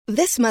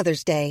This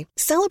Mother's Day,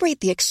 celebrate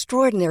the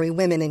extraordinary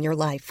women in your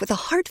life with a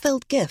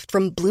heartfelt gift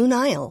from Blue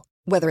Nile.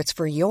 Whether it's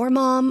for your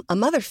mom, a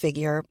mother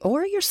figure,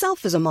 or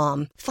yourself as a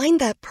mom, find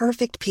that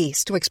perfect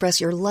piece to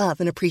express your love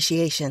and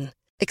appreciation.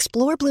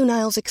 Explore Blue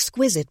Nile's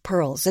exquisite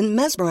pearls and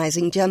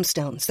mesmerizing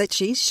gemstones that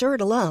she's sure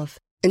to love.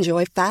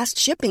 Enjoy fast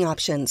shipping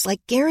options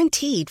like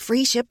guaranteed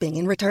free shipping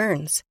and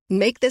returns.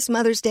 Make this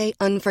Mother's Day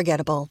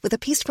unforgettable with a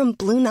piece from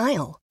Blue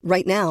Nile.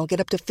 Right now, get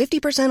up to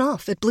 50%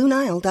 off at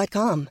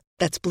BlueNile.com.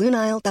 That's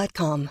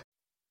BlueNile.com.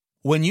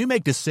 When you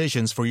make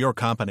decisions for your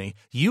company,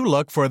 you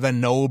look for the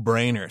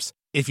no-brainers.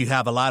 If you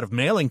have a lot of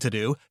mailing to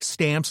do,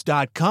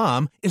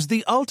 Stamps.com is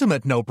the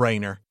ultimate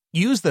no-brainer.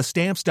 Use the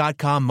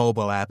Stamps.com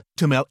mobile app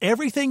to mail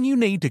everything you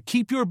need to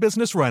keep your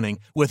business running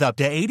with up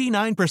to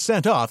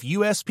 89% off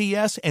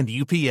USPS and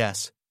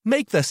UPS.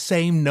 Make the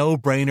same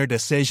no-brainer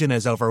decision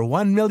as over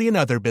 1 million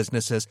other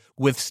businesses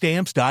with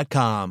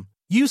Stamps.com.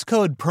 Use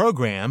code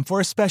PROGRAM for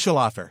a special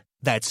offer.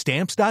 That's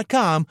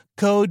Stamps.com,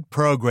 code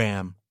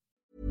PROGRAM.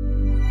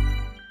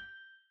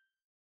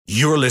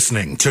 You're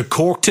listening to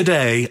Cork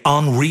Today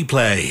on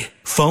replay.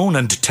 Phone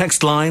and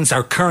text lines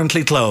are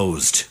currently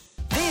closed.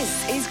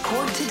 This is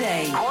Cork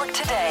Today. Cork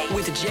Today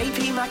with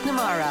JP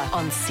McNamara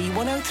on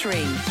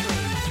C103.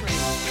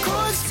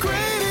 Cork's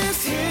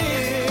greatest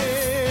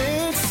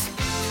hits.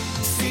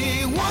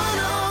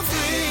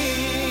 C103.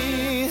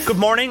 Good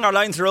morning, our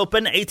lines are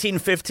open,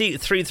 1850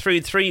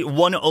 333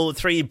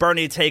 103.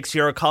 Bernie takes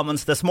your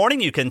comments this morning.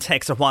 You can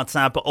text or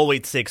WhatsApp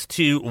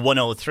 0862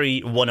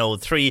 103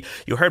 103.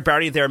 You heard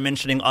Barry there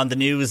mentioning on the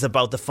news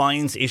about the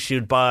fines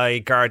issued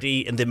by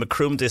Gardaí in the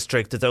Macroom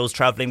district to those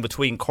travelling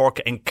between Cork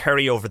and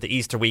Kerry over the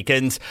Easter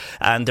weekend,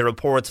 and the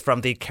reports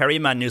from the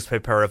Kerryman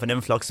newspaper of an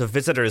influx of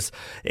visitors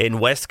in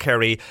West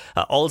Kerry.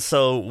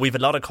 Also, we've a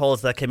lot of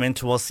calls that came in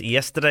to us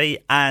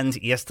yesterday and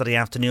yesterday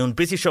afternoon.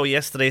 Busy show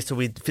yesterday, so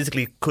we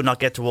physically could not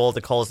get to all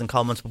the calls and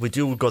comments, but we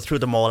do go through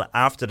them all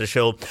after the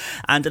show.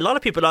 And a lot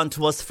of people on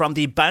to us from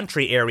the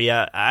Bantry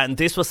area, and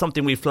this was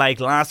something we flagged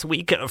last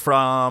week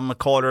from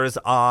callers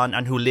on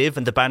and who live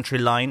in the Bantry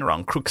line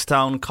around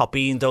Crookstown,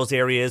 Coppeen, those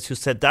areas, who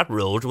said that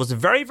road was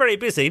very, very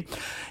busy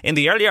in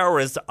the early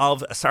hours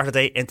of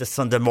Saturday into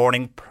Sunday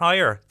morning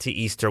prior to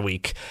Easter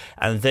week.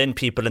 And then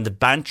people in the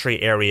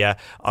Bantry area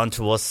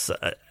onto us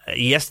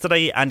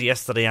yesterday and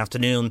yesterday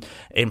afternoon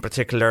in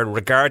particular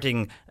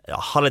regarding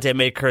holiday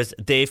makers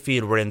they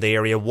feel were in the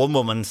area. One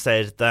woman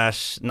said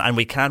that, and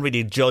we can't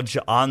really judge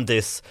on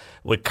this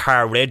with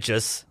car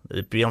regs,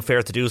 it'd be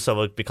unfair to do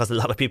so because a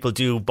lot of people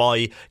do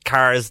buy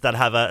cars that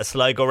have a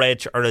Sligo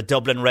reg or a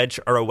Dublin reg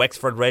or a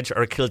Wexford reg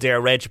or a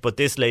Kildare reg, but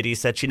this lady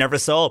said she never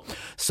saw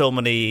so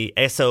many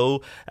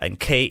SO and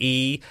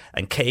KE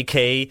and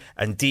KK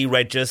and D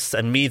regis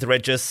and Meath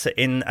regis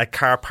in a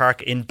car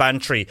park in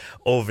Bantry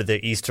over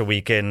the Easter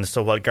weekend.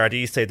 So while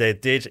Gardaí say they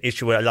did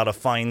issue a lot of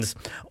fines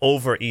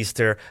over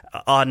Easter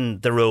on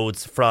the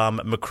roads from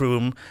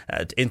Macroom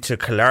into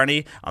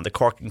Killarney on the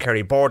Cork and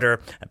Kerry border,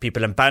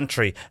 people in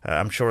Bantry,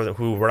 I'm sure that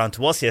who were on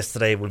to us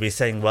yesterday will be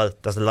saying, well,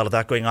 there's a lot of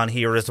that going on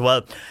here as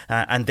well,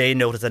 and they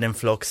noticed an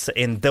influx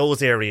in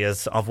those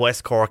areas of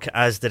West Cork,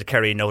 as did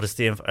Kerry noticed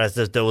as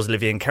did those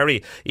living in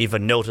Kerry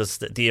even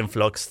noticed the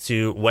influx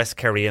to West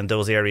Kerry and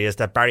those areas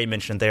that Barry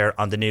mentioned there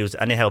on the news.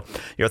 Anyhow,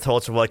 your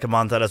thoughts are welcome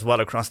on that as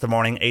well across the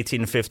morning,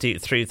 1850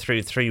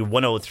 333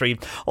 103.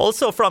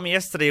 Also from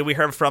yesterday, we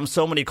heard from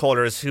so many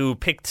callers who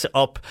picked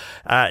up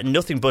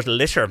nothing but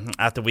litter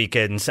at the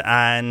weekend,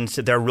 and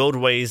their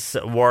roadways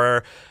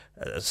were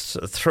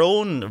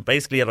thrown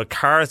basically out of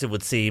cars, it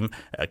would seem,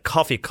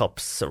 coffee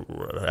cups,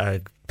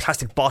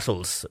 plastic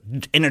bottles,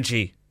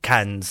 energy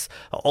cans,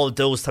 all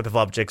those type of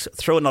objects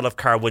thrown out of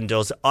car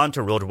windows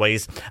onto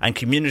roadways, and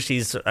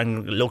communities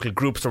and local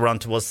groups were on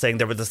to us saying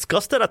they were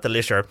disgusted at the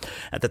litter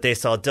that they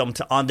saw dumped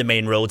on the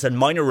main roads and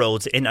minor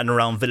roads in and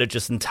around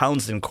villages and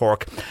towns in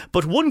Cork.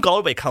 But one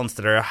Galway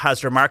councillor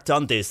has remarked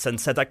on this and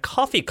said that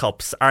coffee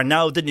cups are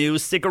now the new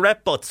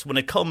cigarette butts when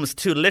it comes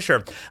to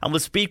litter, and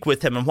we'll speak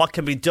with him and what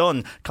can be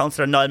done.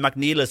 Councillor Niall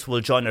McNeilis will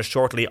join us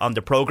shortly on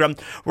the programme.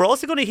 We're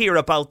also going to hear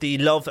about the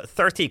Love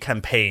 30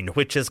 campaign,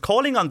 which is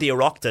calling on the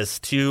Oireachtas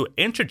to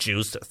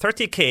introduce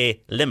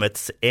 30k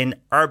limits in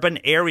urban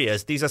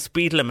areas. These are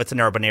speed limits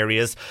in urban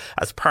areas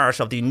as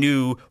part of the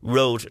new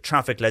road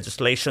traffic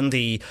legislation.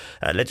 The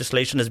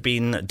legislation is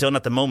being done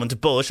at the moment,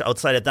 but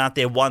outside of that,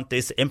 they want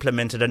this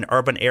implemented in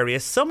urban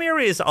areas. Some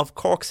areas of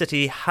Cork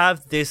City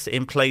have this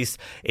in place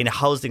in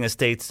housing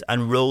estates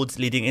and roads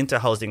leading into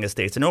housing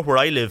estates. I know where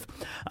I live,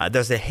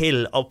 there's a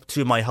hill up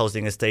to my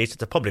housing estate.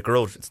 It's a public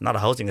road, it's not a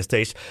housing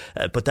estate,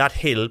 but that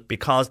hill,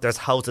 because there's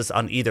houses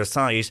on either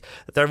side,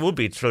 there will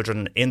be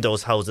children in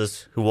those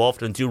houses who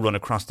often do run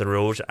across the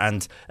road,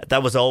 and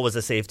that was always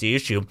a safety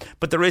issue.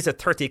 But there is a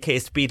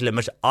 30k speed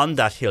limit on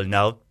that hill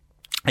now.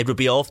 It would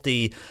be off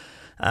the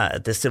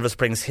the Silver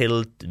Springs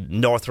Hill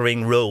North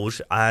Ring Road,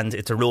 and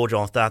it's a road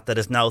off that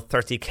is now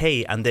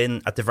 30k, and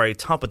then at the very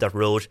top of that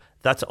road,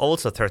 that's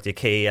also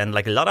 30k, and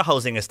like a lot of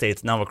housing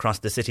estates now across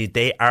the city,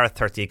 they are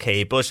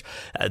 30k. But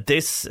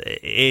this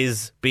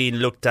is being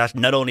looked at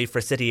not only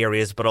for city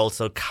areas but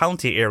also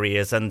county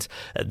areas, and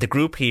the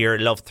group here,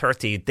 Love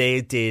 30, they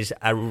did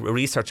a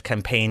research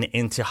campaign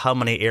into how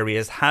many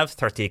areas have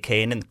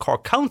 30k, and in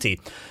Cork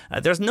County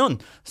there's none.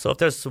 So if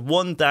there's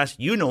one that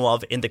you know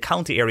of in the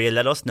county area,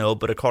 let us know.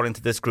 But according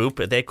to this group,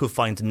 they could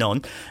find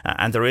none,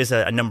 and there is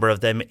a number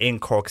of them in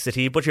Cork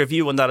City. But your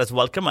view on that is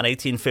welcome on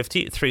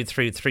 1850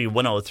 333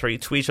 103.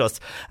 Tweet us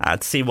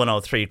at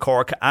C103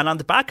 Cork. And on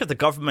the back of the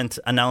government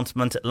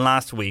announcement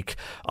last week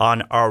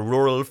on our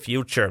rural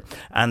future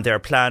and their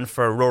plan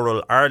for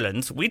rural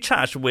Ireland, we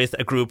chat with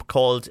a group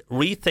called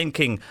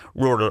Rethinking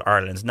Rural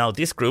Ireland. Now,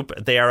 this group,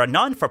 they are a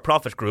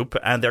non-for-profit group,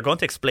 and they're going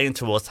to explain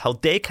to us how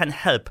they can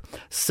help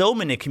so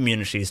many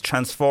communities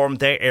transform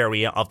their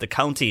area of the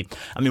county.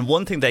 I mean,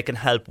 one thing they can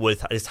help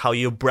with is how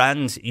you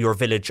brand your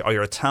village or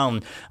your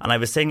town. And I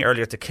was saying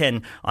earlier to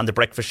Ken on the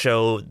breakfast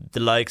show the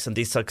likes and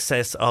the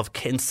success of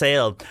Kinsale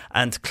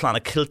and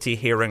Clonakilty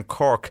here in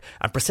Cork,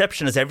 and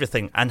perception is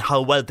everything, and how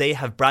well they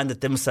have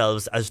branded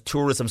themselves as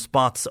tourism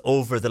spots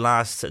over the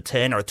last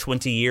 10 or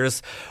 20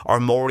 years or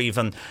more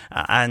even,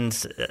 and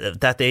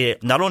that they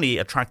not only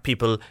attract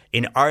people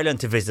in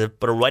Ireland to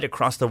visit, but right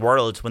across the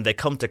world. When they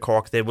come to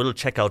Cork, they will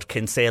check out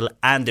Kinsale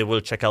and they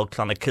will check out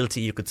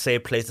Clonakilty. You could say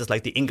places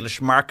like the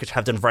English Market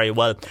have done very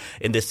well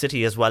in the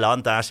city as well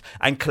on that,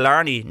 and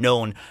Killarney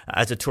known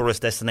as a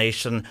tourist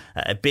destination,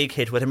 a big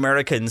hit with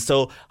Americans.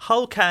 So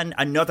how can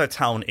another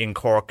town in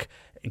Cork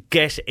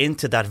get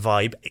into that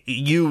vibe,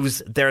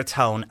 use their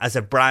town as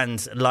a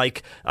brand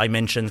like I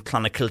mentioned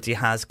Clonakilty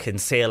has,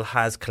 Kinsale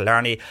has,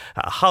 Killarney?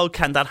 How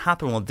can that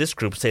happen? Well, this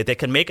group say they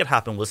can make it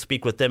happen. We'll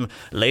speak with them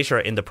later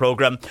in the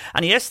programme.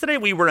 And yesterday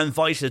we were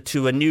invited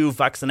to a new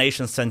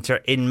vaccination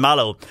centre in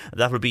Mallow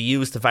that will be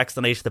used to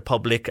vaccinate the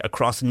public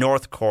across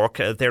North Cork.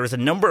 There is a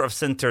number of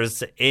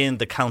centres in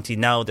the county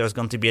now. There's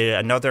going to be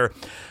another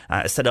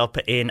set up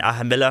in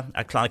Ahamilla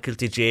at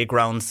Clonakilty GA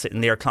grounds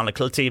near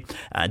Clonakilty.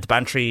 The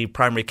Bantry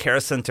Primary Care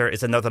Centre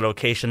is another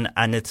location,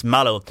 and it's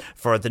Mallow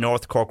for the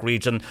North Cork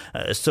region.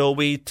 So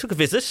we took a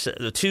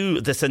visit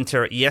to the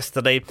centre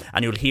yesterday,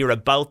 and you'll hear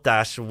about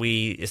that.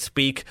 We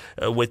speak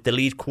with the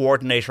lead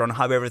coordinator on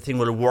how everything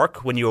will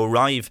work when you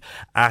arrive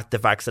at the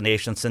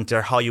vaccination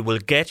centre, how you will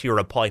get your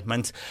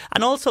appointment,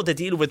 and also to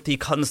deal with the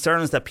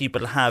concerns that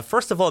people have.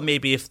 First of all,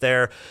 maybe if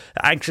they're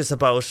anxious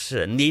about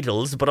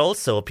needles, but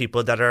also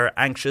people that are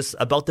anxious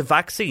about the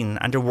vaccine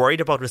and are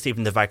worried about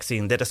receiving the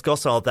vaccine. They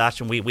discuss all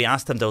that, and we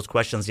asked them those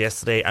questions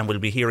yesterday, and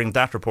we'll be hearing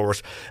that report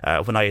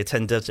when I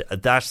attended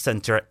that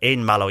centre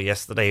in Mallow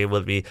yesterday.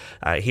 We'll be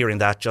hearing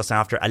that just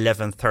after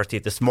 11:30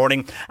 this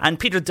morning. And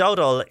Peter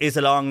Dowdall is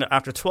along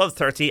after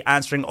 12:30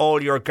 answering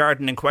all your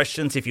gardening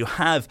questions. If you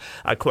have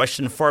a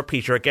question for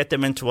Peter, get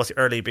them into us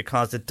early,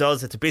 because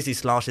it's a busy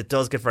slot. It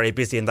does get very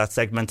busy in that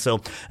segment, so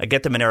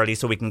get them in early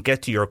so we can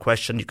get to your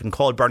question. You can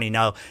call Bernie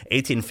now,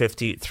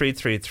 1850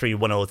 333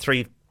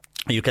 103.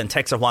 You can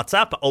text or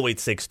WhatsApp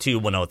 0862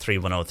 103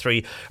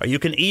 103, or you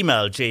can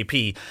email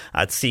jp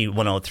at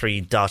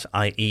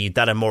c103.ie.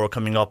 That and more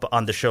coming up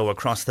on the show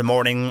across the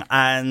morning.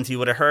 And you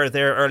would have heard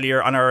there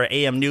earlier on our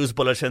AM news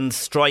bulletin,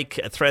 strike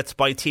threats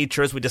by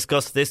teachers. We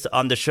discussed this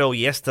on the show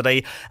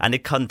yesterday, and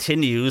it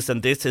continues.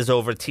 And this is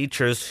over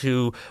teachers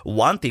who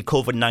want the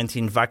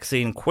COVID-19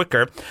 vaccine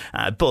quicker.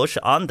 But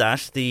on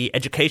that, the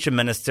Education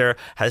Minister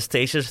has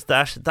stated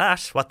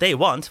that what they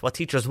want, what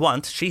teachers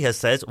want, she has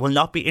said, will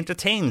not be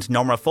entertained.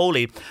 Norma Foley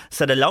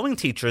said allowing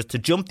teachers to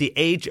jump the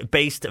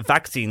age-based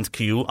vaccines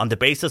queue on the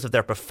basis of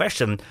their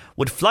profession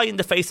would fly in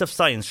the face of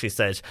science, she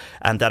said,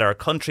 and that our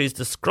country's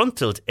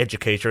disgruntled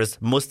educators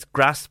must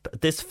grasp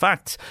this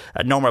fact.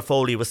 Norma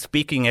Foley was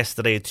speaking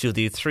yesterday to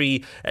the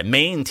three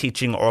main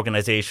teaching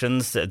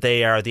organisations.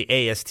 They are the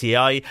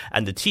ASTI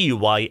and the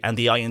TUI and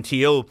the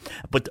INTO.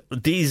 But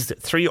these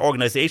three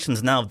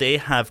organisations now, they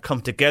have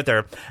come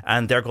together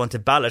and they're going to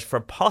ballot for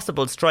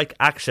possible strike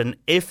action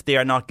if they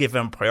are not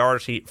given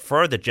priority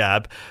for the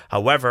jab.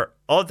 However,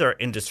 other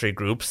industry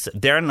groups,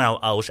 they're now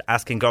out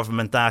asking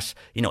government that,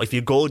 if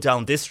you go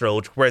down this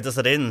road, where does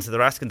it end? So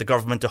they're asking the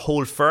government to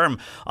hold firm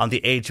on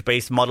the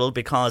age-based model,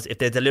 because if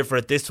they deliver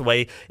it this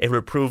way, it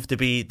will prove to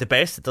be the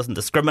best. It doesn't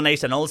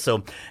discriminate, and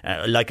also,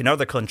 like in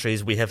other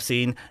countries we have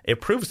seen,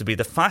 it proves to be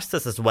the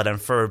fastest as well. And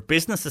for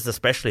businesses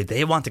especially,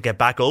 they want to get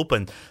back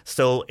open.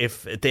 So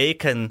if they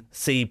can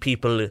see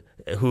people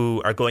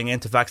who are going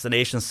into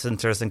vaccination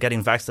centres and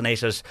getting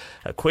vaccinated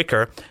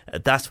quicker,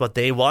 that's what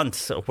they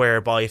want.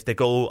 Whereby if they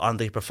go on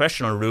the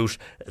professional route,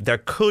 there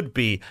could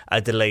be a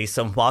delay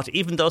somewhat,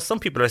 even though some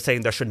people are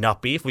saying there should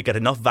not be. If we get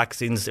enough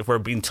vaccines, if we're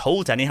being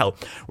told anyhow,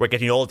 we're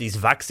getting all these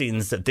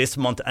vaccines this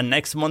month and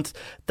next month,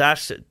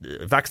 that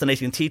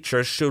vaccinating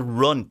teachers should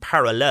run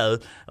parallel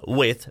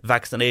with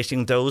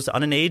vaccinating those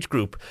on an age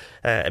group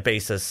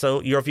basis.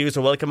 So your views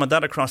are welcome on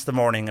that across the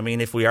morning. I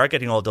mean, if we are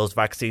getting all those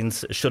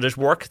vaccines, should it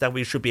work that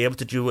we should be able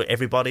to do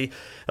everybody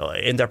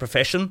in their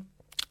profession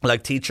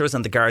like teachers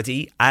and the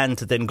Gardaí, and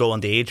then go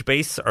on the age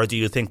base? Or do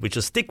you think we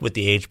just stick with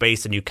the age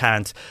base and you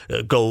can't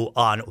go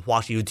on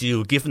what you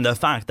do, given the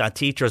fact that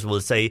teachers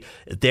will say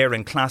they're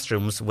in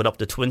classrooms with up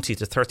to 20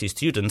 to 30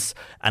 students,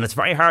 and it's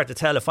very hard to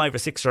tell a 5 or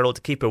 6 year old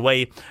to keep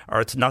away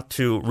or to not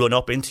to run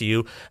up into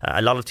you?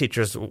 A lot of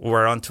teachers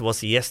were on to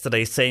us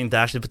yesterday saying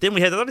that, but then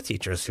we had other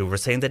teachers who were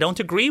saying they don't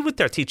agree with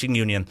their teaching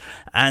union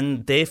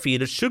and they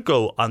feel it should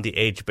go on the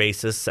age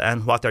basis,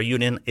 and what their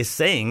union is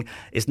saying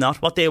is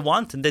not what they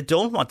want, and they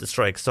don't want to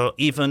strike. So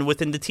even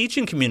within the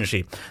teaching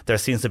community, there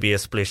seems to be a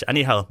split.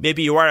 Anyhow,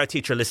 maybe you are a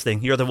teacher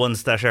listening. You're the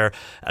ones that are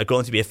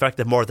going to be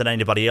affected more than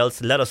anybody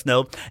else. Let us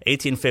know.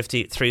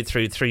 1850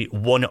 333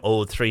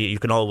 103. You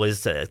can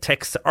always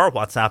text or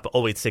WhatsApp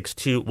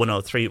 0862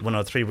 103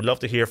 103. We'd love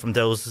to hear from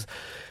those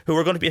who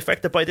are going to be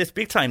affected by this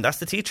big time. That's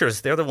the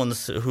teachers. They're the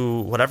ones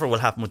who, whatever will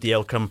happen with the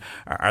outcome,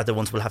 are the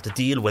ones who will have to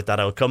deal with that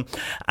outcome.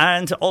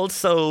 And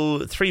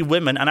also 3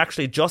 women, and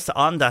actually just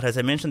on that, as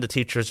I mentioned, the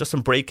teachers, just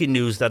some breaking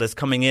news that is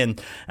coming in.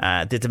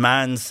 The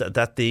demands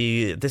that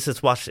this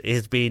is what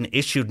is being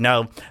issued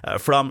now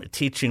from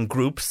teaching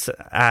groups,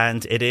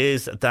 and it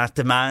is that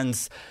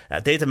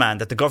they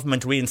demand that the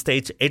government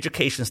reinstate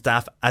education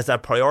staff as a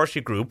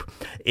priority group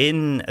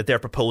in their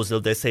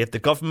proposal. They say if the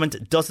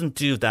government doesn't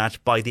do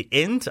that by the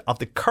end of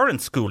the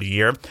current school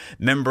year,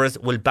 members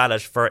will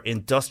ballot for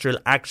industrial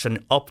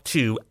action up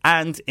to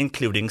and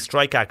including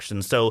strike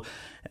action. So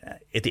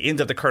at the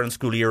end of the current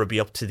school year will be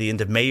up to the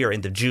end of May or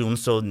end of June,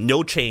 so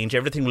no change.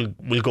 Everything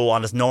will go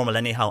on as normal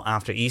anyhow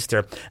after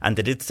Easter, and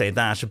they did say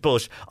that.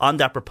 But on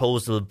that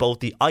proposal, both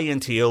the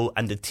INTO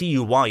and the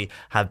TUI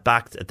have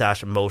backed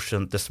that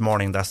motion this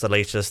morning. That's the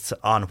latest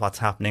on what's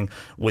happening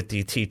with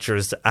the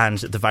teachers and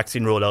the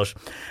vaccine rollout.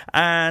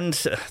 And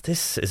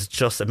this is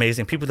just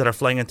amazing. People that are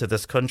flying into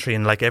this country,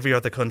 and like every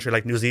other country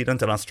like New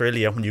Zealand and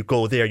Australia, when you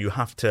go there you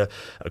have to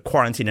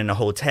quarantine in a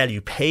hotel. You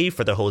pay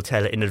for the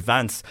hotel in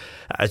advance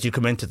as you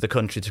come into the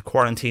country to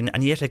quarantine.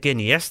 And yet again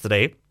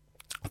yesterday,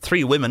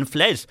 3 women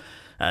fled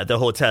the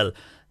hotel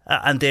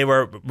and they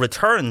were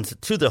returned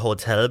to the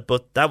hotel,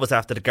 but that was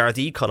after the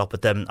Gardaí caught up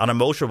with them on a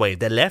motorway.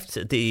 They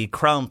left the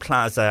Crown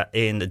Plaza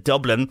in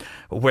Dublin,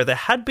 where they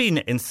had been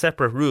in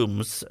separate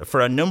rooms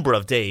for a number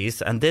of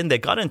days, and then they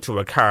got into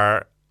a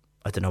car.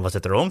 I don't know, was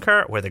it their own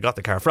car, where they got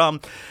the car from,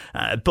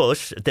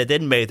 but they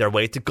then made their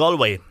way to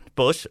Galway.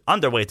 But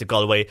on their way to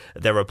Galway,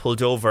 they were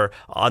pulled over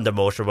on the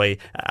motorway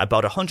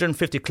about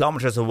 150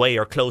 kilometres away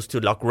or close to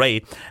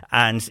Loughrea,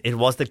 and it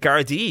was the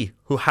Gardaí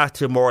who had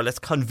to more or less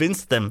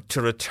convince them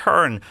to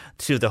return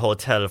to the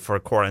hotel for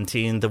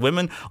quarantine. The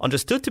women,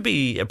 understood to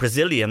be a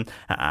Brazilian,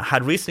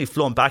 had recently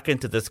flown back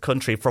into this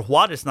country for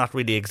what is not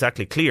really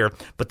exactly clear,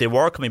 but they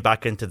were coming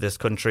back into this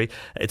country.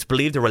 It's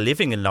believed they were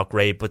living in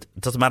Loughrea, but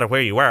it doesn't matter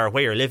where you are,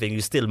 where you're living,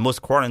 you still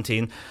must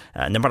quarantine.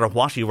 No matter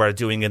what you are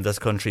doing in this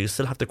country, you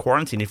still have to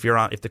quarantine if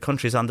the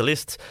country's on the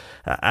list.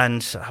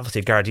 And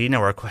obviously Gardaí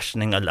now are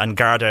questioning, and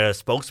Garda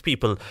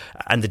spokespeople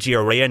and the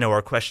GRA now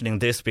are questioning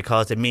this,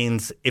 because it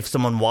means if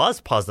someone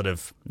was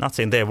positive, not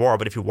saying they were,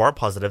 but if you were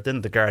positive,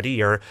 then the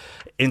Gardaí are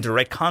in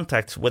direct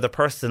contact with a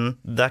person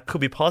that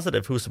could be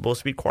positive who's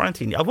supposed to be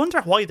quarantined. I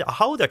wonder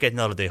how they're getting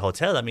out of the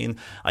hotel. I mean,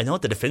 I know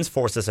the defence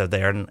forces are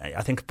there, and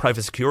I think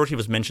private security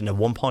was mentioned at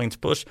one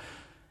point, but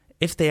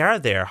if they are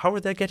there, how are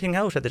they getting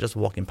out? Are they just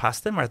walking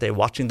past them? Are they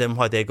watching them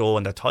while they go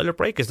on their toilet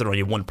break? Is there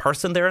only one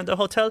person there in the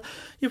hotel?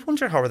 You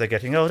wonder how are they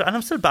getting out. And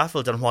I'm still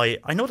baffled on why.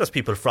 I know there's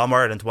people from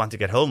Ireland who want to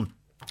get home,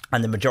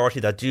 and the majority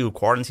that do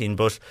quarantine,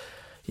 but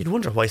you'd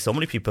wonder why so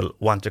many people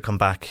want to come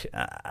back.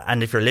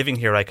 And if you're living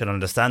here, I can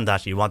understand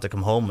that you want to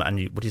come home,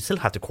 but you still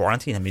have to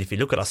quarantine. I mean, if you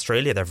look at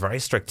Australia, they're very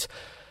strict.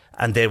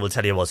 And they will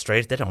tell you, well,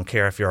 straight, they don't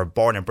care if you're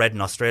born and bred in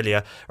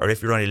Australia or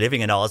if you're only living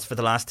in Oz for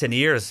the last 10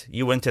 years.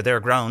 You went to their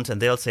ground and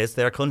they'll say it's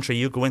their country.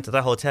 You go into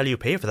that hotel, you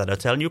pay for that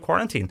hotel and you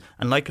quarantine,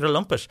 and like it or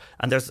lump it.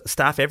 And there's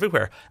staff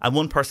everywhere. And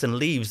one person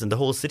leaves and the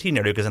whole city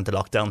nearly goes into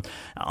lockdown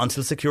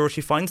until security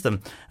finds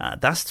them.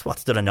 That's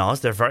what's done in Oz.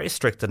 They're very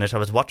strict on it. I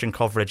was watching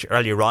coverage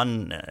earlier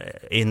on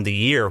in the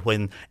year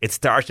when it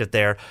started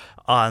there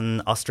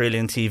on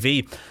Australian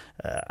TV.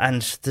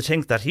 And to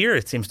think that here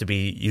it seems to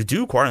be you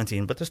do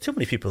quarantine, but there's too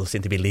many people who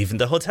seem to be leaving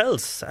the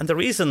hotels. And the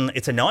reason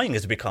it's annoying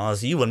is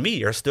because you and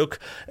me are stuck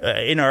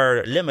in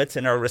our limits,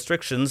 in our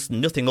restrictions.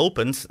 Nothing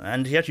opens,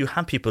 and yet you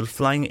have people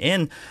flying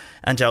in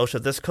and out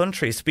of this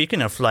country.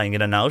 Speaking of flying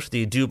in and out,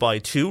 the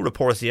Dubai 2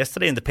 reports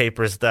yesterday in the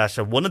papers that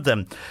one of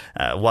them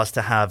was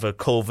to have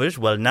COVID.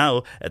 Well,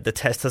 now the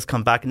test has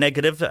come back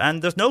negative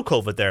and there's no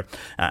COVID there.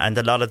 And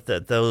a lot of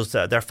those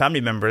their family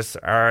members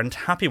aren't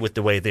happy with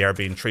the way they are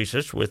being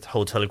treated with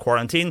hotel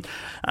quarantine.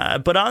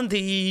 But on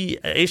the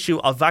issue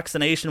of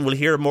vaccination, we'll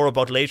hear more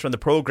about later in the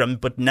programme.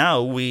 But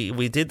now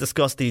we did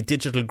discuss the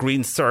digital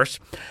green cert.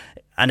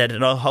 And I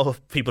don't know how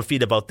people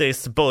feel about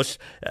this, but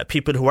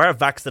people who are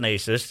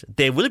vaccinated,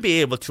 they will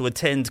be able to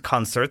attend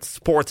concerts,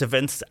 sports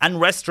events and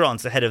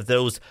restaurants ahead of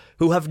those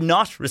who have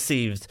not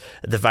received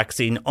the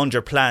vaccine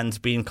under plans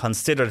being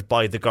considered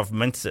by the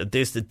government.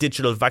 This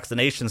digital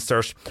vaccination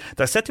cert,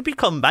 they're set to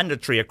become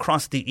mandatory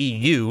across the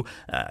EU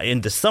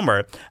in the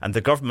summer, and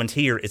the government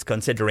here is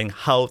considering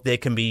how they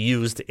can be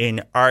used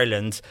in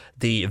Ireland.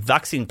 The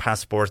vaccine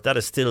passport, that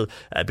is still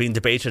being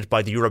debated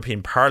by the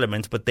European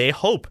Parliament, but they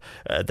hope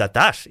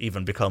that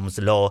even becomes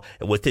law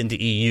within the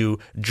EU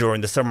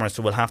during the summer,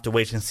 so we'll have to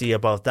wait and see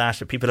about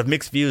that. People have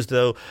mixed views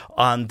though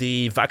on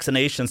the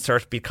vaccination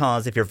cert,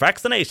 because if you're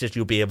vaccinated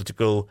you'll be able to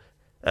go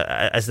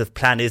as the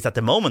plan is at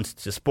the moment,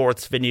 to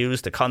sports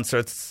venues, to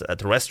concerts,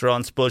 to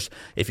restaurants, but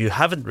if you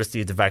haven't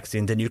received the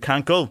vaccine then you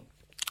can't go.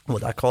 Will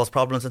that cause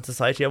problems in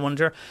society, I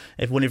wonder?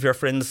 If one of your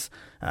friends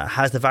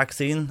has the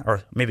vaccine,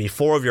 or maybe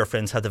four of your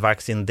friends have the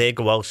vaccine, they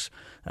go out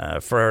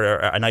for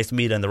a nice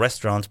meal in the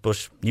restaurant,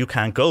 but you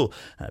can't go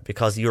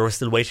because you're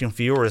still waiting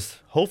for yours.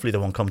 Hopefully they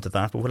won't come to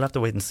that, but we'll have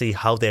to wait and see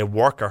how they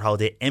work or how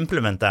they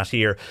implement that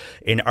here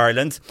in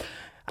Ireland.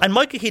 And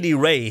Michael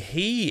Healy-Rae,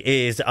 he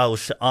is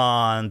out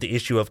on the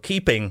issue of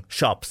keeping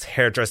shops,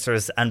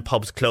 hairdressers and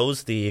pubs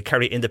closed. The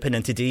Kerry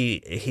Independent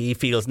TD, he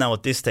feels now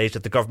at this stage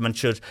that the government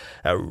should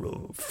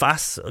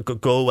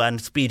go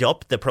and speed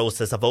up the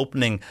process of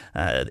opening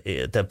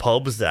the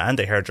pubs and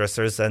the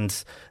hairdressers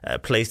and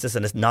places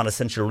and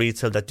non-essential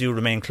retail that do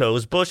remain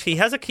closed. But he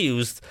has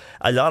accused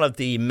a lot of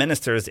the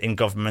ministers in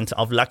government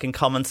of lacking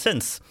common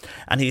sense.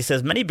 And he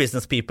says many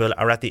business people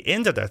are at the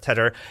end of their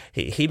tether.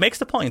 He makes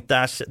the point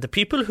that the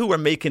people who are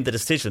making the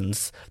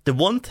decisions, the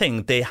one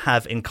thing they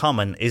have in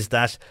common is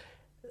that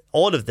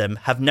all of them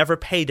have never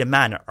paid a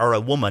man or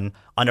a woman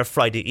on a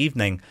Friday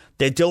evening.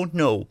 They don't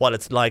know what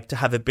it's like to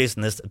have a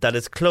business that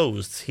is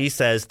closed. He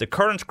says the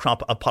current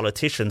crop of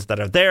politicians that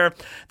are there,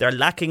 they're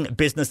lacking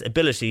business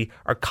ability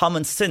or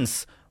common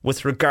sense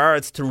with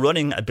regards to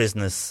running a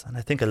business. And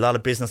I think a lot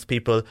of business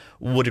people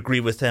would agree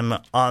with him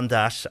on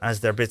that, as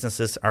their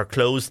businesses are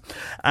closed.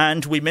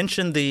 And we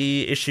mentioned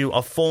the issue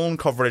of phone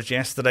coverage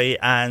yesterday,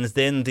 and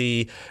then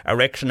the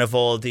erection of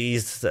all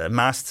these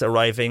masts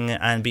arriving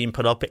and being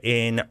put up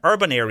in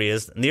urban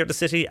areas near the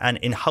city and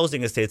in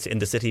housing estates in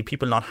the city.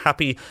 People not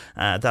happy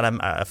that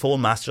a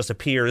phone mast just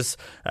appears.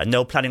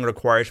 No planning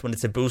required when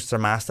it's a booster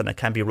mast, and it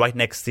can be right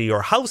next to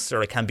your house,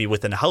 or it can be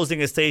within a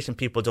housing estate, and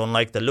people don't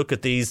like the look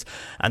at these.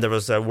 And there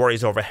was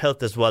worries over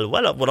health as well.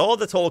 Well, with all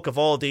the talk of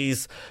all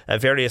these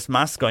various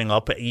masts going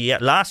up,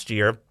 last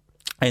year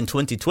in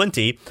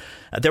 2020,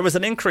 there was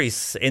an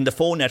increase in the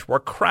phone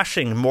network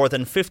crashing. More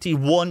than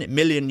 51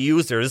 million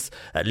users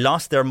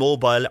lost their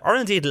mobile or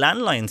indeed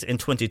landlines in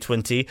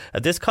 2020.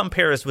 This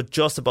compares with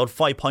just about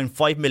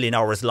 5.5 million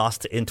hours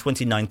lost in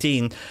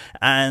 2019.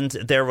 And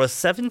there were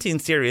 17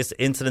 serious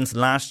incidents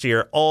last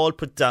year, all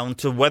put down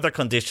to weather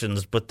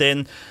conditions. But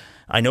then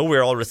I know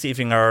we're all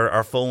receiving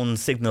our phone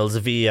signals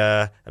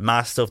via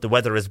masts, so if the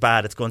weather is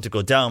bad, it's going to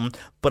go down.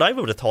 But I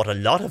would have thought a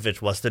lot of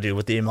it was to do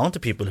with the amount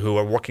of people who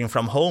are working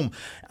from home,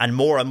 and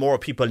more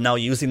people now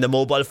using the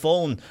mobile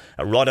phone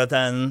rather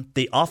than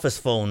the office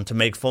phone to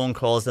make phone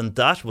calls, and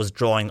that was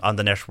drawing on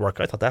the network.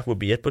 I thought that would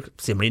be it, but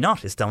seemingly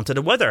not. It's down to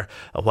the weather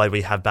why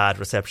we have bad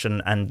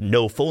reception and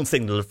no phone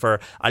signal for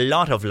a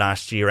lot of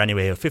last year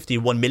anyway.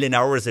 51 million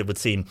hours it would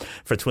seem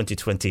for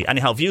 2020.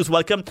 Anyhow, views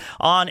welcome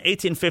on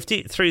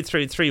 1850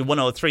 333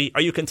 103,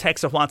 or you can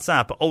text or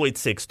WhatsApp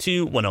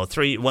 0862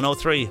 103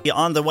 103.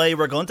 On the way,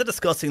 we're going to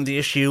discussing the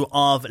issue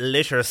of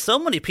litter. So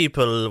many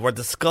people were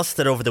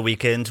disgusted over the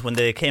weekend when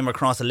they came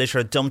across a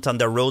litter dumped on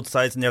their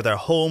roadsides near their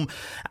home,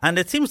 and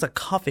it seems that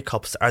coffee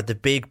cups are the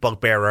big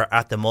bugbearer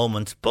at the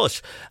moment.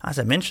 But as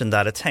I mentioned,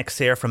 that a text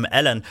here from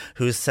Ellen,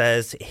 who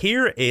says,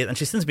 here is, and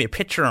she sends me a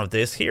picture of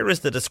this, here is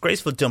the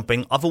disgraceful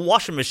dumping of a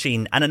washing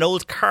machine and an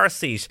old car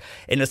seat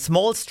in a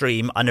small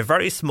stream on a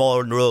very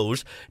small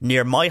road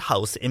near my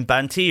house in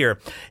Banteer.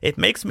 It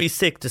makes me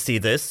sick to see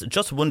this.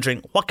 Just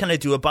wondering, what can I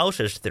do about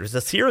it? There is a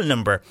serial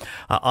number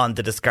on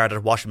the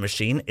discarded washing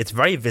machine. It's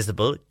very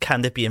visible.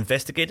 Can it be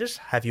investigated?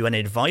 Have you any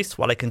advice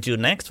what I can do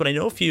next? Well, I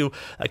know if you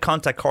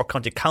contact Cork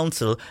County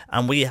Council,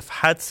 and we have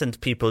had sent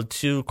people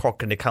to Cork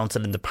County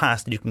Council in the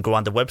past, and you can go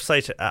on the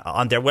website,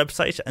 on their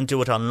website, and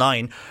do it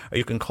online, or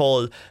you can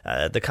call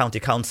the County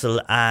Council,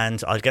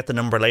 and I'll get the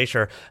number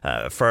later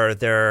for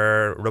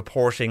their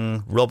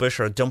reporting rubbish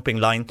or dumping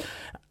line.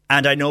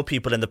 And I know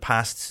people in the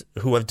past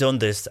who have done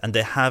this, and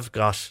they have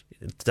got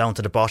down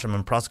to the bottom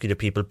and prosecuted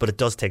people, but it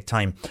does take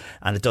time,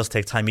 and it does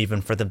take time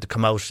even for them to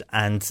come out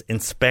and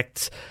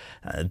inspect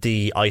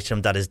the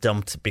item that is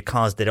dumped,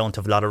 because they don't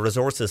have a lot of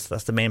resources.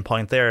 That's the main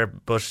point there.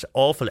 But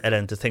awful,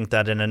 Ellen, to think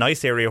that in a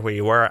nice area where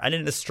you were, and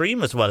in a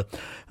stream as well,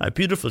 a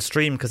beautiful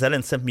stream, because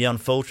Ellen sent me on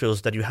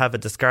photos that you have a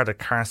discarded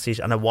car seat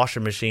and a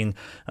washing machine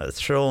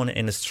thrown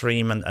in a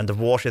stream, and the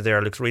water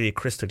there looks really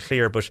crystal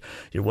clear, but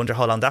you wonder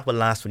how long that will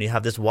last when you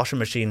have this washing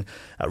machine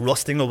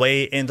rusting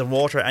away in the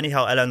water.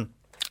 Anyhow, Ellen,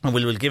 And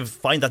we'll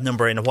find that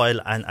number in a while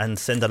and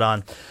send it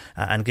on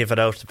and give it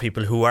out to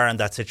people who are in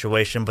that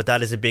situation. But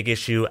that is a big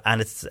issue,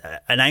 and it's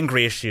an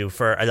angry issue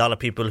for a lot of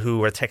people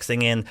who are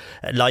texting in,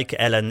 like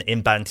Ellen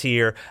in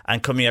Bantir,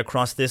 and coming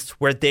across this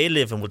where they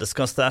live. And we'll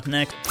discuss that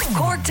next.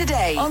 Cork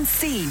Today on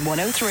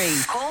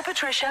C103. Call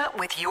Patricia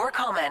with your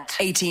comment.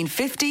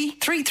 1850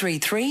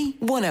 333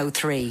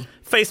 103.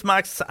 Face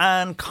masks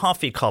and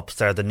coffee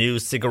cups are the new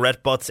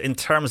cigarette butts in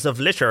terms of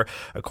litter,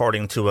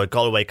 according to a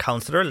Galway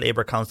councillor.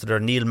 Labour councillor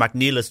Neil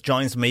McNeilis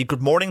joins me.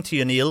 Good morning to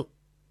you, Neil.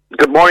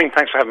 Good morning.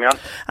 Thanks for having me on.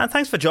 And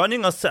thanks for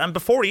joining us. And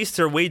before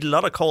Easter, we had a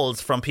lot of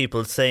calls from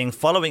people saying,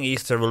 following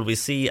Easter, will we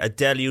see a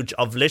deluge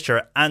of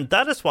litter? And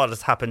that is what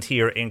has happened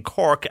here in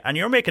Cork. And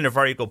you're making a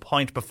very good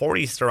point before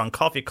Easter on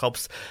coffee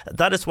cups.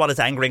 That is what is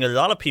angering a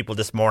lot of people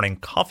this morning.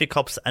 Coffee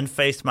cups and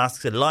face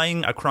masks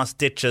lying across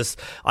ditches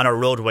on our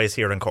roadways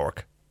here in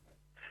Cork.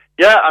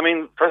 Yeah, I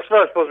mean, first of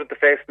all, I suppose with the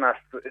face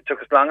masks, it took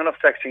us long enough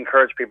to actually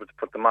encourage people to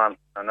put them on,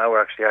 and now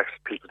we're actually asking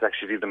people to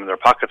actually leave them in their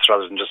pockets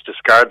rather than just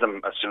discard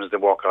them as soon as they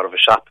walk out of a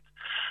shop.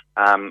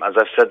 As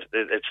I've said,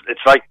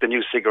 it's like the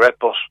new cigarette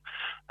butt.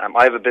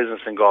 I have a business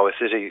in Galway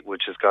City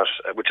which is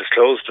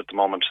closed at the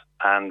moment,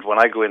 and when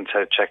I go in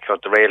to check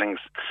out the railings,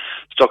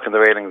 stuck in the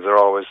railings are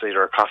always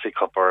either a coffee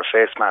cup or a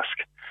face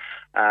mask.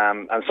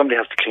 And somebody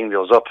has to clean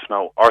those up.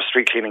 Now, our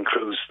street cleaning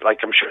crews, like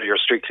I'm sure your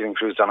street cleaning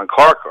crews down in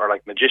Cork, are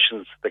like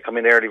magicians. They come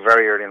in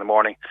very early in the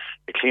morning.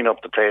 They clean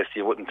up the place.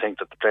 You wouldn't think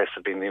that the place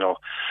had been,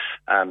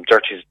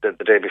 dirty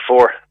the day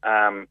before.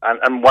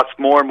 And what's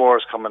more and more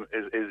is coming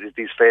is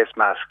these face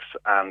masks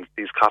and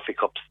these coffee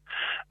cups.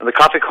 And the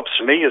coffee cups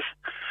for me is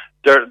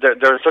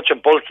they're such a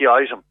bulky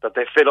item that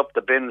they fill up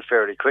the bins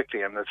fairly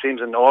quickly, and it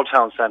seems in all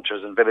town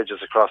centres and villages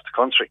across the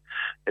country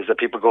is that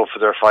people go for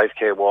their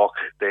 5k walk,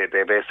 they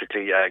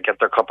basically get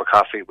their cup of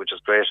coffee, which is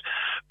great,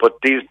 but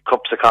these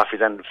cups of coffee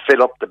then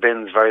fill up the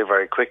bins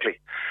very quickly,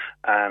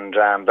 and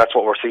that's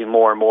what we're seeing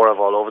more and more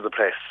of all over the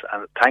place.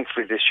 And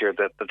thankfully this year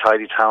the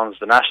Tidy Towns,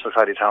 the National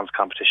Tidy Towns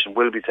competition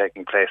will be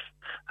taking place.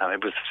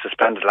 It was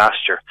suspended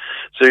last year,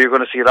 so you're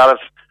going to see a lot of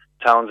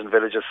towns and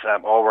villages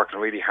all working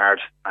really hard,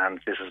 and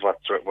this is what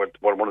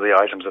one of the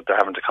items that they're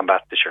having to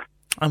combat this year.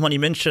 And when you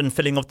mention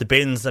filling up the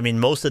bins, I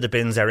mean, most of the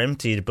bins are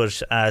emptied, but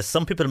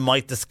some people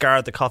might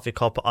discard the coffee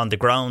cup on the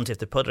ground. If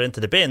they put it into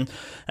the bin,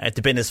 if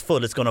the bin is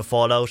full, it's going to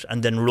fall out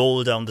and then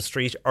roll down the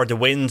street, or the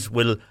wind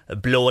will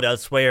blow it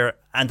elsewhere,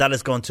 and that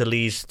is going to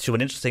lead to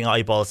an interesting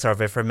eyeball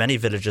survey for many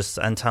villages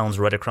and towns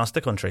right across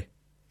the country.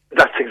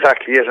 That's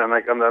exactly it, and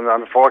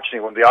unfortunately,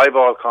 when the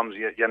eyeball comes,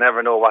 you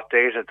never know what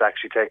date it's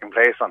actually taking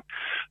place on.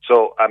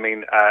 So, I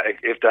mean,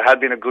 if there had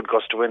been a good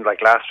gust of wind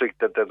like last week,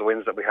 the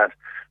winds that we had,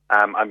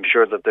 I'm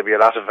sure that there'd be a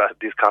lot of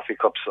these coffee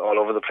cups all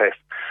over the place.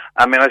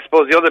 I mean, I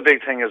suppose the other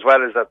big thing as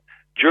well is that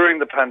during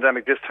the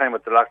pandemic, this time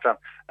with the lockdown,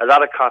 a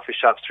lot of coffee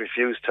shops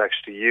refused to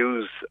actually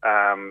use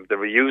the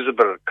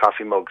reusable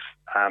coffee mugs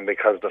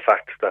because of the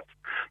fact that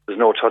there's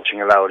no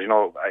touching allowed. You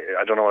know,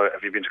 I don't know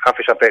if you've been to a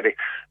coffee shop lately.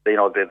 They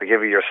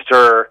give you your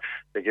stir,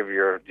 they give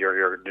you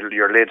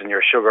your lid and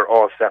your sugar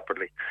all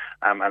separately,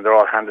 and they're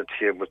all handed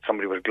to you with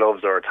somebody with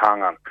gloves or a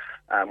tongue on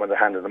when they're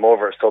handing them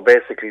over. So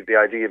basically, the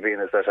idea being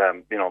is that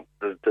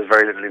there's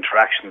very little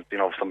interaction.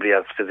 If somebody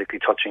else physically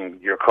touching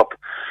your cup.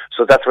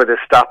 So that's where they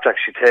stopped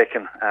actually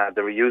taking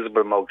the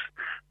reusable mugs.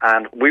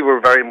 And we were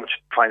very much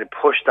trying to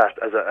push that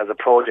as a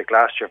project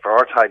last year for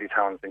our Tidy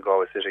Towns in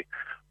Galway City,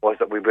 was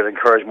that we will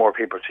encourage more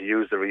people to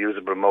use the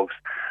reusable mugs,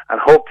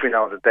 and hopefully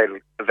now that they'll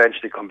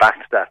eventually come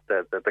back to that,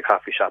 the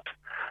coffee shops,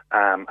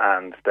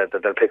 and that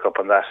they'll pick up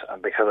on that,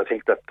 because I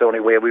think that's the only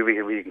way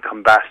we can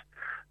combat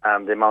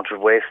the amount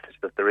of wastage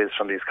that there is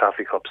from these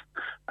coffee cups.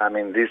 I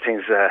mean, these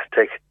things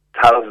take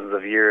thousands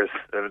of years.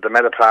 They're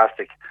made of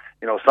plastic.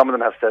 Some of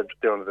them have said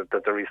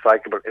that they're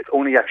recyclable. It's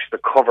only actually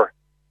the cover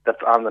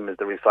that's on them is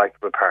the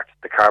recyclable part,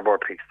 the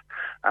cardboard piece.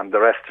 The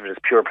rest of it is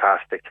pure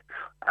plastic,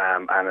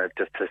 and it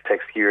just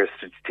takes years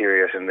to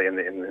deteriorate in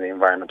the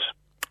environment.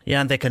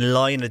 Yeah, and they can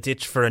lie in a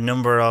ditch for a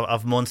number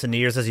of months and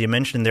years, as you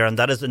mentioned there. And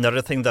that is another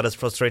thing that is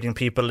frustrating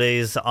people,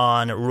 is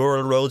on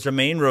rural roads or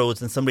main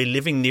roads, and somebody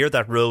living near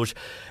that road.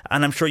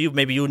 And I'm sure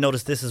you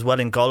noticed this as well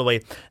in Galway.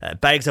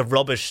 Bags of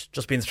rubbish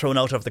just being thrown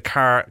out of the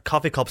car.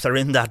 Coffee cups are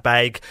in that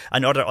bag,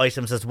 and other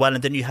items as well.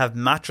 And then you have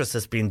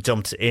mattresses being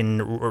dumped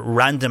in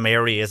random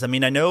areas. I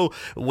mean, I know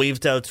we've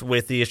dealt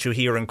with the issue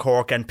here in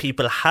Cork, and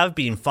people have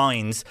been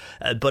fined,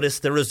 but it's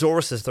the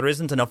resources. There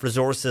isn't enough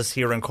resources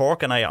here in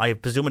Cork, and I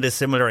presume it is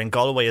similar in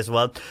Galway as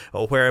well,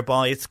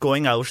 whereby it's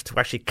going out to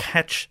actually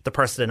catch the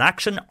person in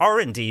action,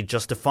 or indeed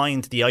just to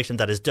find the item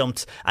that is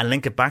dumped and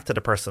link it back to the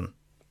person.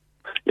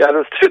 Yeah,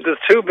 there's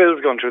two bills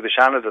going through the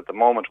Shannon at the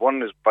moment.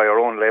 One is by our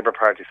own Labour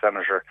Party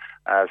Senator,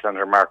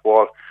 Senator Mark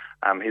Wall.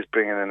 He's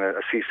bringing in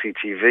a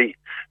CCTV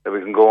that we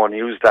can go and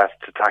use that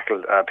to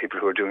tackle people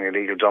who are doing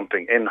illegal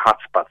dumping in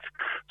hotspots.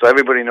 So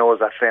everybody knows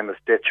that famous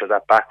ditch or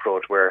that back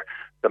road where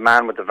the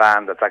man with the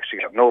van that's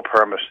actually got no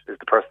permit is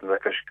the person that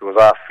goes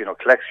off,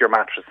 collects your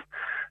mattress,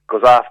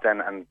 goes off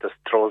then and just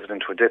throws it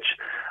into a ditch.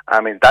 I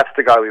mean, that's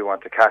the guy we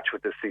want to catch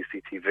with this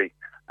CCTV.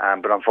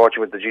 But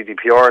unfortunately, with the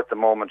GDPR at the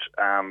moment,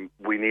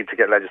 we need to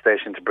get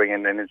legislation to bring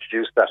in and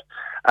introduce that.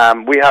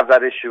 We have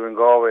that issue in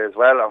Galway as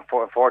well.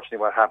 Unfortunately,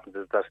 what happens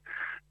is that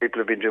people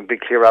have been doing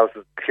big clear outs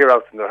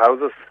in their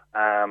houses.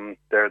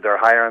 They're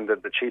hiring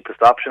the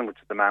cheapest option, which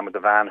is the man with the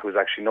van who's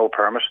actually no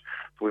permit.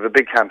 So we have a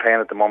big campaign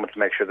at the moment to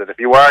make sure that if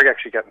you are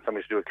actually getting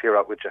somebody to do a clear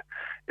out with you,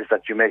 is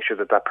that you make sure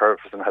that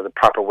person has a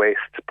proper waste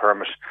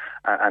permit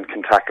and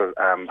can tackle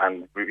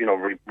and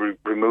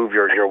remove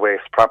your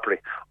waste properly.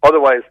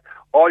 Otherwise,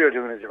 all you're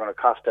doing is you're going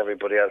to cost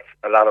everybody else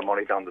a lot of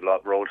money down the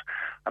road.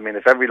 I mean,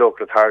 if every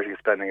local authority is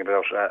spending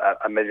about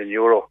 €1 million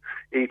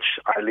each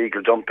on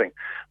illegal dumping,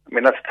 I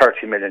mean, that's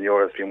 30 million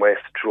euros being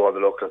wasted through all the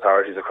local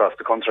authorities across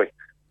the country.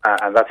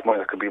 And that's money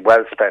that could be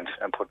well spent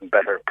and putting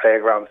better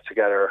playgrounds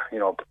together,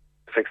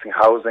 fixing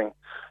housing,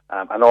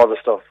 and all the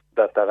stuff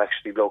that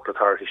actually local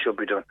authorities should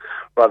be doing,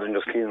 rather than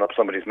just cleaning up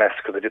somebody's mess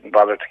because they didn't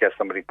bother to get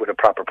somebody with a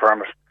proper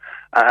permit.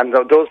 And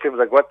those people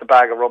that go at the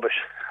bag of rubbish.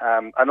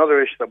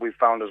 Another issue that we've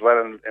found as well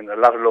in a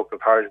lot of local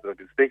authorities that I've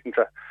been speaking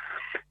to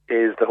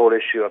is the whole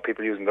issue of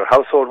people using their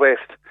household waste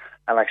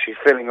and actually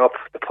filling up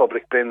the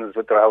public bins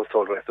with their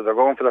household waste. So they're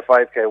going for the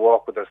 5k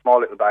walk with their small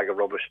little bag of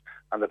rubbish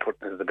and they're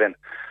putting it in the bin.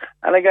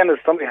 And again,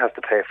 somebody has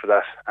to pay for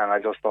that, and I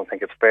just don't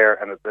think it's fair.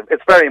 And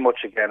it's very much,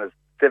 again, a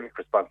civic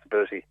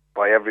responsibility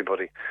by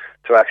everybody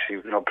to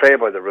actually, play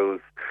by the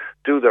rules,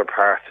 do their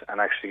part, and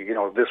actually,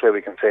 this way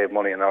we can save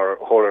money and our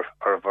whole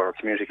of our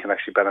community can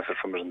actually benefit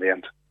from it in the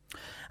end.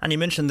 And you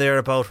mentioned there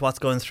about what's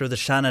going through the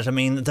Shannon. I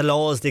mean,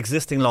 the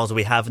existing laws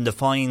we have and the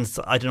fines,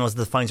 I don't know if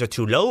the fines are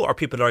too low or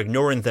people are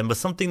ignoring them, but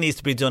something needs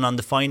to be done on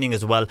the fining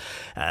as well,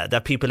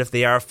 that people, if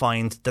they are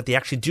fined, that they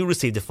actually do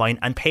receive the fine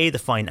and pay the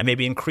fine and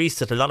maybe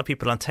increase it. A lot of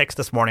people on text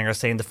this morning are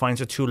saying the fines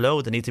are too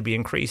low, they need to be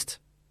increased.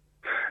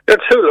 They're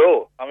too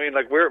low. I mean,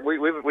 like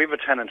we've a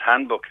tenant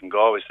handbook in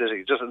Galway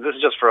City. This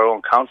is just for our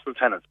own council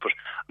tenants. But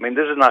I mean,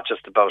 this is not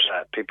just about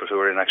people who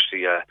are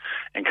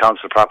in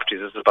council properties.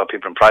 This is about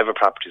people in private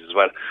properties as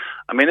well.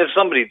 I mean,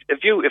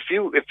 if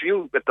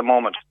you at the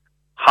moment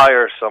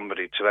hire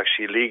somebody to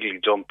actually illegally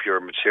dump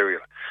your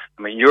material,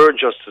 I mean, you're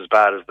just as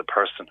bad as the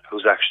person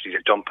who's actually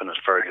dumping it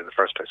for you in the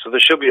first place. So there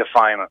should be a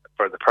fine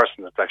for the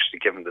person that's actually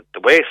given the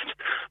waste,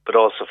 but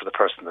also for the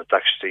person that's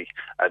actually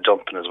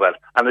dumping as well.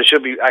 And there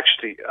should be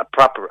actually a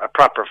proper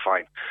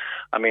fine.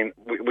 I mean,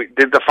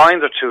 the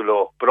fines are too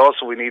low, but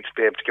also we need to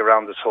be able to get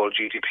around this whole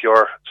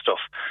GDPR stuff.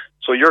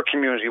 So your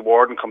community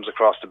warden comes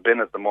across the bin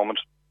at the moment.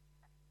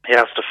 He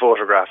has to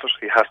photograph it.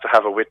 He has to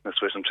have a witness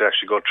with him to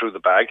actually go through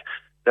the bag.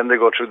 Then they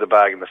go through the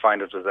bag and they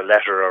find if there's a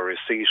letter or a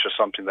receipt or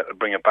something that will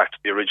bring it back to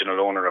the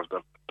original owner of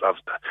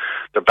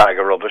the bag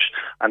of rubbish.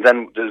 And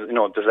then there's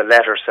a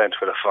letter sent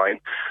with a fine.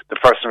 The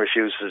person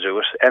refuses to do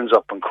it, ends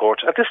up in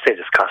court. At this stage,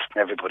 it's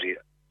costing everybody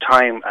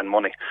time and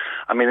money.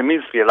 I mean, it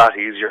needs to be a lot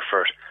easier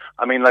for it.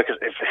 I mean, like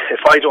if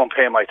I don't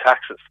pay my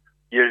taxes,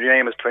 your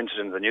name is printed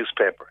in the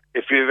newspaper.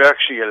 If you're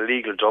actually a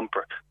legal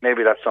dumper,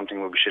 maybe that's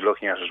something we should be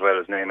looking at as well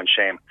as name and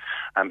shame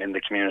in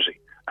the community.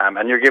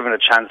 And you're given a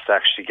chance to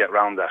actually get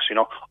around that,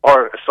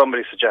 Or as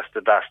somebody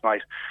suggested last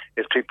night,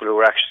 is people who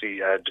are actually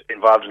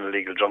involved in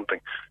illegal dumping,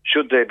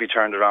 should they be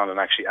turned around and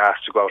actually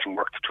asked to go out and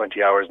work for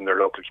 20 hours in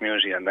their local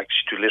community and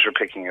actually do litter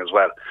picking as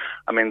well?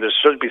 I mean, there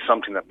should be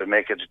something that would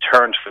make a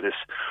deterrent for this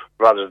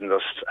rather than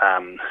just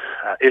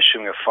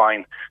issuing a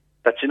fine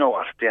that,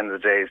 at the end of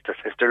the day,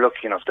 if they're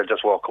lucky enough, they'll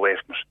just walk away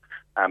from it.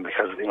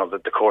 Because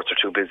the courts are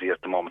too busy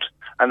at the moment,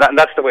 and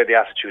that's the way the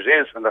attitude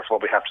is, and that's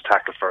what we have to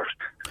tackle first.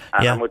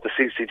 And with the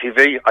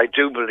CCTV, I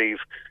do believe.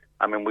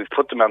 I mean, we've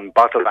put them on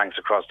bottle banks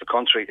across the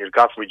country. It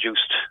got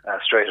reduced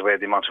straight away,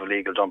 the amount of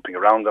illegal dumping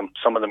around them.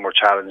 Some of them were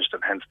challenged,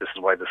 and hence this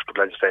is why this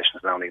legislation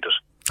is now needed.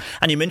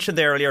 And you mentioned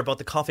there earlier about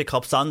the coffee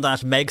cups. On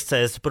that, Meg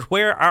says, but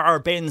where are our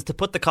bins to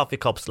put the coffee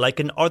cups like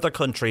in other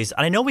countries?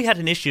 And I know we had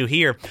an issue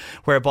here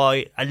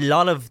whereby a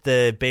lot of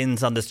the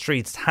bins on the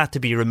streets had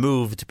to be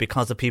removed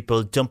because of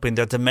people dumping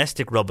their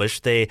domestic rubbish.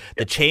 They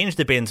changed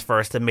the bins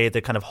first and made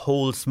the kind of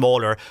hole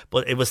smaller,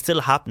 but it was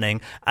still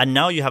happening. And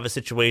now you have a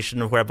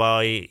situation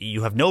whereby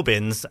you have no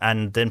bins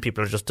and then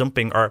people are just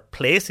dumping or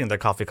placing their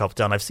coffee cups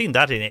down. I've seen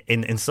that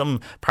in some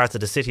parts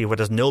of the city where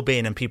there's no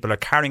bin and people are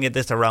carrying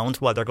this around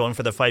while they're going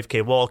for the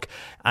 5k walk,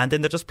 and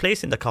then they're just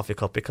placing the coffee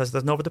cup because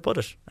there's nowhere to put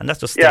it, and that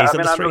just stays on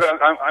the street.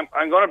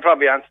 I'm going to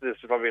probably answer this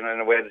probably in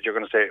a way that you're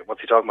going to say, what's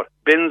he talking about?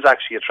 Bins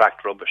actually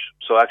attract rubbish.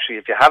 So actually,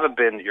 if you have a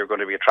bin, you're going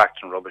to be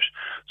attracting rubbish.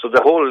 So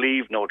the whole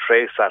leave no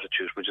trace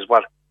attitude, which is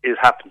what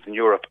happens in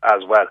Europe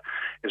as well,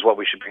 is what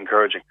we should be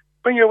encouraging.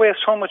 Bring your waste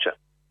home with you.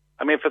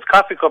 I mean, if it's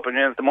coffee cup and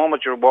at the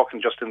moment you're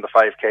walking just in the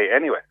 5k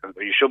anyway,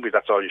 you should be,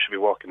 that's all you should be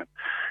walking in,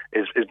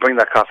 is bring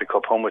that coffee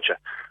cup home with you,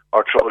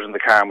 or throw it in the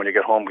car, and when you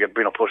get home,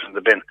 put it in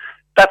the bin.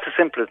 That's as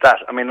simple as that.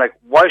 I mean, like,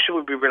 why should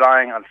we be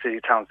relying on city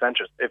town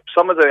centres? If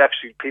some of the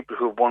actually people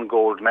who have won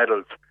gold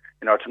medals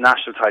in our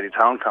national tidy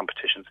town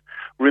competitions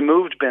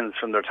removed bins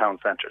from their town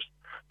centres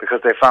because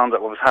they found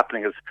that what was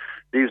happening is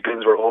these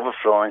bins were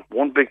overflowing.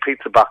 One big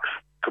pizza box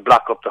could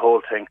block up the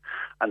whole thing,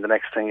 and the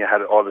next thing you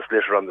had all this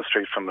litter on the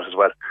street from it as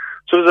well.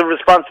 So there's a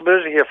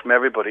responsibility here from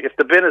everybody. If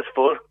the bin is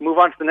full, move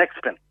on to the next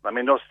bin. I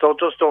mean, just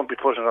don't be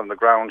putting it on the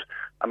ground.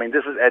 I mean,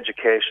 this is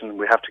education.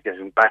 We have to get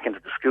back into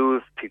the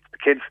schools, teach the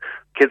kids.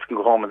 Kids can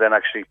go home and then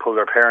actually pull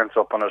their parents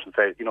up on it and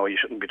say, you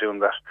shouldn't be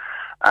doing that.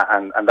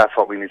 And that's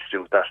what we need to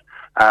do with that.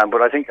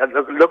 But I think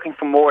looking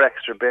for more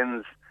extra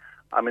bins,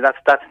 I mean, that's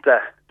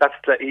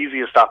the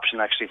easiest option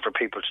actually for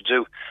people to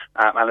do,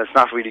 and it's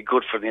not really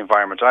good for the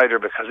environment either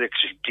because it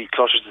actually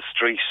declutters the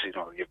streets.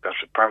 You've got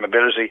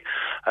permeability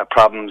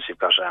problems. You've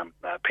got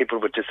people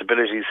with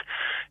disabilities.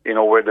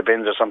 Where the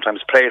bins are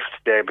sometimes placed,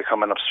 they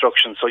become an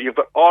obstruction. So you've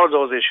got all of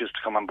those issues to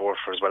come on board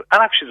for as well.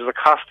 And actually, there's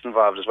a cost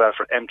involved as well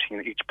for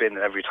emptying each bin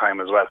every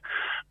time as well.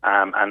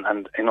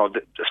 And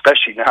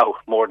especially now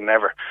more than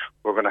ever,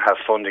 we're going to have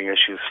funding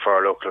issues for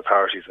our local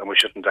authorities, and we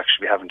shouldn't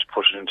actually be having to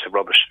put it into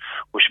rubbish.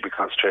 We should be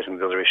concentrating on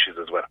the other issues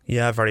as well.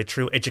 Yeah, very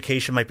true.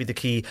 Education might be the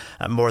key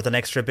more than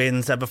extra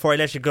bins. Before I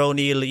let you go,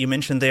 Neil, you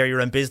mentioned there you're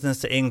in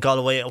business in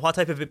Galway. What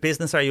type of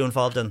business are you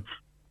involved in?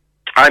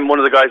 I'm one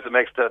of the guys that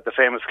makes the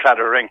famous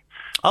Claddagh Ring.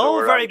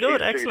 Oh, so very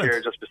good, excellent.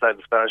 Here, just beside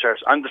the Spanish Arch.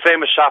 I'm the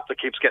famous shop that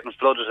keeps getting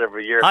flooded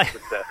every year. I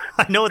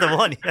know the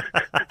one.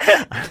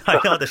 I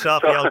know the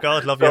shop. Oh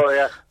God, love you.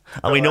 Yeah.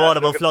 And we know all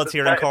about floods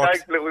here in Cork.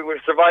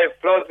 We've survived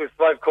floods, we've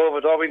survived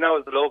COVID. All we know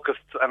is the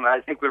locusts, and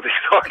I think we'll be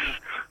sorted.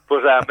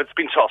 But it's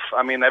been tough.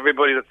 I mean,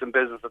 everybody that's in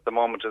business at the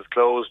moment is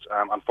closed.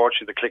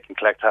 Unfortunately, the click and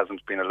collect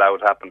hasn't been allowed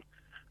to happen.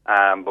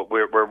 But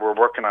we're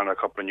working on a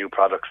couple of new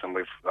products, and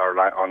we've our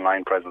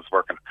online presence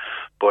working.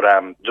 But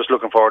just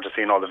looking forward to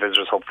seeing all the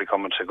visitors hopefully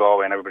coming to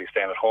Galway and everybody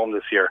staying at home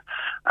this year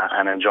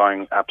and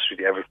enjoying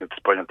absolutely everything that's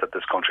brilliant that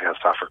this country has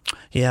to offer.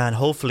 Yeah, and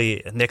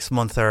hopefully next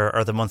month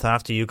or the month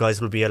after, you guys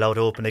will be allowed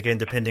to open again,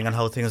 depending on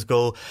how things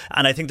go.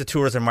 And I think the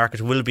tourism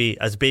market will be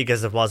as big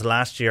as it was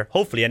last year.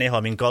 Hopefully, anyhow.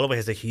 I mean, Galway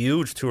has a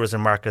huge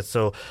tourism market.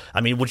 So, I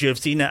mean, would you have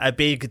seen a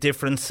big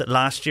difference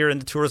last year in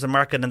the tourism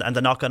market and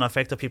the knock-on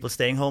effect of people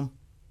staying home?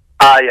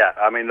 Yeah.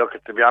 I mean, look,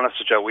 to be honest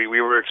with you,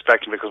 we were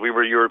expecting, because we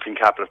were European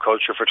Capital of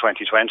Culture for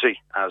 2020,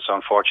 so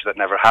unfortunately that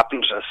never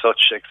happened as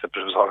such, except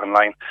it was all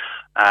online.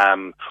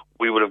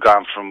 We would have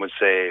gone from, I'd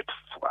say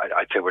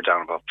we're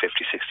down about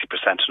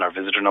 50-60% in our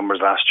visitor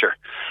numbers last year.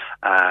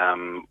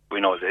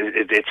 We know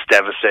it's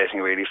devastating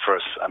really for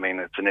us. I mean,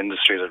 it's an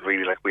industry that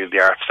really, like, we have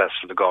the Arts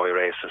Festival, the Galway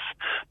Races,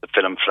 the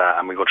Film Fleadh,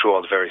 and we go through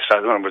all the various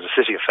festivals. We're the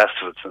city of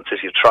festivals and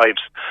city of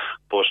tribes,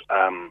 but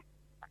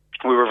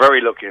we were very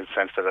lucky in the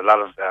sense that a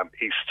lot of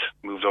East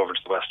moved over to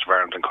the west of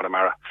Ireland and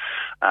Connemara,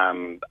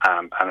 and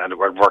it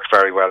worked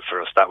very well for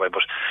us that way.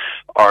 But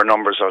our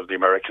numbers are the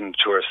American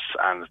tourists,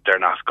 and they're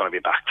not going to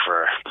be back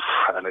for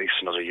at least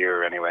another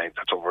year anyway.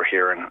 That's what we're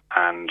hearing,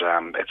 and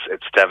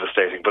it's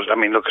devastating. But I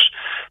mean, look,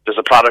 there's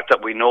a product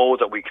that we know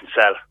that we can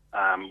sell.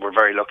 We're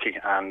very lucky,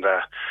 and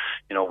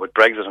with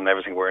Brexit and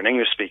everything, we're an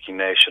English-speaking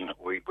nation.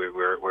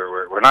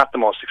 We're not the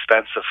most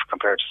expensive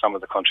compared to some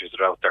of the countries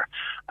that are out there,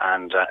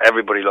 and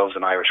everybody loves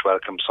an Irish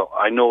welcome. So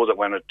I know that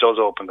when it does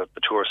open, that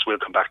the tourists will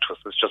come back to us.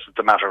 It's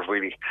a matter of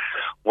really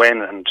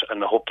when, and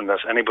hoping that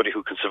anybody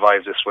who can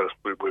survive this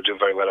will do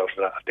very well out of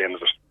that at the end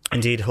of it.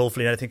 Indeed,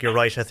 hopefully. I think you're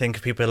right. I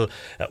think people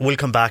will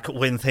come back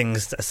when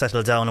things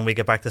settle down and we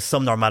get back to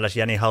some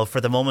normality anyhow. For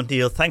the moment,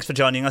 Neil, thanks for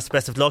joining us.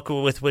 Best of luck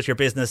with your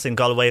business in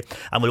Galway,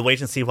 and we'll wait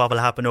and see what will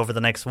happen over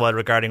the next while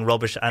regarding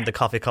rubbish and the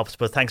coffee cups.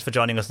 But thanks for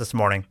joining us this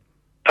morning.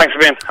 Thanks for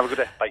being. Have a good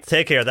day. Bye.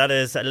 Take care. That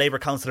is Labour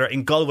councillor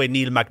in Galway,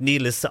 Neil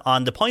McNeilis,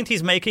 on the point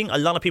he's making. A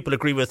lot of people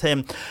agree with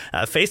him.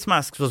 Face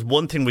masks was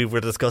one thing we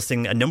were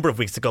discussing a number of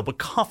weeks ago, but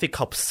coffee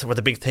cups were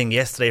the big thing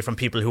yesterday from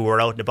people who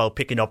were out and about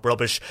picking up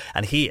rubbish.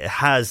 And he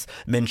has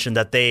mentioned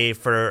that they,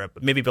 for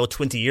maybe about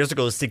 20 years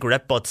ago,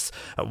 cigarette butts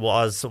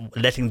was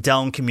letting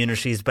down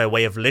communities by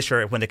way of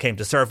litter when it came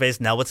to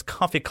surveys. Now it's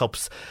coffee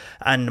cups,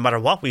 and no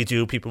matter what we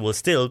do, people will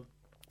still,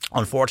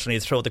 unfortunately,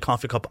 throw the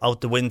coffee cup out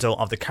the window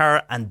of the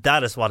car, and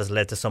that is what has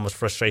led to so much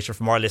frustration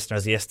from our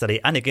listeners yesterday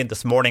and again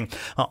this morning.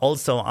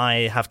 Also,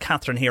 I have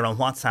Catherine here on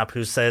WhatsApp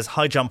who says,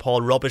 "Hi John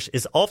Paul, rubbish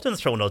is often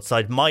thrown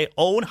outside my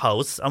own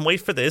house, and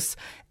wait for this,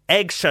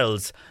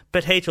 eggshells,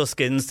 potato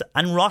skins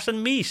and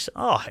rotten meat.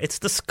 Oh, it's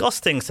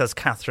disgusting," says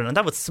Catherine, and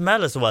that would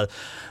smell as well.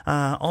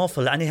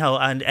 Awful. Anyhow,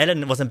 and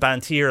Ellen was in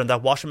Bantier, and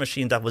that washing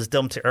machine that was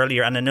dumped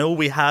earlier, and I know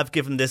we have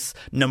given this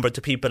number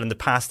to people in the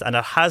past and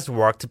it has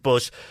worked,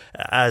 but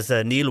as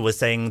Neil was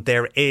saying,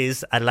 there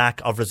is a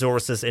lack of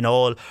resources in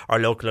all our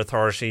local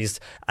authorities,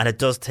 and it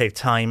does take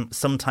time.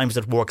 Sometimes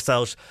it works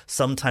out,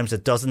 sometimes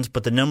it doesn't,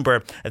 but the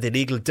number, the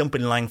illegal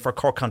dumping line for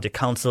Cork County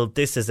Council,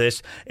 this is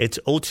it. It's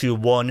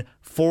 021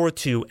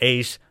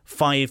 428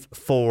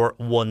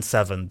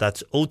 5417.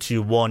 That's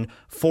 021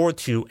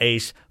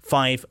 428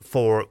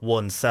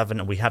 5417,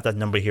 and we have that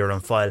number here on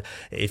file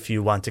if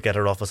you want to get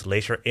it off us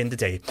later in the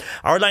day.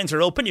 Our lines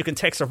are open. You can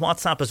text or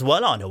WhatsApp as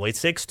well on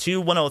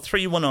 0862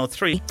 103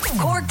 103.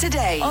 Cork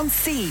Today on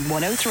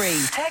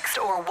C103. Text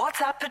or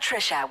WhatsApp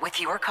Patricia with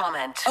your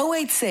comment.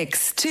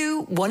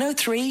 0862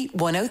 103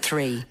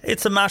 103.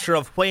 It's a matter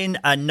of when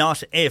and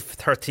not if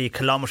 30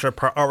 km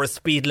per hour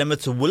speed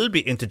limits will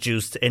be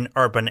introduced in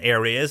urban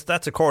areas.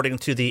 That's according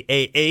to the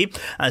AA,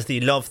 as the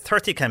Love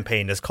 30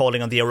 campaign is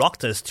calling on the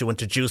Oireachtas to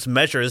introduce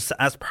measures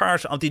as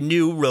part of the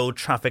new road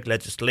traffic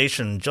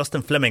legislation.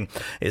 Justin Fleming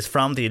is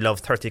from the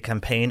Love 30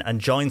 campaign and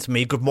joins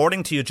me. Good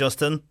morning to you,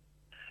 Justin.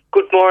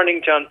 Good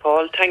morning, John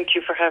Paul. Thank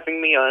you for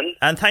having me on.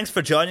 And thanks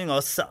for joining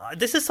us.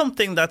 This is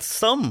something that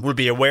some will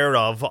be aware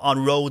of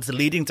on roads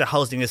leading to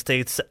housing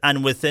estates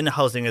and within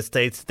housing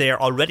estates.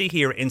 They're already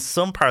here in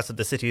some parts of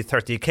the city,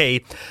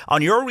 30k.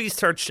 On your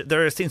research,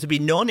 there seems to be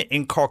none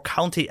in Cork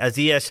County as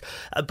yet.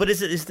 But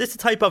is this the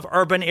type of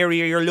urban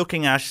area you're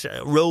looking at,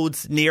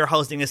 roads near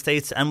housing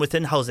estates and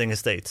within housing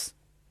estates?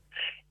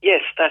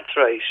 Yes, that's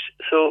right.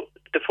 So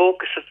the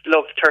focus of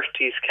Love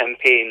 30's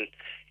campaign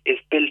is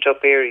built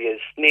up areas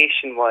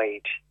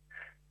nationwide.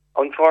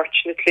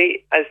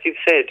 Unfortunately, as you've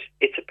said,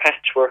 it's a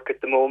patchwork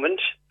at the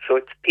moment, so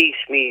it's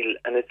piecemeal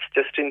and it's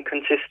just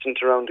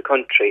inconsistent around the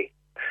country.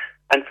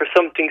 And for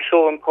something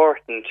so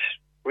important,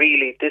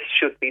 really, this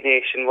should be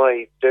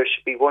nationwide. There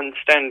should be one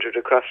standard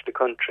across the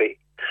country.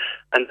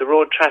 And the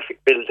road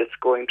traffic bill that's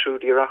going through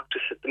the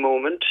Oireachtas at the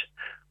moment,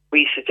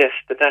 we suggest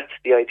that that's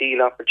the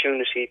ideal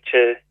opportunity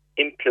to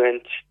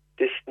implement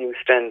this new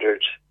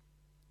standard.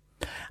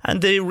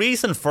 And the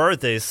reason for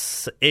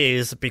this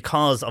is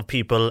because of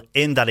people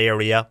in that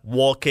area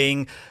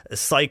walking,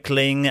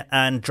 cycling,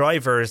 and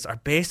drivers are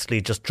basically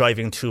just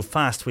driving too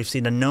fast. We've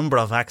seen a number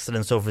of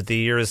accidents over the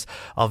years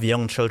of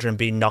young children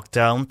being knocked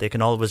down. They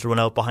can always run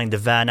out behind a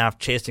van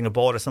after chasing a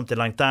ball or something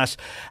like that.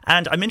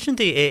 And I mentioned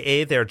the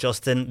AA there,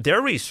 Justin.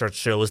 Their research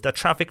shows that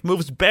traffic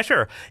moves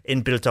better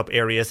in built-up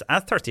areas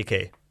at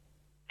 30k.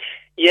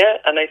 Yeah,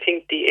 and I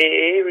think the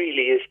AA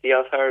really is the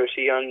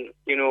authority on,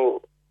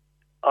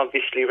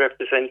 obviously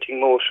representing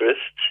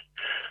motorists,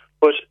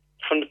 but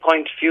from the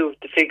point of view of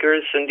the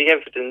figures and the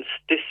evidence,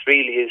 this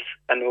really is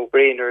a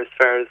no-brainer as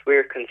far as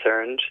we're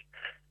concerned.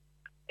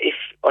 If,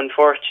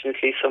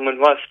 unfortunately, someone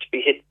was to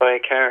be hit by a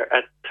car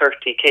at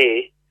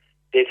 30k,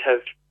 they'd have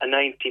a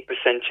 90%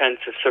 chance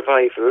of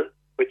survival,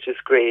 which is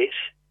great,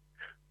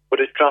 but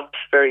it drops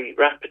very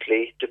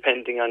rapidly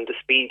depending on the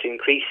speed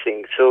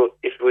increasing. So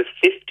if it was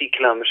 50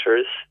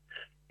 kilometres,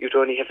 you'd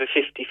only have a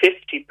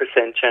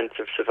 50% chance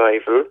of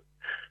survival.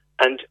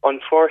 And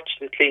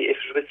unfortunately, if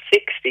it was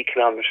 60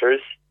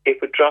 kilometres,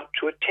 it would drop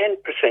to a 10%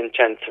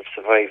 chance of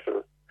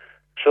survival.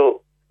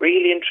 So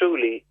really and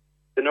truly,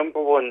 the number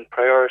one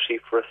priority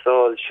for us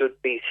all should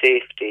be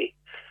safety.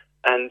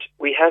 And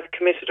we have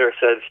committed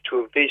ourselves to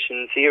a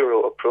Vision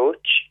Zero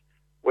approach,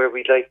 where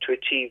we'd like to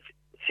achieve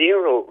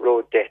zero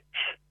road deaths.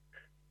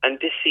 And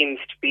this seems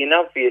to be an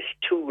obvious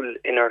tool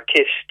in our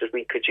kit that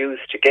we could use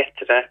to get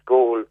to that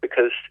goal,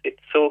 because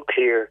it's so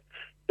clear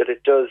that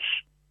it does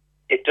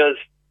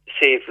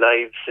save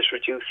lives, it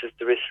reduces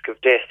the risk of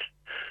death.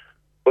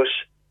 But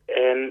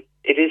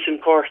it is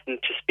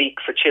important to speak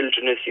for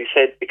children, as you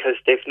said, because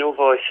they've no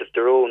voice of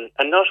their own.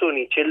 And not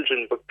only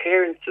children, but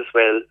parents as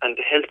well, and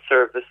the health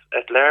service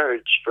at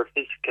large for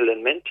physical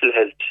and mental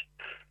health.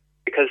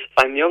 Because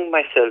I'm young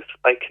myself,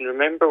 I can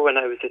remember when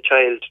I was a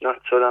child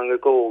not so long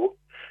ago,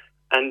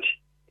 and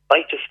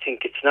I just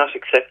think it's not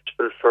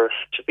acceptable for us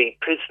to be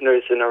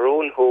prisoners in our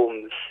own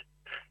homes,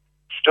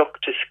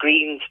 stuck to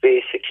screens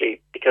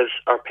basically, because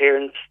our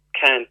parents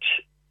can't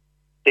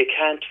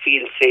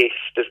feel safe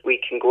that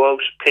we can go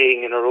out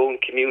playing in our own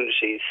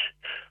communities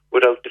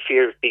without the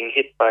fear of being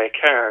hit by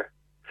a car.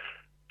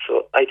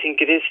 So I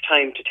think it is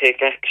time to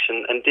take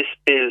action, and this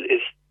bill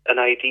is an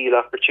ideal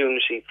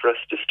opportunity for us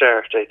to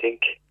start, I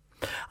think.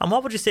 And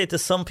what would you say to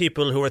some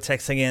people who are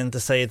texting in to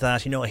say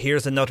that,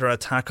 here's another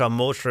attack on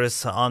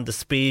motorists, on the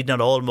speed,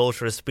 not all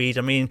motorists speed?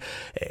 I mean,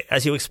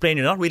 as you explained,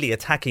 you're not really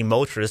attacking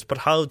motorists, but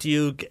how do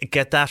you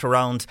get that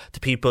around to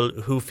people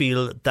who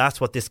feel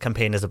that's what this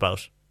campaign is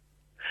about?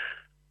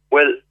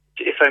 Well,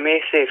 if I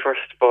may say,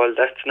 first of all,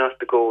 that's not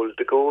the goal.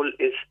 The goal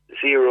is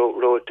zero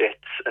road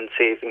deaths and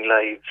saving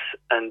lives.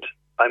 And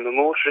I'm a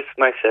motorist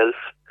myself.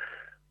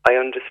 I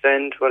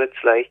understand what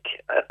it's like.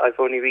 I've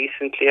only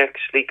recently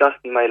actually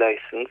gotten my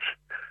licence.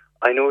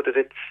 I know that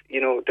it's,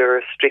 there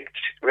are strict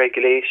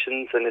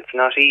regulations and it's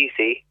not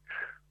easy,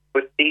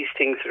 but these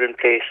things are in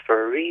place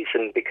for a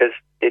reason, because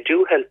they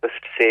do help us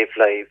to save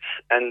lives.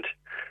 And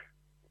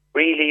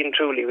really and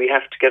truly, we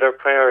have to get our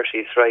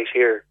priorities right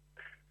here.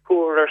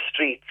 Who are our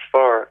streets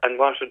for, and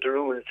what are the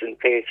rules in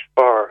place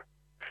for?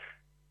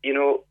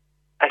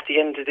 At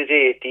the end of the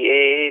day, the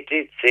AA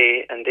did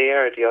say, and they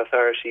are the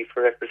authority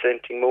for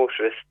representing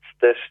motorists,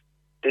 that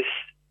this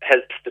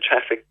helps the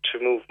traffic to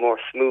move more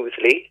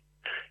smoothly.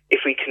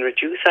 If we can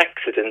reduce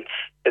accidents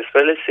as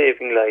well as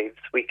saving lives,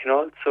 we can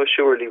also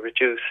surely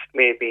reduce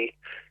maybe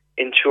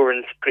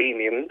insurance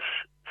premiums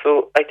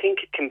So I think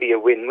it can be a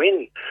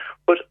win-win.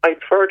 But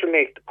I'd further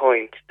make the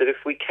point that if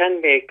we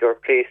can make our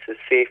places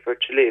safer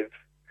to live,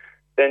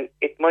 then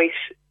it might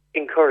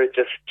encourage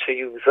us to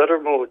use other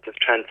modes of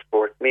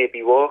transport,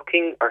 maybe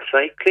walking or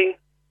cycling.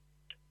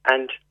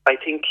 And I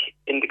think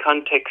in the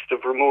context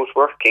of remote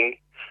working,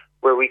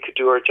 where we could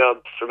do our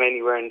jobs from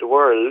anywhere in the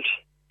world,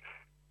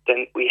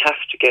 then we have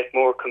to get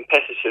more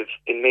competitive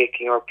in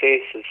making our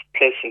places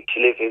pleasant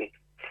to live in.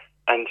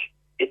 And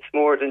it's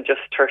more than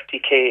just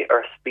 30k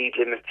or speed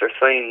limits or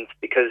signs,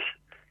 because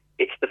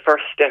it's the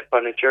first step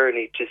on a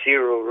journey to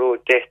zero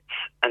road deaths.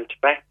 And to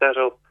back that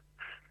up,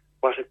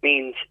 what it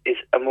means is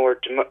a more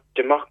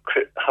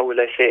democratic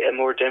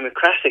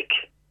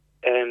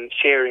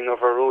sharing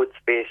of our road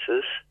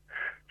spaces,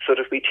 so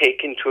that we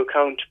take into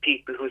account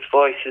people whose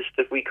voices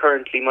that we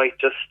currently might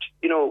just,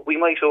 we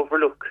might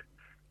overlook.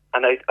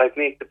 And I'd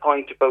make the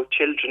point about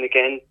children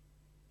again.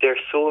 They're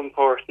so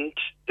important.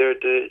 They're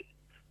the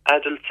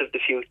adults of the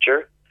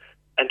future,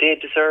 and they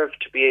deserve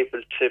to be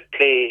able to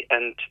play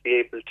and to be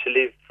able to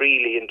live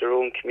freely in their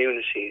own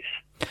communities.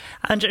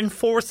 And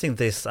enforcing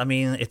this, I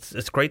mean,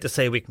 it's great to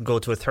say we can go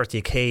to a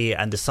 30k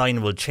and the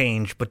sign will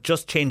change, but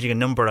just changing a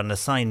number on the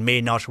sign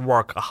may not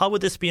work. How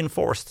would this be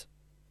enforced?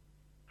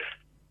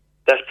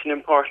 That's an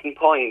important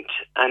point.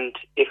 And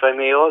if I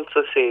may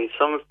also say,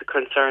 some of the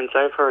concerns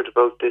I've heard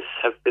about this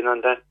have been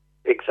on that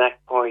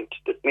exact point,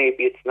 that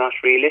maybe it's not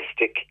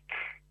realistic,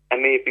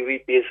 and maybe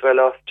we'd be as well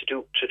off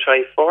to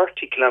try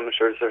 40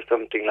 kilometres or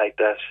something like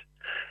that.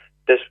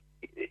 That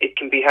it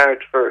can be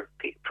hard for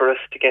us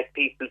to get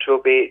people to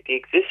obey the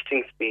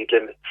existing speed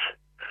limits.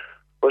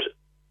 But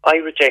I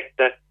reject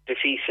that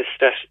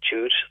defeatist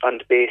attitude on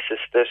the basis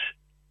that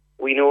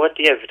we know what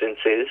the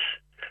evidence is.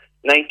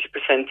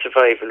 90%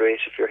 survival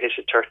rate if you're hit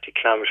at 30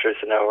 kilometres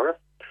an hour.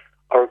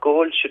 Our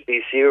goal should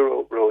be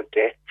zero road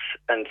deaths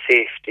and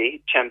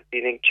safety,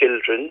 championing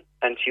children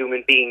and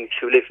human beings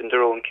who live in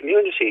their own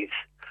communities.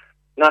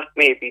 Not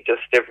maybe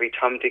just every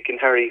Tom, Dick and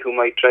Harry who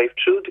might drive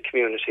through the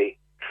community.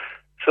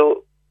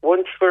 So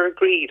once we're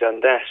agreed on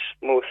that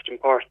most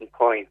important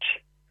point,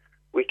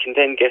 we can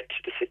then get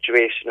to the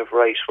situation of,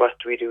 right, what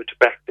do we do to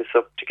back this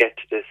up to get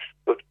to this?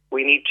 But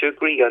we need to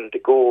agree on the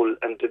goal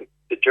and the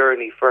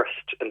journey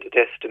first and the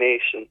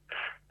destination,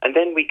 and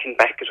then we can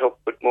back it up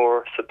with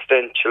more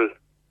substantial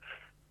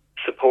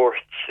supports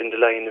in the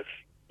line of,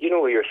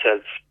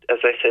 yourself, as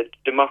I said,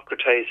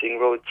 democratising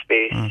road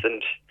space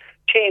and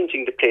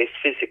changing the place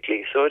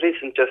physically, so it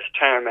isn't just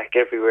tarmac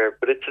everywhere,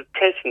 but it's a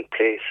pleasant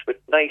place with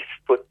nice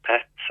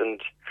footpaths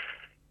and,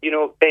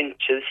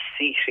 benches,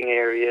 seating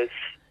areas,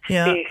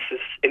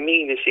 spaces,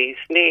 amenities,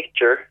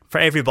 nature. For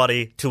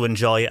everybody to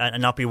enjoy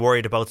and not be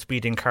worried about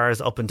speeding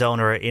cars up and down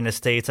our in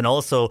estates. And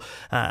also,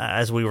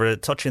 as we were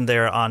touching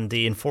there on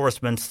the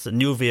enforcement,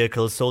 new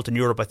vehicles sold in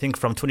Europe, I think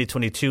from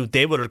 2022,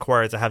 they will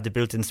require to have the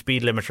built-in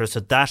speed limiter.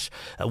 So that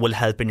will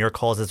help in your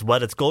cause as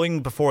well. It's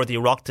going before the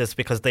Oireachtas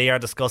because they are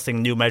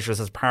discussing new measures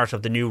as part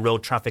of the new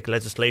road traffic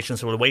legislation.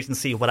 So we'll wait and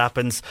see what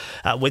happens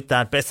with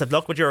that. Best of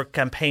luck with your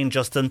campaign,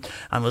 Justin.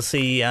 And we'll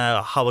see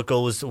how it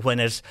goes when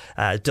it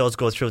does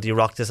go through the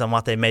Oireachtas and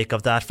what they make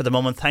of that. For the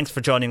moment, thanks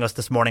for joining us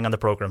this morning on the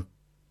programme.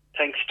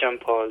 Thanks, John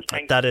Paul.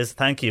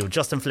 Thank you.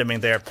 Justin Fleming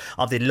there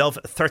of the Love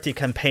 30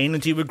 campaign.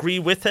 Do you agree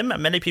with him?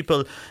 Many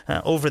people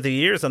over the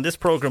years on this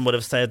programme would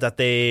have said that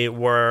they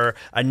were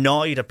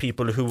annoyed at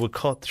people who would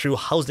cut through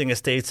housing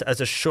estates as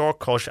a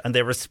shortcut, and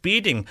they were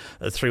speeding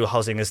through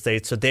housing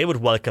estates, so they would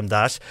welcome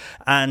that.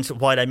 And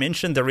while I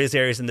mentioned there is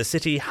areas in the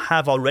city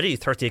have already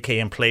 30k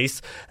in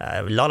place,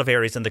 a lot of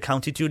areas in the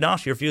county do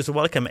not. Your views are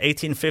welcome.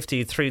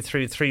 1850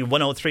 333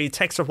 103.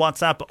 Text or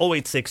WhatsApp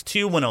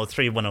 0862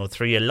 103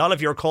 103. A lot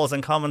of your calls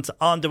and comments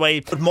on the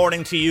way. Good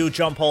morning to you,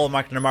 John Paul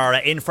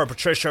McNamara, in for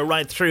Patricia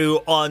right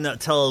through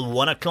until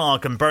 1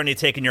 o'clock, and Bernie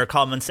taking your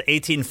comments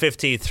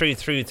 1850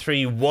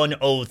 333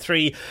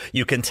 103.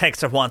 You can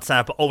text or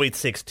WhatsApp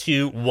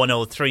 0862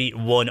 103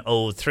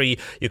 103.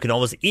 You can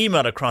always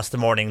email across the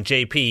morning,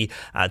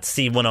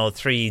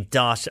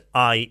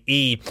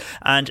 jp@c103.ie.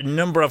 And a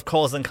number of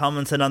calls and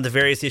comments and on the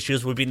various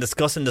issues we've been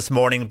discussing this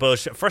morning.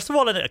 But first of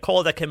all, a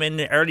call that came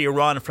in earlier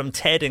on from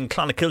Ted in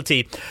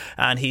Clonakilty,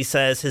 and he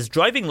says his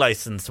driving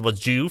licence was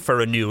due for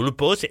renewal,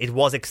 but it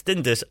was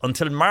extended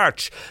until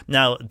March.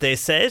 Now, they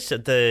said,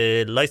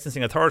 the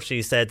licensing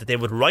authority said that they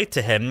would write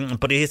to him,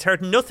 but he has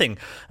heard nothing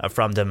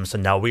from them. So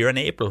now we're in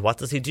April. What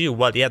does he do?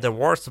 Well, yeah, they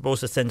were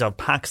supposed to send out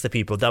packs to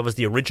people. That was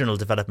the original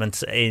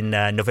development in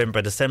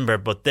November, December.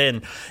 But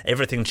then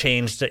everything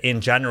changed in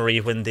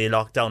January when the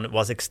lockdown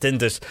was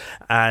extended,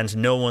 and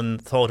no one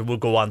thought it would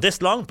go on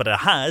this long, but it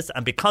has.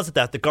 And because of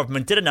that, the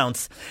government did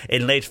announce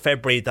in late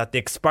February that the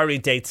expiry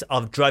dates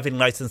of driving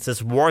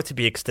licences were to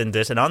be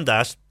extended, and on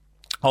that,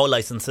 all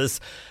licences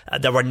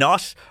that were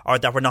not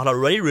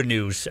already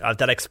renewed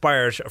that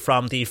expired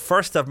from the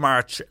 1st of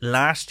March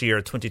last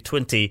year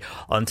 2020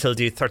 until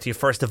the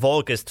 31st of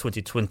August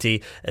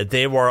 2020,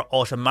 they were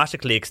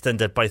automatically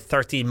extended by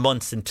 30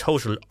 months in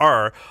total,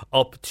 or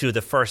up to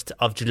the 1st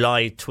of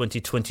July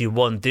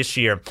 2021 this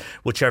year,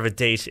 whichever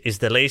date is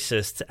the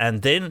latest.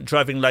 And then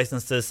driving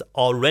licences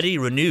already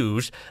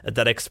renewed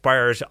that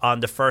expired on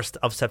the 1st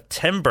of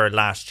September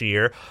last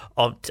year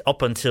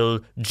up until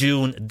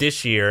June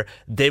this year,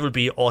 they will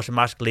be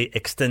automatically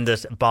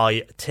extended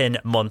by 10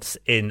 months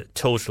in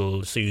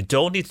total. So you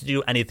don't need to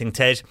do anything,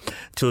 Ted,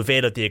 to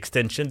avail of the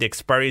extension. The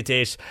expiry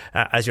date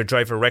as your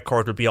driver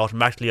record will be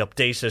automatically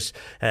updated,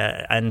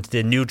 and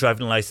the new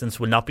driving licence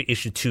will not be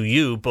issued to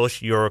you,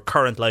 but your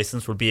current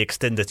licence will be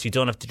extended. So you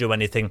don't have to do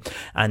anything,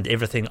 and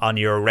everything on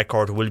your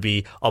record will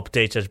be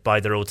updated by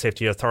the Road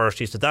Safety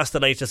Authority. So that's the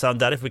latest on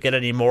that. If we get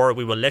any more,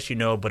 we will let you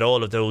know, but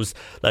all of those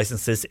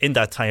licences in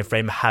that time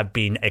frame have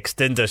been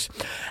extended.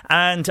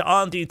 And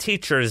on the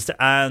teachers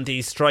and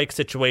the strike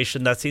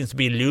situation that seems to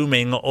be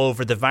looming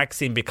over the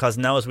vaccine, because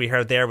now, as we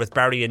heard there with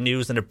Barry in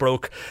News, and it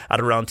broke at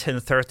around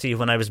 10:30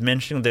 when I was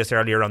mentioning this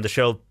earlier on the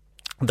show,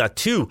 that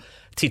two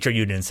teacher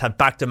unions have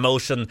backed a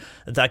motion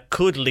that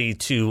could lead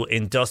to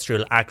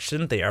industrial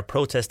action. They are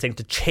protesting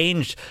to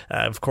change,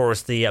 of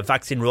course, the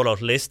vaccine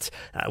rollout list,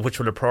 which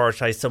will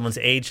prioritise someone's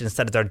age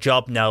instead of their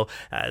job now.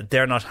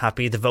 They're not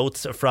happy. The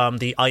votes from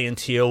the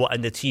INTO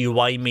and the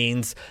TUI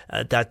means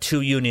that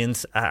two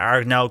unions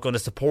are now going to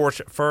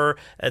support for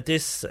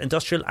this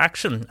industrial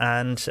action,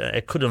 and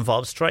it could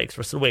involve strikes.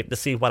 We're still waiting to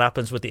see what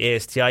happens with the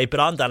ASTI. But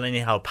on that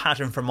anyhow, Pat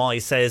in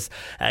Fermoy says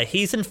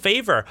he's in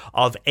favour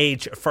of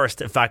age-first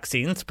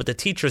vaccines, but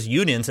the teachers'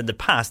 unions in the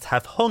past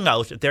have hung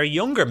out their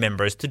younger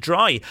members to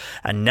dry,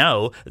 and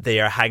now they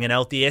are hanging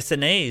out the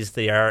SNAs.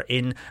 They are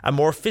in a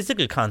more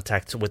physical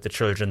contact with the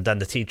children than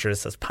the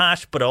teachers, says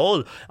Pat, but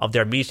all of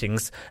their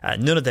meetings,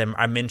 none of them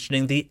are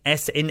mentioning the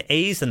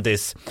SNAs in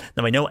this.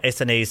 Now, I know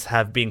SNAs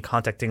have been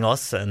contacting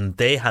us, and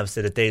they have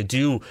said that they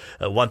do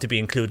want to be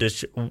included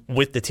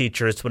with the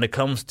teachers when it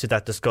comes to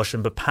that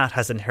discussion, but Pat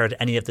hasn't heard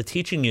any of the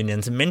teaching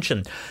unions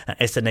mention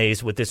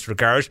SNAs with this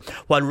regard.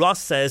 While Ross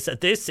says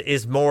this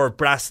is more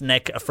brass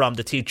neck from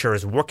the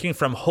teachers working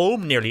from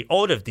home nearly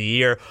all of the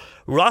year.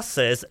 Ross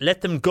says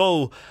let them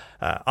go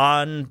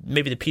on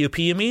maybe the PUP,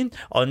 you mean,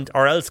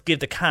 or else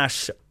give the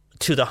cash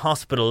to the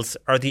hospitals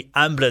or the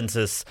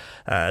ambulances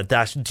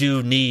that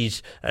do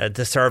need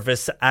the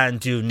service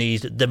and do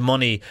need the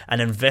money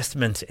and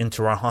investment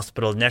into our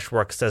hospital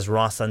network, says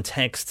Ross on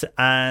text.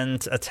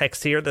 And a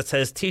text here that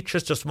says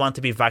teachers just want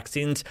to be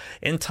vaccinated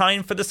in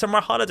time for the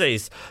summer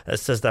holidays,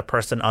 says that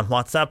person on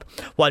WhatsApp.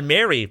 While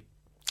Mary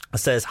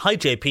says, hi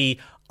JP,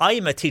 I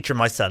am a teacher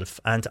myself,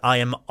 and I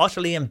am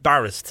utterly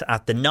embarrassed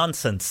at the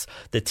nonsense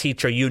the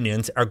teacher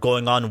unions are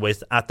going on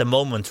with at the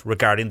moment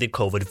regarding the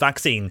COVID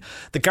vaccine.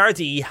 The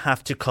Gardaí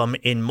have to come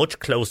in much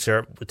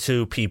closer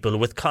to people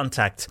with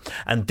contact,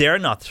 and they're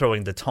not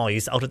throwing the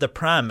toys out of the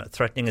pram,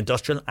 threatening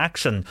industrial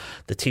action.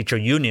 The teacher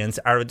unions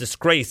are a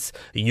disgrace.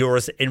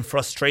 Yours in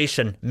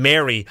frustration.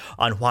 Mary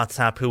on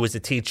WhatsApp, who is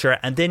a teacher,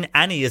 and then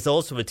Annie is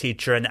also a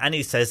teacher, and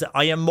Annie says,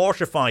 I am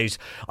mortified.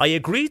 I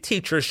agree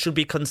teachers should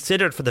be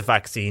considered for the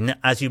vaccine.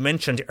 As you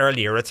mentioned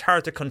earlier, it's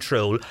hard to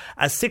control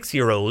a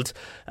 6-year-old,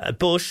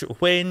 but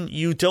when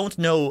you don't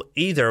know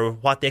either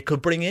what they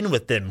could bring in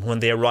with them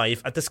when they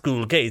arrive at the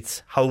school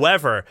gates.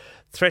 However,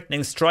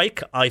 threatening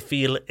strike, I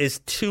feel, is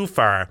too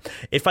far.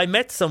 If I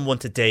met someone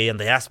today and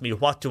they asked me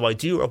what do I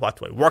do or what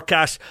do I work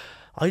at,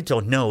 I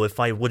don't know if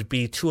I would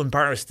be too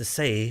embarrassed to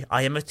say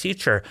I am a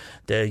teacher.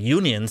 The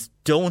unions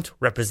don't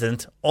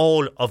represent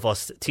all of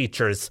us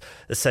teachers,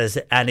 says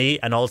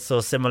Annie, and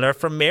also similar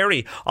from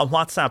Mary on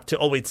WhatsApp to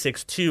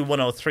 0862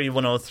 103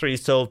 103.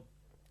 So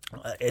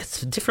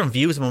it's different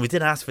views. When we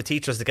did ask for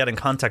teachers to get in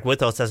contact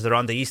with us as they're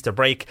on the Easter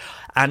break,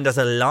 and there's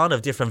a lot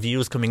of different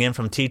views coming in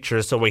from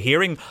teachers. So we're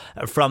hearing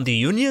from the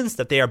unions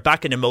that they are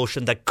backing a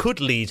motion that could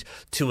lead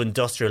to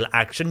industrial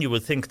action. You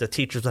would think that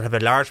teachers would have a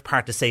large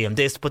part to say in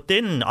this, but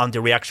then on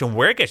the reaction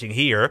we're getting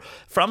here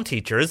from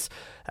teachers,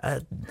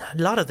 a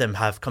lot of them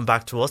have come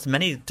back to us.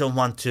 Many don't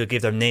want to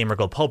give their name or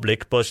go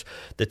public, but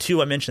the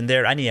two I mentioned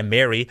there, Annie and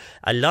Mary,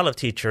 a lot of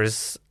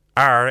teachers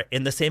are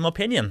in the same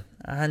opinion,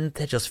 and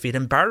they just feel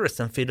embarrassed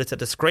and feel it's a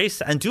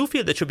disgrace and do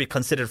feel they should be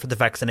considered for the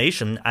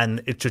vaccination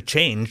and it should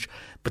change.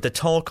 But the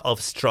talk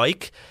of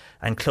strike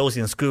and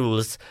closing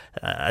schools,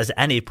 as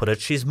Annie put it,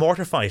 she's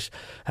mortified.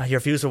 Your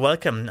views are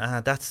welcome.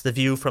 That's the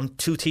view from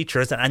two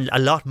teachers, and a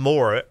lot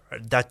more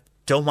that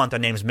don't want their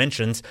names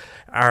mentioned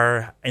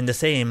are in the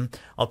same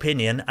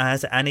opinion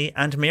as Annie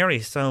and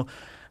Mary. So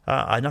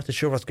I'm not too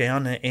sure what's going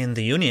on in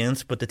the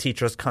unions, but the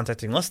teachers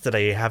contacting us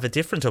today have a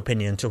different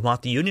opinion to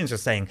what the unions are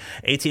saying.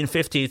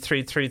 1850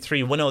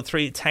 333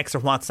 103, text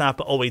or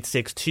WhatsApp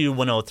 0862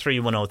 103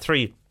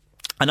 103.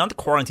 And on the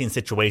quarantine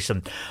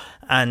situation,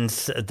 and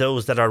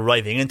those that are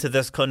arriving into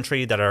this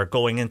country, that are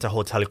going into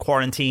hotel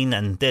quarantine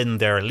and then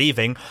they're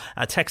leaving,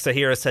 a texter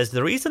here says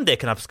the reason they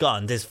can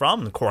abscond is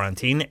from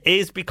quarantine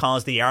is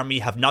because the army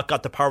have not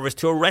got the powers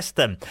to arrest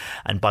them.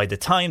 And by the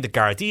time the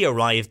Gardaí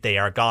arrive, they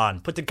are gone.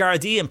 Put the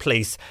Gardaí in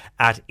place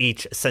at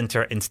each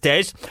centre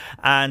instead.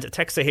 And a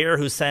texter here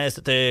who says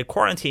the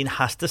quarantine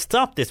has to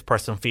stop. This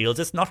person feels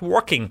it's not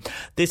working.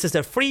 This is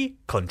a free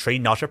country,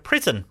 not a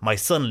prison. My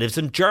son lives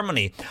in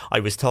Germany. I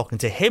was talking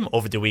to him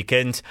over the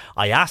weekend.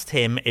 I asked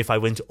him if I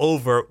went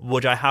over,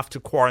 would I have to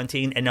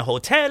quarantine in a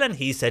hotel? And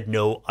he said,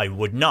 no, I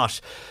would not.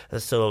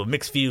 So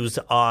mixed views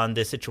on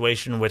the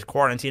situation with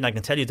quarantine. I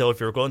can tell you though, if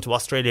you were going to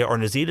Australia or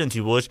New Zealand,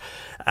 you would.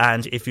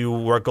 And if you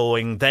were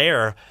going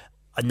there,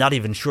 I'm not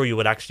even sure you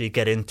would actually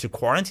get into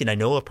quarantine. I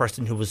know a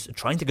person who was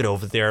trying to get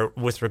over there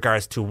with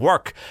regards to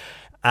work.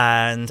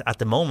 And at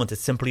the moment,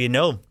 it's simply a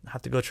no. I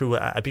have to go through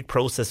a big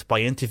process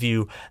by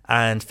interview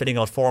and filling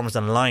out forms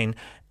online.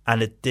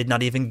 And it did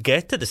not even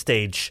get to the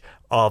stage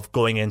of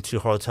going into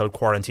hotel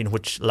quarantine,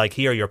 which, like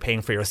here, you're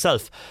paying for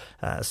yourself.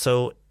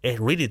 So it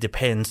really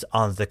depends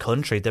on the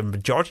country. The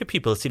majority of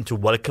people seem to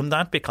welcome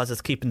that because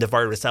it's keeping the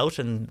virus out,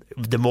 and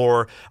the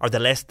more or the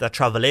less that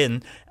travel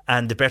in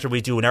and the better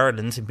we do in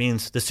Ireland, it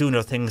means the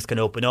sooner things can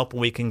open up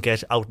and we can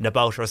get out and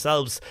about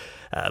ourselves.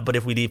 But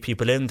if we leave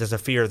people in, there's a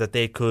fear that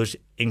they could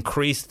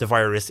increase the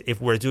virus if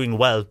we're doing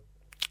well.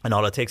 And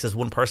all it takes is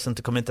one person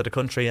to come into the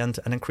country and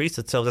increase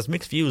it. So there's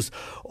mixed views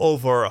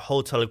over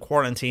hotel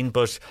quarantine,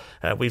 but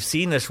we've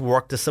seen it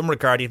work to some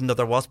regard, even though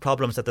there was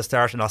problems at the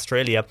start in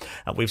Australia.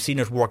 We've seen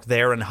it work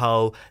there, and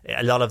how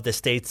a lot of the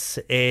states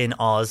in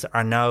Oz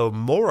are now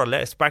more or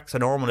less back to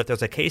normal. If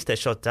there's a case, they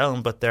shut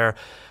down, but they're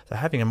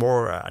having a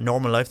more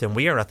normal life than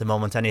we are at the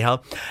moment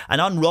anyhow.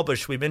 And on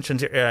rubbish, we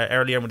mentioned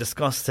earlier, we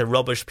discussed the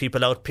rubbish,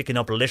 people out picking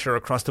up litter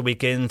across the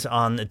weekend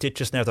on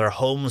ditches near their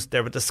homes. They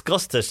were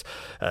disgusted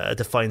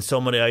to find so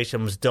many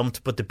items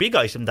dumped, but the big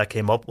item that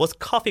came up was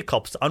coffee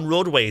cups on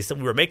roadways.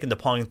 And we were making the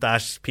point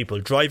that people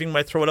driving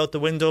might throw it out the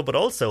window, but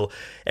also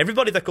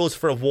everybody that goes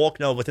for a walk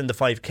now within the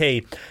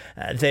 5k,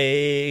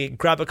 they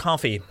grab a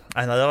coffee.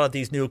 And a lot of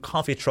these new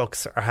coffee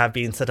trucks have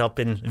been set up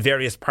in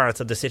various parts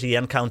of the city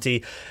and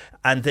county.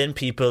 And then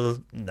people,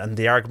 and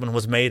the argument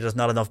was made, there's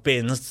not enough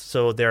bins,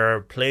 so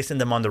they're placing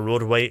them on the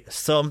roadway.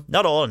 Some,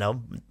 not all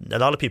now, a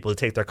lot of people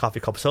take their coffee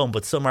cups home,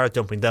 but some are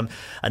dumping them.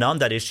 And on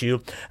that issue,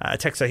 a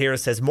texter here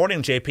says,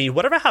 morning JP,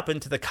 whatever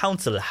happened to the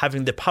council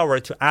having the power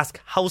to ask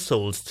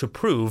households to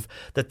prove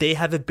that they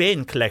have a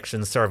bin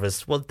collection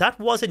service? Well, that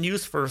was in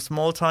use for a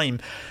small time.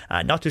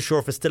 Not too sure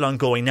if it's still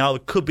ongoing now.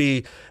 It could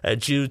be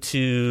due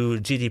to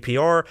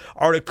GDPR,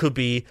 or it could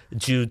be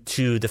due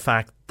to the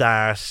fact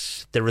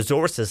that the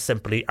resources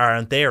simply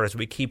aren't there, as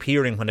we keep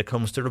hearing when it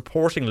comes to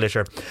reporting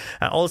litter.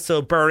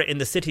 Also, Burr in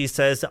the city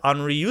says on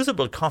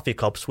reusable coffee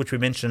cups, which we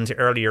mentioned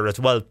earlier as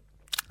well.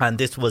 And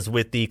this was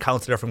with the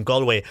councillor from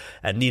Galway,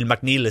 Neil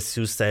McNeilis,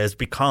 who says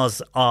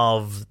because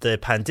of the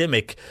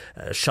pandemic,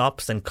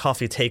 shops and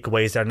coffee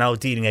takeaways are now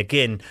dealing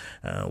again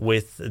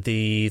with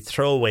the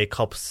throwaway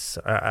cups,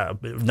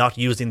 not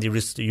using the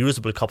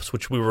reusable cups,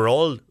 which we were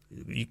all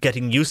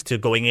getting used to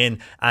going in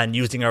and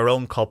using our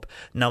own cup.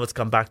 Now it's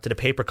gone back to the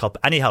paper cup.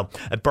 Anyhow,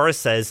 Burr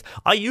says,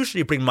 I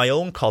usually bring my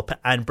own cup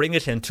and bring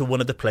it into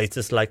one of the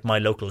places like my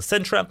local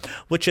Centra,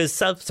 which is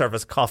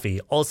self-service coffee.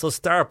 Also,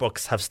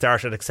 Starbucks have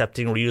started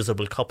accepting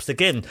reusable cups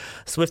again.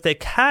 So if they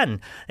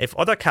can, if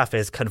other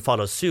cafes can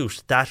follow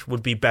suit, that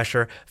would be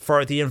better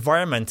for the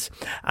environment.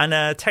 And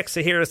a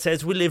texter here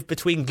says, we live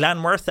between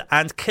Glanworth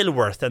and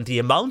Kilworth, and the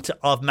amount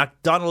of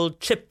McDonald's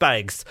chip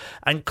bags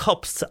and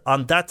cups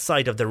on that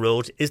side of the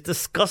road is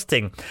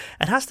disgusting.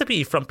 It has to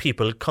be from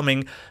people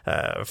coming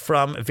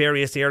from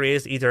various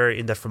areas,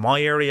 either from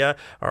my area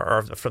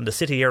or from the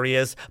city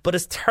areas, but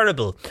it's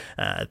terrible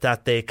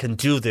that they can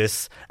do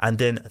this and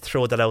then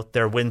throw that out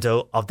their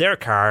window of their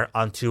car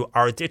onto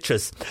our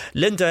ditches.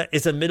 Linda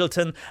is in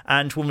Middleton,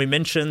 and when we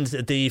mentioned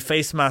the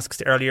face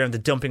masks earlier and the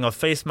dumping of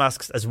face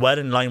masks as well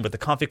in line with the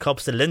coffee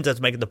cups, Linda's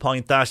making the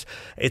point that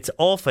it's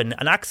often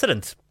an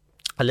accident.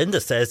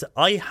 Linda says,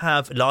 I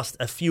have lost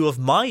a few of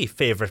my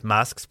favourite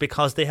masks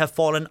because they have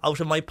fallen out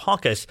of my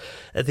pocket.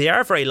 They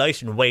are very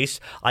light in weight.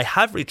 I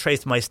have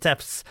retraced my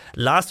steps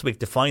last week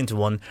to find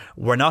one.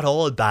 We're not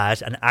all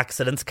bad, and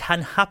accidents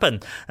can happen,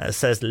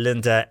 says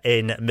Linda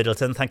in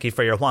Middleton. Thank you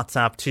for your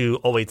WhatsApp to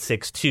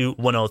 0862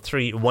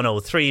 103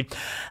 103.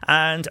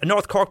 And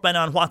North Cork man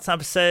on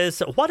WhatsApp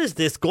says, what is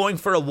this going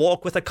for a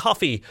walk with a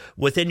coffee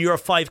within your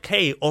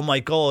 5k? Oh my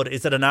God,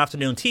 is it an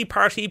afternoon tea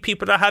party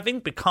people are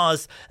having?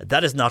 Because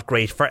that is not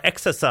great for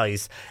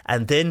exercise,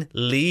 and then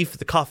leave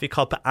the coffee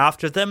cup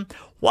after them.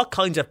 What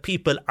kind of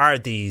people are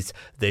these?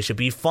 They should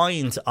be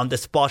fined on the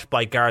spot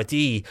by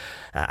Gardaí,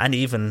 and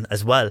even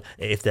as well,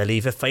 if they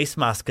leave a face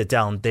mask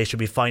down, they should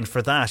be fined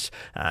for that.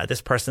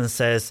 This person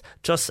says,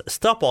 just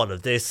stop all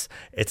of this.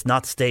 It's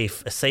not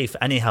safe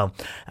anyhow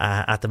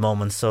at the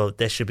moment, so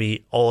they should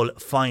be all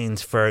fined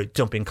for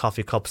dumping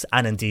coffee cups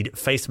and indeed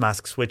face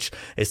masks, which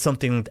is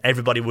something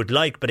everybody would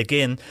like, but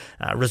again,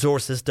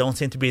 resources don't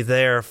seem to be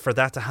there for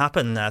that to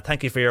happen. Thank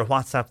Thank you for your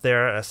WhatsApp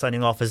there.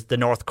 Signing off as the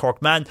North Cork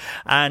man.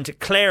 And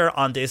Claire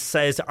on this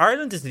says,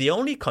 Ireland is the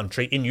only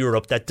country in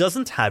Europe that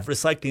doesn't have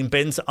recycling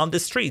bins on the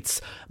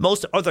streets.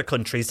 Most other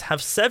countries have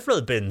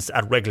several bins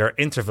at regular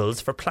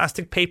intervals for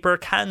plastic, paper,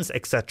 cans,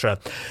 etc.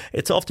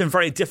 It's often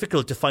very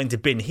difficult to find a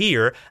bin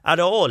here at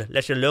all,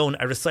 let alone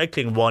a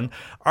recycling one.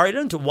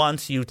 Ireland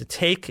wants you to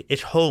take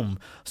it home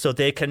so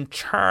they can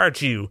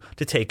charge you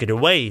to take it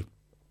away.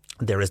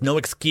 There is no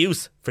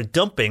excuse for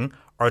dumping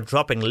or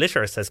dropping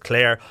litter, says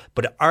Claire,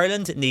 but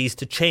Ireland needs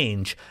to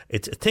change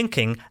its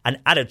thinking and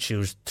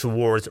attitude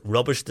towards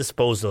rubbish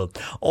disposal.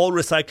 All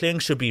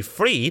recycling should be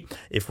free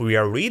if we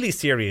are really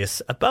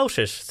serious about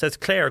it, says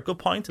Claire. Good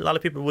point. A lot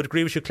of people would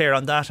agree with you, Claire,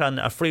 on that,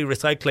 on free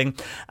recycling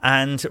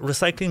and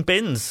recycling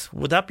bins.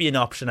 Would that be an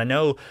option? I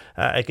know,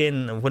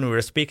 again, when we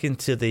were speaking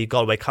to the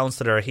Galway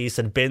councillor, he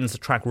said bins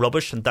attract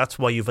rubbish, and that's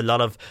why you've a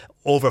lot of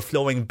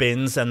overflowing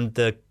bins, and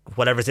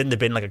whatever's in the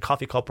bin, like a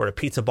coffee cup or a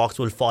pizza box,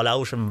 will fall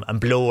out and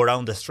blow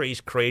around the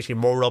street, creating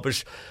more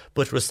rubbish.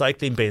 But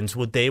recycling bins,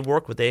 would they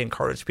work? Would they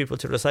encourage people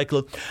to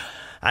recycle?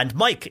 And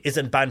Mike is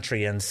in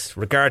Bantry, and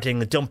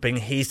regarding dumping,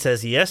 he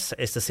says yes,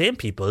 it's the same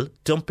people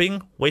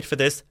dumping, wait for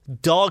this,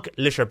 dog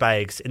litter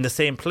bags in the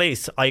same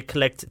place. I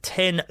collect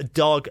 10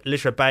 dog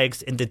litter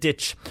bags in the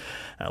ditch.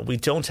 We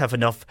don't have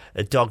enough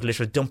dog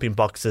litter dumping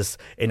boxes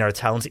in our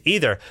towns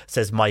either,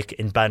 says Mike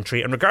in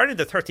Bantry. And regarding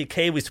the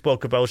 30k we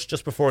spoke about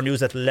just before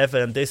news at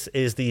 11, this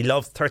is the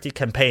Love 30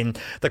 campaign.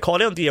 They're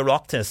calling on the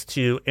Oireachtas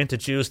to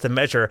introduce the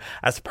measure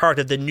as part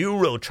of the new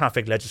road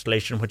traffic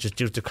legislation, which is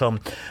due to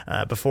come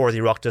before the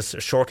Oireachtas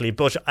shortly.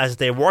 But as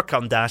they work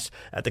on that,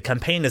 the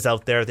campaign is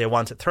out there. They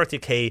want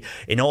 30k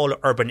in all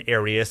urban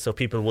areas, so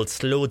people will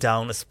slow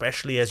down,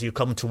 especially as you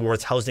come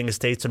towards housing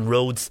estates and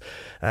roads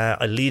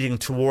leading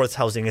towards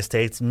housing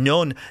estates.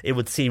 None, it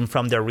would seem,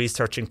 from their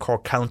research in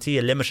Cork County,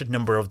 a limited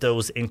number of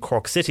those in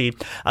Cork City.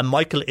 And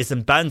Michael is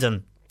in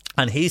Bandon,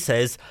 and he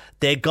says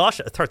they got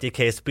a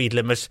 30k speed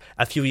limit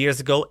a few years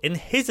ago in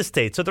his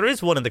estate. So there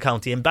is one in the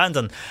county in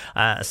Bandon.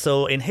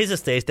 So in his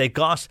estate they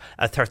got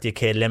a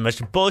 30k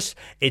limit, but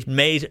it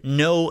made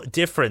no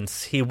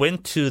difference. He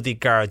went to the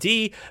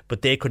Gardaí,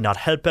 but they could not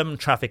help him.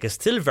 Traffic is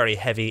still very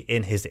heavy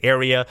in his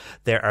area.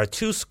 There are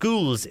 2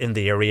 schools in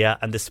the area,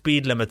 and the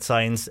speed limit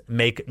signs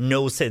make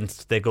no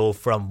sense. They go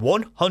from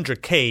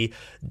 100k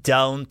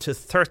down to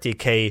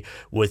 30k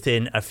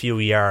within a few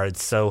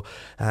yards. So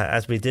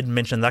as we did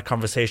mention that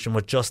conversation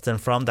with Justin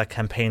from that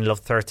campaign Love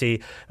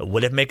 30,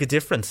 will it make a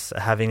difference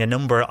having a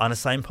number on a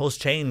signpost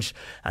change?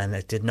 And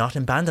it did not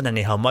in Bandon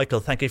anyhow. Michael,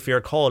 thank you for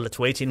your call. It's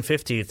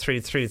 1850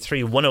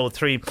 333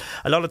 103.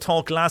 A lot of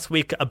talk last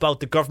week about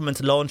the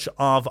government launch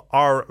of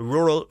Our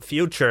Rural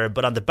Future,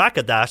 but on the back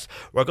of that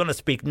we're going to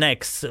speak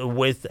next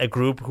with a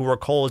group who are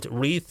called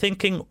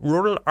Rethinking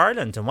Rural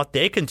Ireland and what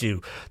they can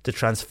do to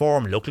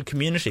transform local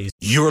communities.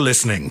 You're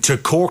listening to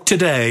Cork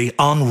Today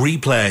on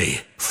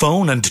replay.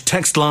 Phone and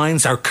text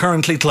lines are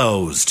currently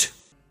closed.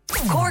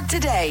 Cork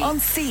Today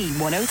on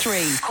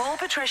C103. Call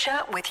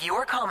Patricia with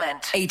your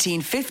comment.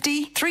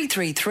 1850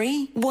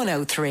 333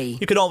 103.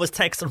 You can always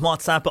text and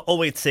WhatsApp at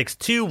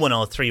 0862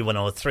 103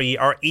 103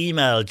 or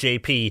email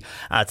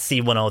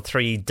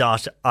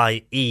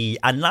jp@c103.ie.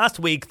 And last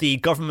week the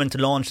government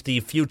launched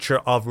the Future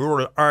of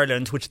Rural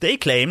Ireland, which they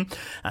claim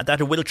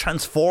that it will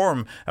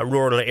transform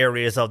rural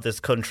areas of this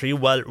country.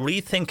 Well,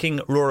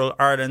 Rethinking Rural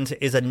Ireland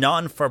is a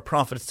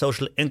non-for-profit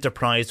social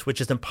enterprise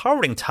which is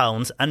empowering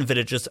towns and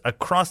villages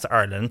across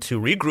Ireland to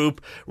regroup,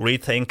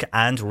 rethink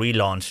and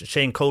relaunch.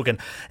 Shane Cogan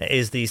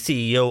is the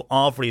CEO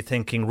of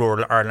Rethinking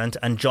Rural Ireland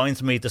and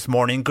joins me this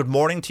morning. Good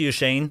morning to you,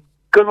 Shane.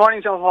 Good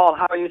morning, John Paul.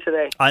 How are you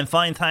today? I'm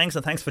fine, thanks,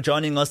 and thanks for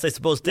joining us. I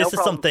suppose this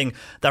is something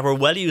that we're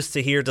well used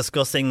to here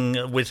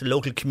discussing with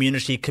local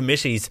community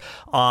committees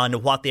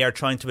on what they are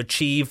trying to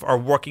achieve or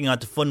working on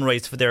to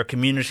fundraise for their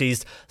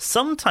communities.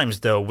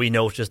 Sometimes, though, we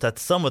notice that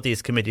some of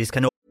these committees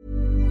can...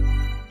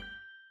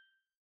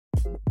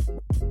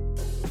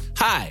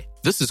 Hi,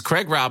 this is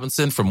Craig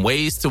Robinson from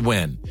Ways to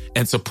Win,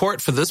 and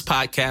support for this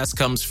podcast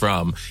comes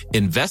from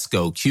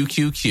Invesco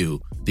QQQ,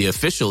 the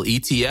official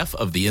ETF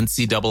of the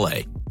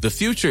NCAA. The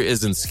future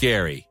isn't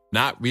scary.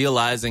 Not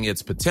realizing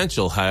its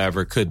potential,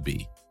 however, could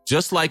be.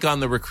 Just like on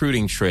the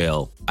recruiting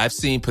trail, I've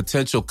seen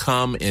potential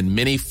come in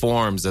many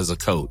forms as a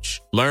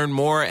coach. Learn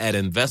more at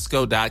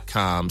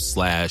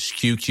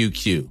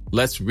Invesco.com/QQQ.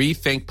 Let's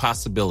rethink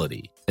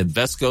possibility.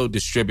 Invesco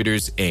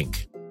Distributors,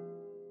 Inc.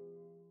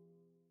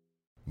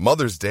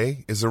 Mother's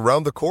Day is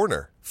around the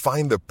corner.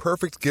 Find the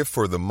perfect gift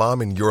for the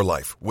mom in your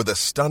life with a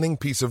stunning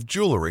piece of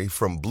jewelry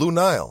from Blue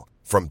Nile.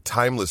 From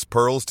timeless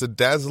pearls to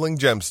dazzling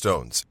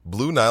gemstones,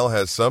 Blue Nile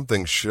has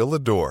something she'll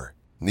adore.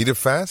 Need it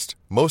fast?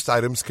 Most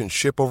items can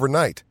ship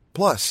overnight.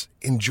 Plus,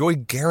 enjoy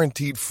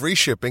guaranteed free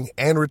shipping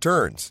and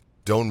returns.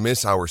 Don't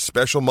miss our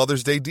special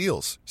Mother's Day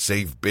deals.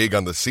 Save big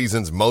on the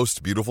season's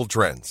most beautiful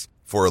trends.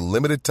 For a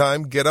limited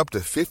time, get up to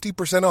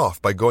 50% off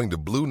by going to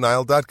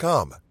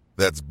BlueNile.com.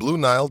 That's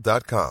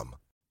BlueNile.com.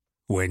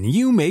 When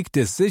you make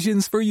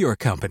decisions for your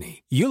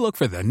company, you look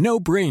for the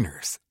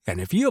no-brainers. And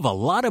if you have a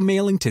lot of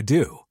mailing to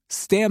do,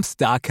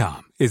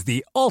 Stamps.com is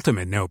the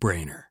ultimate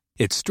no-brainer.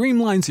 It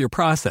streamlines your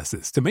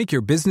processes to make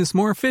your business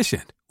more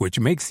efficient, which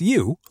makes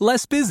you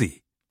less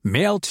busy.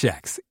 Mail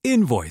checks,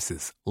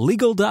 invoices,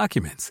 legal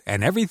documents,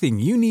 and everything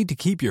you need to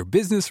keep your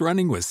business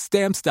running with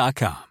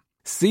Stamps.com.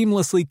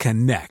 Seamlessly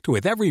connect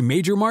with every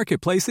major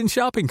marketplace and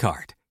shopping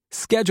cart.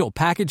 Schedule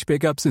package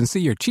pickups and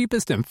see your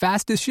cheapest and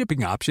fastest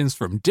shipping options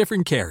from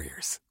different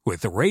carriers,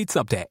 with rates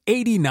up to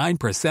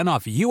 89%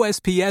 off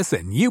USPS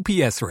and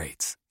UPS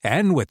rates.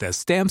 And with the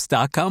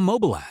Stamps.com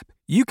mobile app,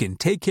 you can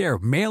take care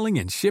of mailing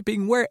and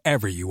shipping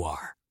wherever you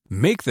are.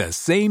 Make the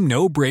same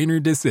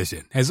no-brainer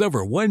decision as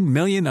over 1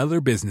 million other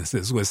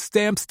businesses with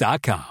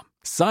Stamps.com.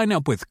 Sign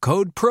up with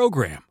code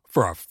PROGRAM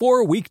for a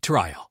 4-week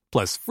trial,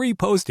 plus free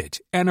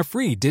postage and a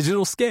free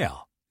digital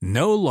scale.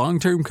 No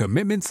long-term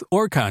commitments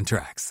or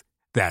contracts.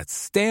 That's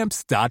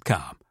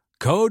Stamps.com.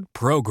 Code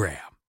PROGRAM.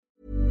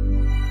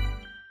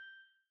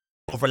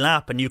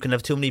 Overlap, and you can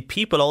have too many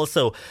people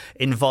also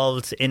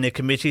involved in a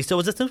committee. So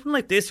is it something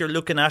like this you're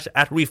looking at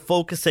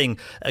refocusing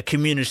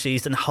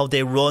communities and how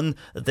they run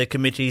the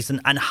committees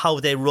and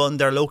how they run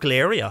their local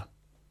area?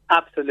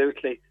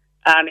 Absolutely.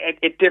 And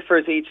it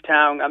differs each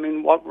town. I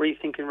mean, what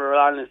Rethinking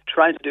Rural Ireland is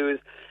trying to do is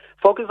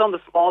focus on the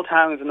small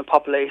towns in the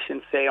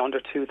population, say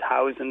under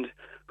 2,000,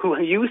 who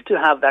used to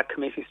have that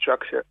committee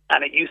structure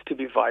and it used to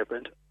be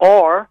vibrant.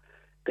 Or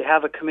they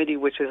have a committee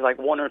which is like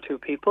 1 or 2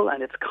 people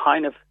and it's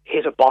kind of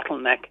hit a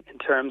bottleneck in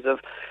terms of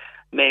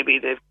maybe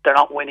they're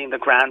not winning the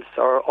grants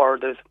or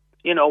there's,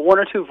 1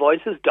 or 2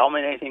 voices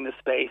dominating the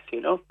space,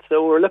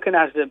 So we're looking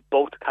at it in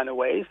both kind of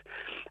ways.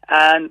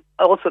 And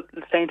also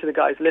saying to the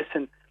guys,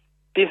 listen,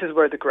 this is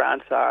where the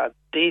grants are.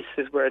 This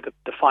is where the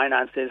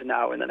finance is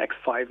now in the next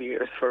 5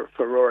 years for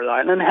rural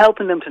Ireland, and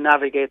helping them to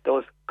navigate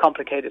those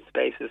complicated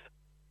spaces.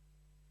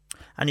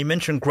 And you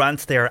mentioned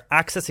grants there.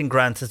 Accessing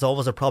grants is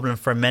always a problem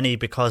for many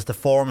because the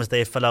forms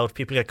they fill out,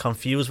 people get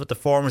confused with the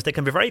forms. They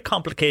can be very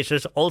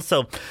complicated.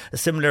 Also,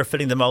 similar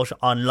filling them out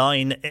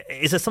online.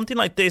 Is it something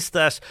like this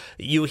that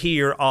you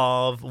hear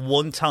of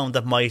one town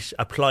that might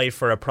apply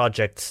for a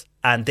project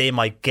and they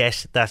might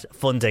get that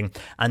funding,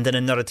 and then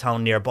another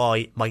town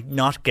nearby might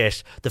not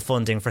get the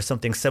funding for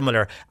something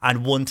similar,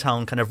 and one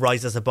town kind of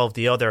rises above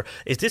the other?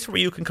 Is this where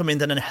you can come in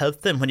then and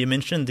help them when you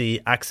mentioned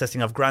the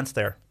accessing of grants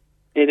there?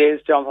 It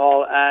is, John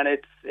Paul, and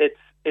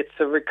it's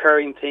a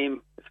recurring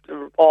theme.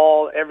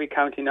 Every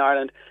county in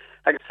Ireland.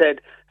 Like I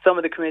said, some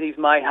of the committees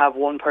might have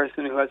one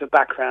person who has a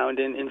background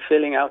in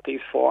filling out these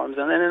forms,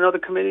 and then another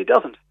committee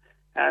doesn't.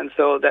 And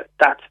so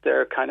that's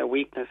their kind of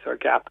weakness or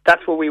gap.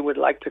 That's where we would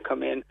like to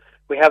come in.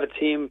 We have a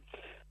team.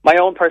 My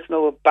own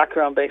personal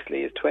background basically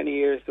is 20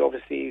 years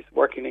overseas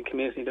working in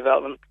community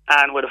development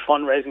and with a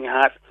fundraising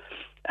hat.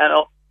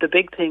 And the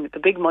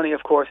big money,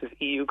 of course, is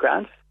EU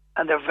grants,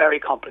 and they're very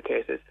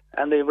complicated,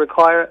 and they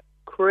require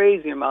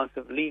crazy amounts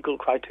of legal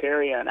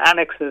criteria and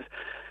annexes.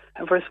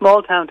 And for a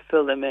small town to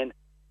fill them in,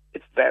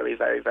 it's very,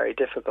 very, very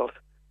difficult.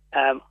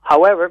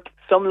 However,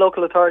 some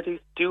local authorities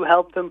do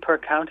help them per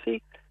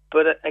county,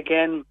 but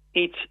again,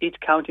 each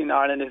county in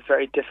Ireland is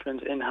very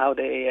different in how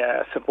they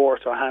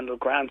support or handle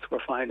grants, we're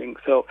finding.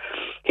 So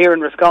here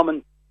in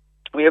Roscommon,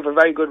 we have a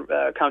very good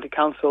county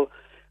council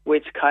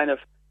which kind of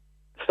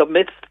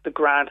submits the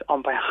grant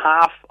on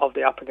behalf of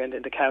the applicant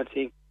in the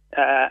county,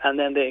 and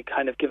then they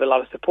kind of give a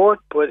lot of support.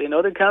 But in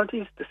other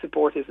counties, the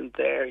support isn't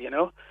there,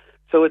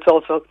 So it's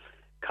also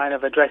kind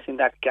of addressing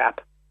that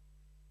gap.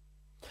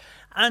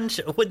 And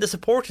when the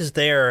support is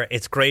there,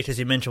 it's great, as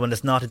you mentioned. When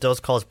it's not, it does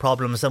cause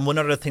problems. And one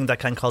other thing that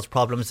can cause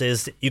problems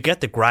is you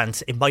get the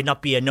grant. It might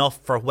not be enough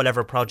for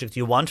whatever project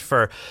you want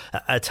for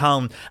a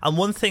town. And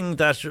one thing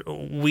that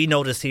we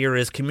notice here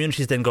is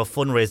communities then go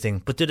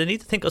fundraising. But do they need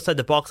to think outside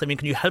the box? I mean,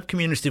 can you help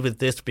communities with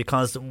this?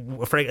 Because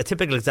for a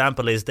typical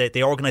example is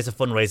they organise a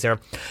fundraiser.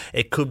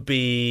 It could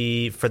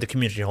be for the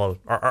community hall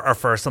or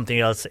for something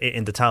else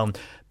in the town.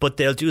 But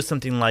they'll do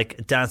something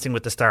like Dancing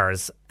with the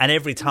Stars, and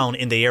every town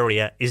in the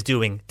area is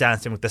doing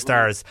Dancing with the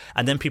Stars,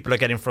 and then people are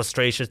getting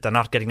frustrated. They're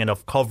not getting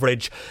enough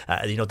coverage.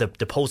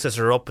 The posters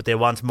are up, but they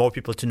want more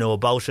people to know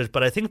about it.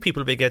 But I think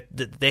people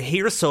they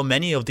hear so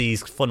many of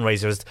these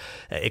fundraisers,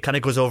 it kind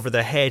of goes over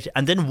their head,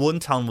 and then one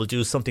town will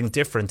do something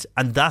different,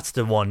 and that's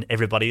the one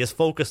everybody is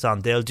focused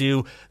on. They'll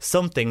do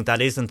something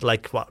that isn't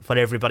like what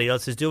everybody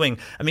else is doing.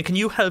 I mean, can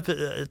you help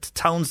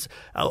towns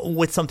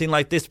with something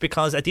like this?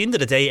 Because at the end of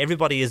the day,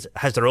 everybody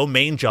has their own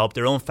main job,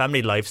 their own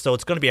family life, so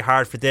it's going to be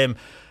hard for them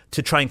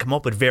to try and come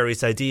up with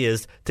various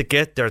ideas to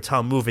get their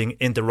town moving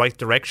in the right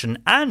direction.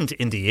 And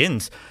in the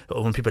end,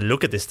 when people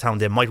look at this town,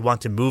 they might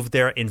want to move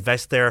there,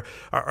 invest there,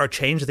 or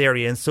change the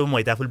area in some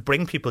way that will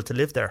bring people to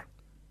live there.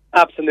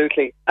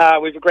 Absolutely. We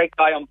have a great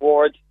guy on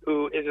board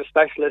who is a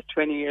specialist,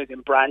 20 years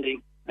in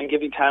branding and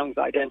giving towns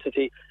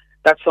identity.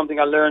 That's something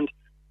I learned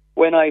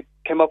when I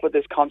came up with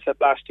this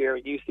concept last year.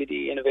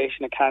 UCD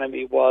Innovation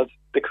Academy was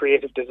the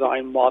creative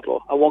design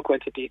model. I won't go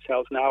into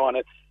details now on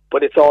it,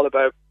 but it's all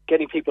about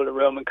getting people in a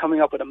room and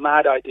coming up with a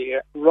mad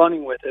idea,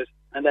 running with it,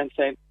 and then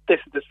saying, this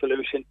is the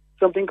solution.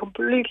 Something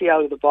completely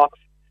out of the box,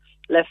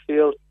 left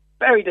field,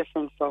 very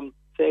different from,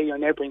 say, your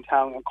neighbouring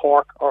town in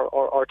Cork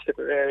or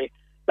Tipperary.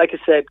 Like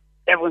I said,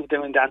 everyone's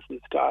doing Dancing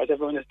with the Stars.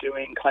 Everyone is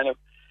doing kind of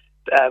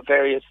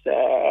various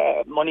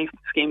money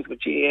schemes with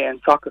GAA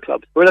and soccer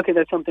clubs. We're looking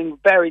at something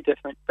very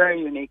different, very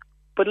unique.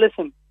 But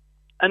listen,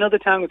 another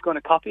town is going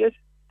to copy it.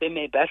 They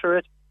may better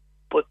it,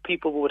 but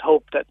people would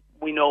hope that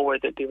we know where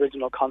the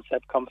original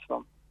concept comes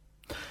from.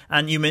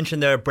 And you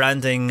mentioned there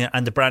branding,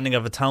 and the branding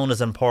of a town is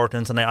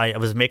important. And I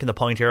was making the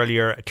point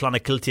earlier,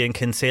 Clonakilty and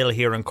Kinsale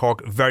here in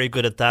Cork, very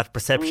good at that.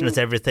 Perception is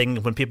everything.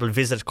 When people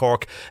visit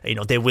Cork,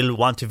 they will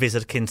want to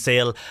visit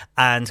Kinsale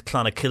and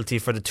Clonakilty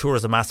for the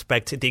tourism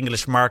aspect. The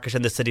English market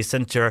and the city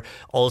centre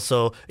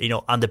also,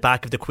 on the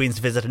back of the Queen's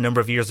visit a number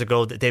of years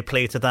ago, they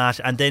play to that.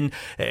 And then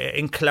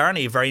in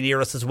Killarney, very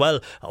near us as well,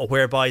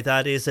 whereby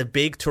that is a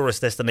big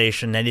tourist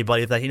destination.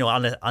 Anybody that,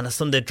 on a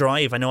Sunday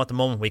drive, I know at the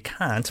moment we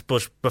can't,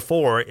 but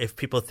before, if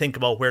people think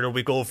about where do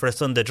we go for a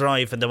Sunday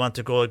drive and they want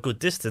to go a good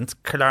distance,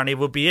 Killarney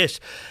would be it.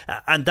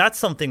 And that's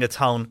something a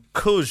town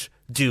could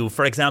do.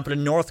 For example,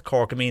 in North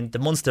Cork, the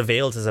Munster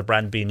Vales is a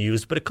brand being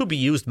used, but it could be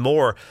used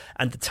more,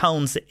 and the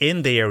towns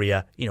in the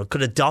area,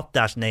 could adopt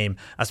that name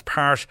as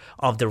part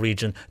of the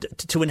region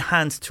to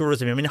enhance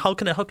tourism. How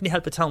can you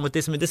help a town with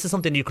this? This is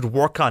something you could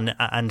work on,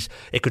 and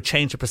it could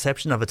change the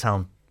perception of a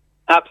town.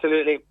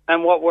 Absolutely.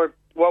 And what we're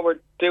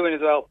doing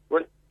as well,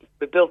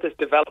 we built this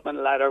development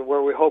ladder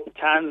where we hope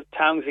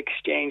towns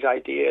exchange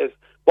ideas,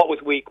 what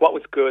was weak, what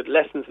was good,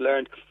 lessons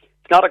learned.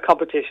 It's not a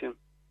competition.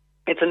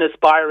 It's an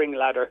aspiring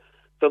ladder.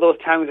 So those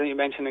towns that you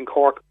mentioned in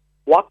Cork,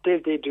 what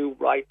did they do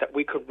right that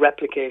we could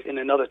replicate in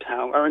another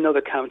town or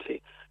another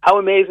county? How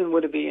amazing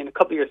would it be in a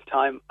couple of years'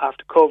 time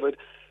after COVID,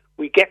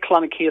 we get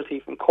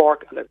Clonakilty from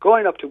Cork and they're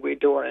going up to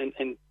Weedore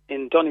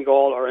in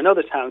Donegal or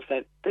another town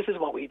saying, this is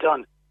what we've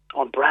done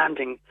on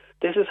branding.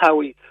 This is how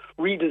we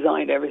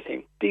redesigned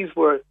everything. These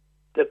were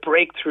the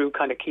breakthrough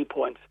kind of key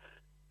points.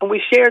 And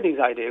we share these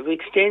ideas, we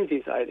exchange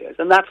these ideas.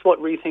 And that's what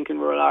Rethinking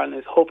Rural Ireland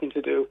is hoping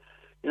to do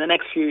in the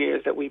next few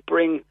years, that we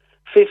bring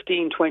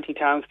 15, 20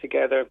 towns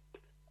together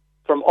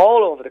from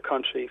all over the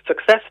country,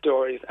 success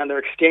stories, and they're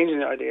exchanging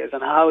their ideas on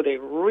how they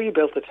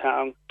rebuilt the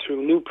town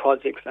through new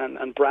projects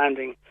and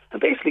branding, and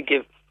basically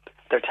give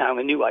their town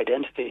a new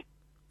identity.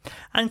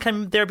 And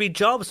can there be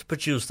jobs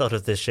produced out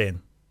of this,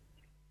 Shane?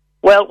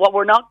 Well, what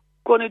we're not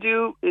going to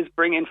do is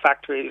bring in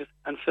factories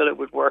and fill it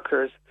with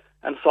workers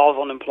and solve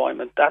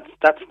unemployment.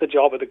 That's the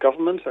job of the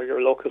government or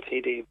your local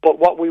TD. But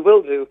what we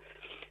will do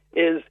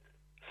is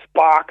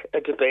spark a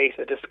debate,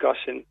 a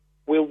discussion.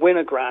 We'll win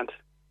a grant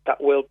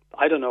that will,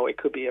 it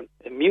could be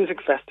a music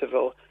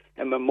festival,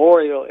 a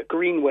memorial, a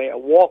greenway, a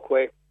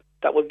walkway,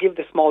 that will give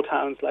the small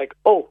towns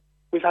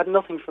we've had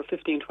nothing for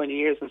 15, 20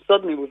 years and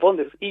suddenly we've won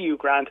this EU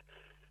grant.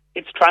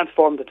 It's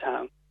transformed the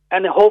town.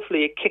 And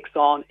hopefully it kicks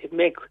on. It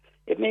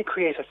may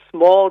create a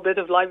small bit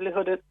of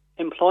livelihood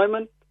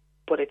employment,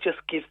 but it just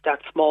gives that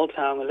small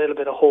town a little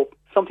bit of hope,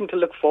 something to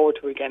look forward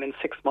to again in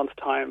 6 months'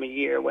 time, a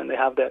year, when they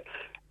have the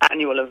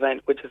annual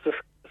event, which is a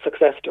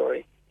success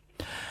story.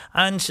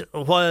 And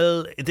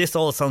while this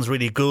all sounds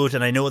really good,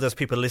 and I know there's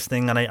people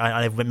listening, and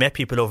I've met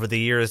people over the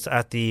years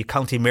at the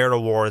County Mayor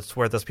Awards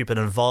where there's people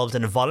involved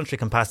in a voluntary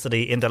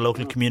capacity in their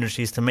local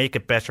communities to make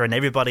it better, and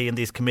everybody in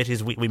these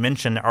committees we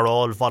mention are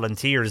all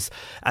volunteers,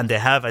 and they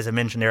have, as I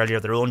mentioned earlier,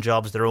 their own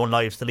jobs, their own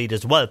lives to lead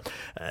as well.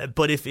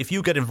 But if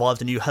you get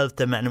involved and you help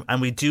them,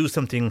 and we do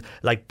something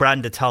like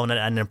brand a town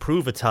and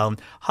improve a town,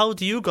 how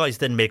do you guys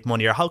then make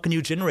money, or how can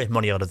you generate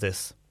money out of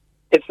this?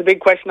 It's the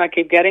big question I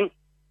keep getting,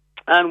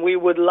 and we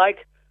would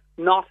like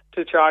not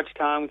to charge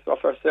towns for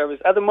our service.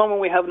 At the moment,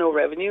 we have no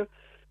revenue.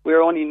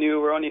 We're only new.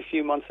 We're only a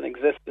few months in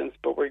existence,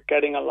 but we're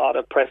getting a lot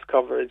of press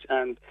coverage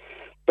and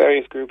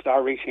various groups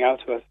are reaching out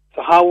to us.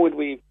 So how would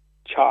we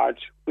charge?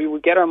 We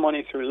would get our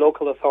money through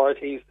local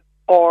authorities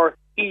or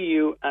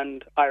EU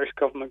and Irish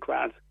government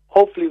grants.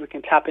 Hopefully we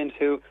can tap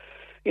into,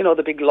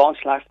 the big launch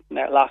last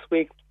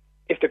week.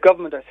 If the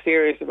government are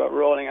serious about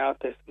rolling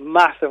out this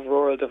massive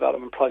rural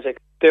development project,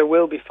 there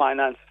will be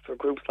finance for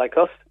groups like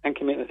us and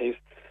communities.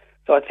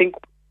 So I think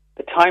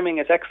the timing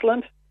is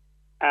excellent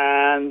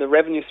and the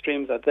revenue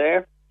streams are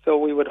there. So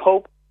we would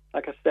hope,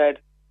 like I said,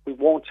 we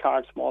won't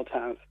charge small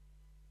towns.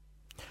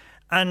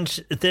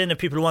 And then if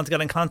people want to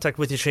get in contact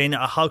with you, Shane,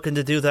 how can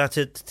they do that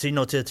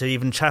to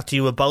even chat to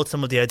you about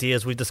some of the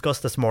ideas we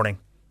discussed this morning?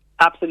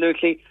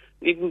 Absolutely.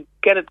 You can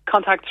get in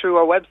contact through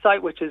our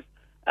website, which is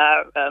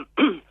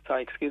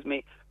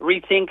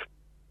Rethink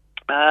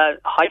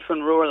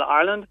Rural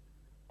Ireland,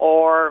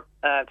 or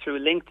through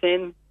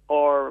LinkedIn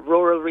or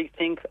Rural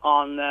Rethink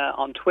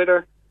on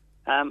Twitter.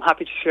 I'm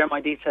happy to share my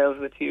details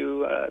with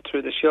you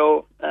through the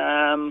show.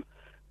 And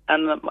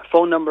my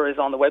phone number is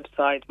on the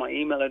website, my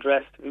email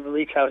address. You can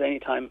reach out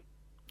anytime.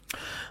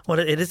 Well,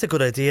 it is a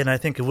good idea, and I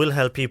think it will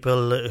help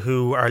people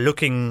who are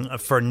looking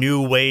for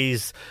new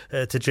ways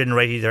to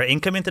generate either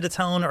income into the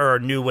town or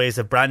new ways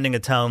of branding a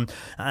town.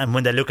 And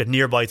when they look at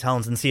nearby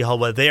towns and see how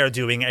well they are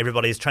doing,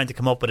 everybody's trying to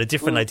come up with a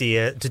different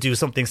idea to do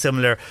something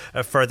similar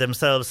for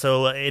themselves.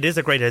 So it is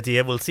a great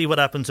idea. We'll see what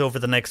happens over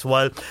the next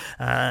while,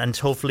 and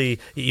hopefully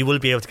you will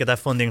be able to get that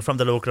funding from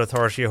the local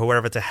authority or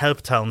whoever to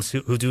help towns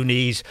who do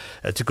need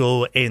to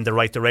go in the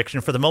right direction.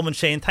 For the moment,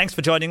 Shane, thanks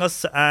for joining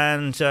us,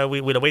 and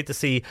we'll await to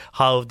see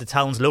how the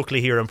towns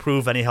locally here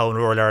improve anyhow in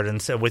rural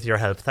Ireland with your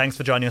help. Thanks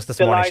for joining us this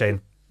morning,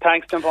 Shane.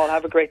 Thanks, John Paul.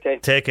 Have a great day.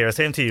 Take care.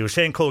 Same to you.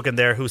 Shane Colgan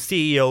there, who's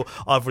CEO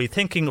of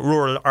Rethinking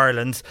Rural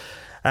Ireland.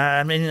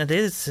 I mean, it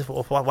is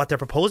what they're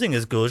proposing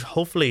is good.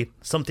 Hopefully,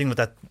 something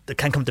that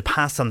can come to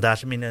pass on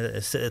that. I mean,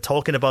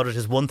 talking about it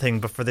is one thing,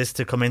 but for this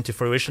to come into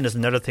fruition is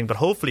another thing. But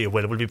hopefully, it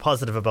will. We'll be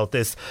positive about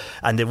this,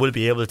 and they will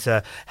be able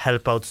to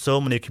help out so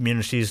many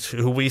communities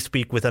who we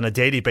speak with on a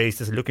daily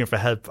basis, looking for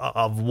help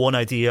of one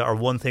idea or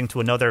one thing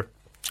to another.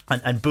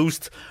 And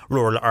boost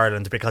rural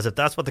Ireland, because if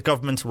that's what the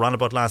government ran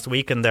about last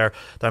week and they're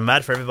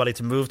mad for everybody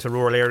to move to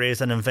rural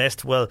areas and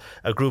invest, well,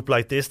 a group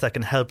like this that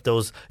can help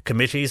those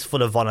committees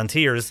full of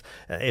volunteers,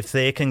 if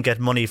they can get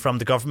money from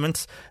the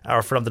government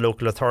or from the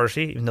local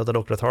authority, even though the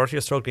local authority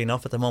is struggling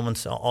enough at the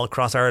moment all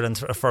across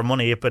Ireland for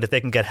money, but if they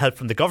can get help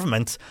from the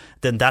government,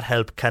 then that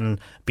help can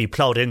be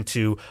ploughed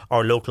into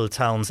our local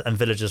towns and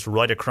villages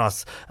right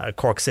across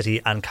Cork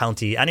City and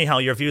County. Anyhow,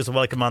 your views are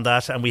welcome on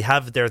that, and we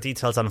have their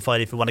details on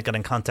file if you want to get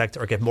in contact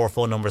or get more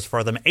phone numbers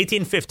for them.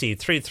 1850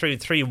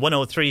 333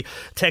 103.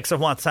 Text or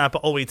WhatsApp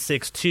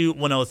 0862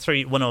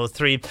 103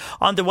 103.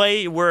 On the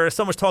way, we're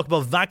so much talk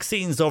about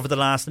vaccines over the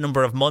last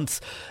number of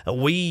months.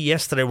 We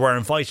yesterday were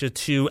invited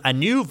to a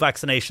new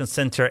vaccination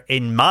centre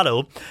in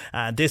Mallow.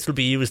 This will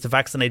be used to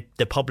vaccinate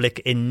the public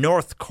in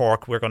North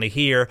Cork. We're going to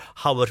hear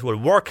how it will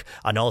work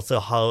and also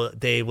how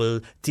they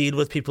will deal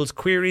with people's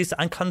queries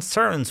and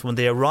concerns when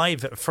they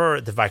arrive for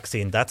the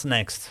vaccine. That's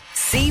next.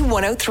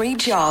 C103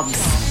 Jobs.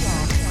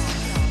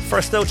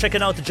 First though,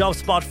 checking out the job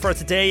spot for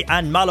today,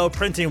 and Mallow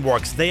Printing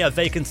Works. They have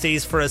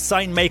vacancies for a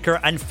sign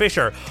maker and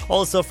fitter.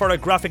 Also for a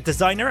graphic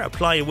designer,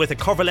 apply with a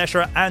cover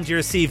letter and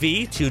your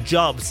CV to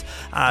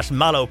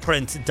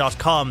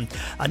jobs@mallowprint.com.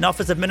 An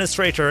office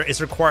administrator is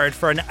required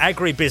for an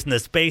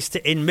agri-business based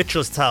in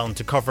Mitchelstown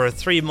to cover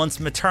 3 months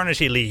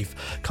maternity leave.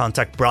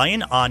 Contact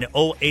Brian on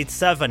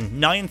 087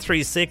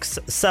 936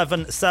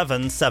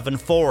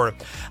 7774.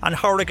 And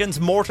Horrigan's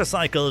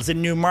Motorcycles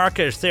in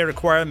Newmarket. They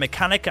require a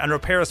mechanic and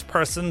repairs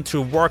person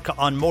to work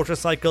on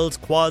motorcycles,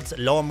 quads,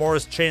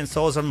 lawnmowers,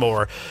 chainsaws and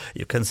more.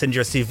 You can send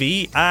your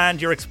CV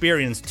and your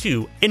experience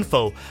to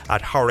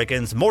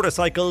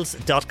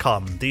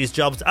info@horrigansmotorcycles.com. These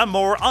jobs and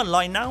more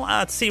online now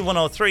at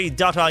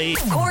c103.ie.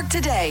 Cork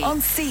Today on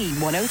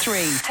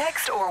C103.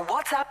 Text or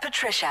WhatsApp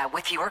Patricia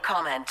with your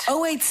comment.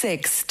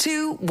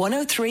 0862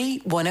 103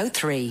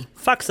 103.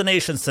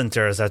 Vaccination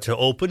centres are to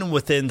open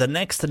within the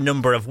next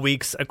number of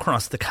weeks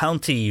across the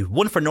county.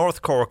 One for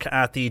North Cork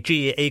at the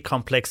GAA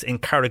complex in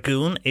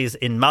Carrigoon is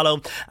in Mallow,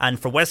 and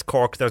for West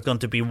Cork there's going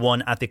to be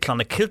one at the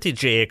Clonakilty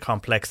GAA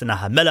complex in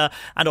Ahamilla,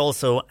 and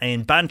also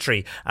in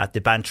Bantry at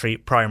the Bantry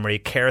Primary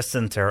Care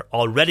Centre.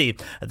 Already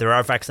there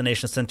are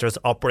vaccination centres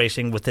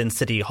operating within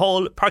City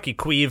Hall, Páirc Uí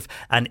Chaoimh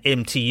and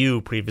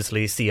MTU,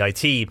 previously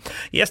CIT.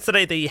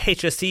 Yesterday the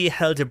HSE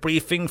held a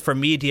briefing for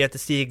media to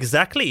see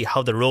exactly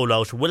how the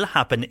rollout will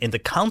happen in the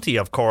county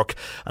of Cork,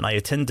 and I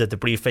attended the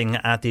briefing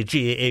at the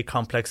GAA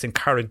complex in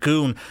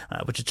Carrigoon,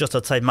 which is just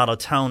outside Mallow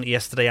town,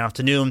 yesterday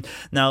afternoon.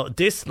 Now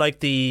this, like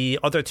the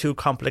other two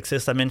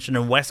complexes I mentioned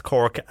in West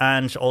Cork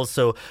and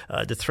also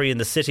the three in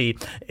the city,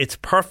 it's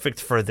perfect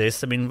for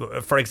this. I mean,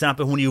 for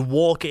example, when you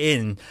walk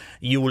in,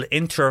 you will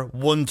enter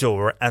one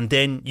door and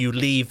then you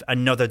leave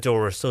another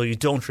door, so you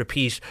don't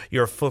repeat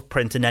your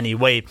footprint in any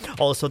way.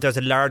 Also, there's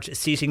a large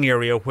seating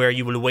area where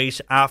you will wait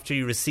after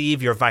you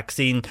receive your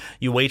vaccine.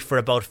 You wait for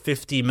about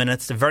 15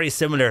 minutes, very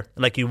similar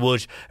like you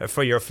would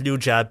for your flu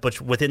jab,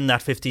 but within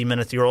that 15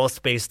 minutes you're all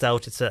spaced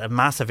out. It's a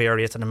massive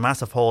area, it's in a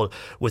massive hall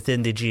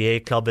within the GAA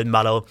club in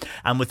Mallow,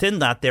 and within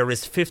that there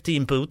is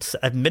 15 booths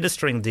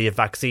administering the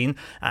vaccine,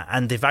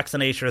 and the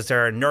vaccinators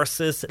are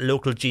nurses,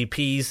 local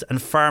GPs and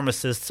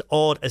pharmacists,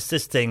 all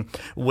assisting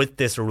with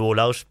this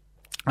rollout.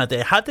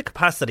 They had the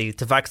capacity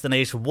to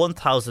vaccinate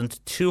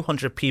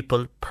 1,200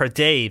 people per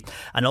day,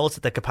 and also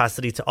the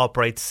capacity to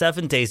operate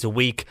 7 days a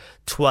week,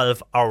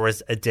 12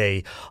 hours a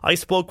day. I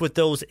spoke with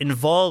those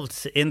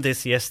involved in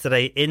this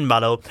yesterday in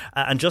Mallow,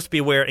 and just be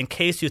aware, in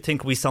case you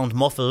think we sound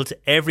muffled,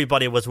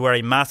 everybody was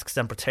wearing masks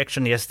and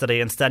protection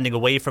yesterday and standing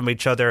away from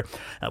each other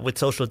with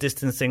social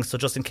distancing, so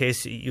just in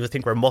case you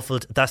think we're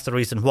muffled, that's the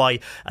reason why.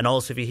 And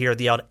also if you hear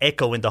the odd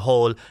echo in the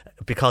hall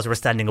because we're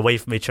standing away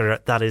from each other,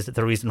 that is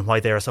the reason why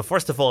there. So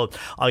first of all,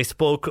 I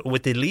spoke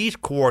with the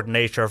lead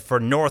coordinator for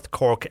North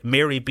Cork,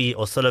 Mary B.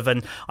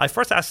 O'Sullivan. I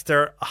first asked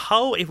her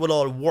how it will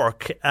all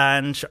work,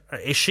 and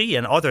is she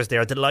and others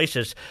there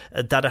delighted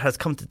that it has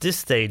come to this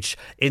stage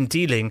in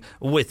dealing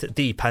with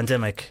the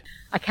pandemic.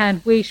 I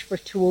can't wait for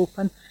it to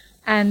open,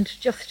 and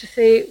just to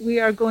say we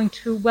are going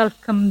to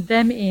welcome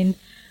them in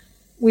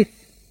with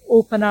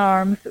open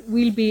arms.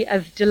 We'll be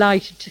as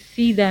delighted to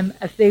see them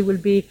as they will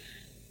be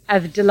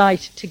as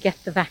delighted to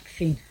get the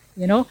vaccine,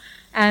 you know.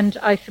 And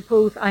I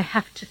suppose I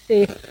have to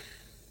say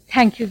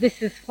thank you.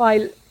 This is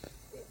while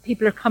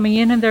people are coming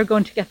in and they're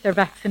going to get their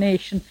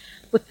vaccination,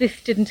 but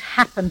this didn't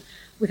happen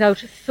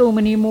without so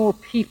many more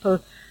people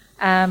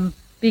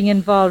being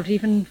involved.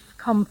 Even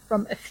come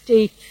from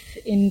estates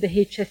in the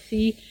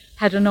HSE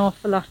had an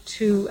awful lot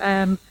to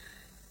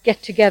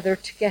get together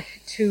to get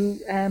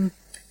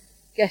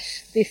get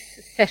this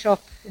set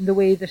up in the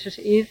way that it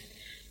is,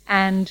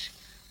 and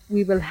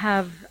we will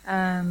have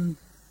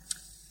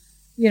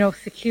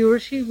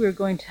security. We're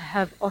going to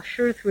have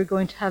ushers. We're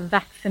going to have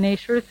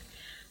vaccinators.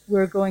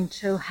 We're going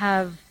to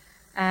have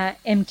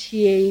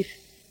MTAs.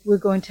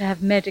 We're going to have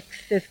medics.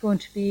 There's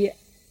going to be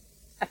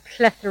a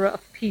plethora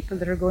of people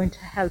that are going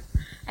to help.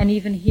 And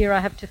even here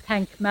I have to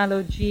thank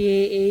Mallow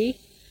GAA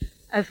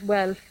as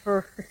well for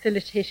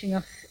facilitating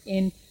us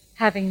in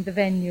having the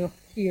venue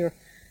here.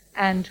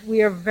 And we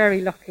are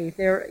very lucky.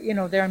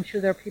 I'm sure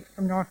there are people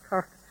from North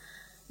Cork,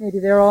 maybe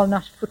they're all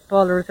not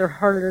footballers or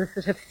hurlers,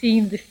 that have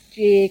seen this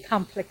GAA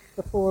complex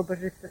before, but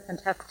it's a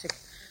fantastic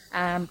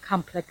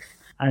complex.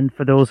 And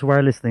for those who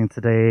are listening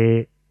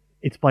today,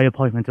 it's by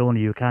appointment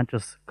only. You can't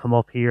just come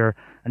up here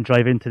and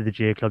drive into the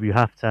GAA Club. You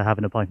have to have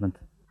an appointment.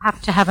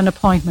 Have to have an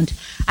appointment,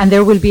 and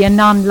there will be an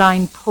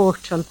online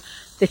portal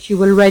that you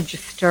will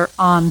register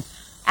on,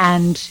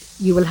 and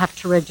you will have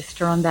to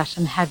register on that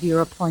and have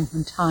your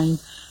appointment time.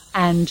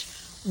 And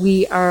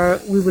there'll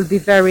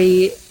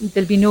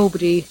be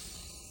nobody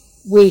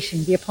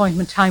waiting. The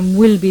appointment time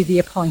will be the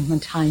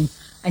appointment time,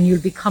 and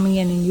you'll be coming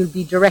in and you'll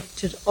be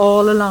directed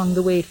all along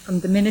the way from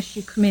the minute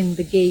you come in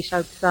the gate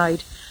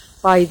outside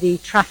by the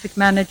traffic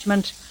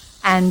management,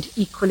 and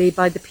equally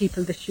by the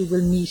people that you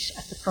will meet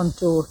at the front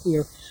door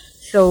here.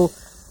 So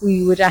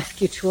we would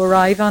ask you to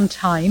arrive on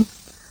time,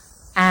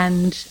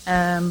 and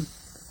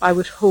I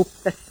would hope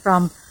that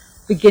from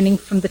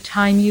the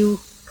time you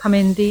come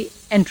in the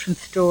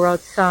entrance door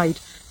outside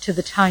to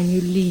the time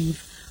you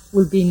leave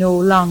will be no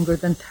longer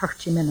than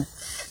 30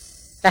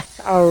 minutes. That's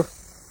our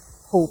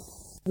hope.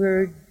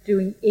 We're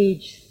doing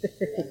age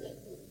specific,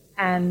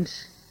 and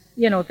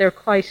there are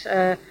quite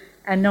a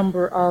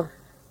number of,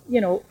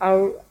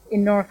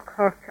 in North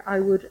Cork, I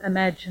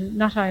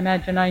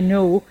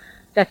know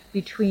that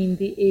between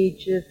the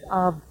ages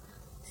of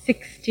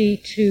 60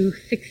 to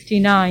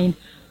 69,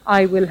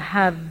 I will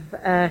have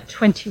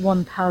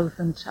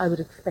 21,000 I would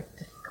expect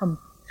to come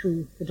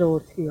through the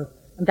doors here.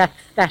 And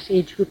that's that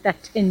age group,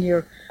 that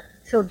tenure.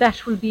 So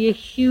that will be a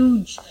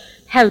huge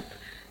help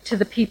to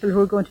the people who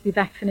are going to be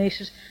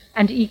vaccinated,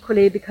 and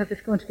equally because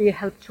it's going to be a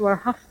help to our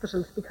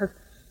hospitals, because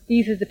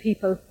these are the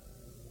people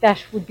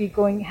that would be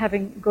going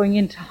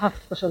into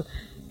hospital.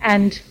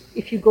 And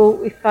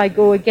if I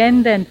go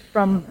again then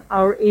from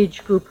our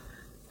age group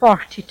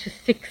 40 to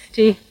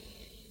 60,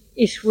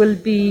 it will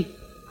be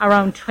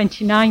around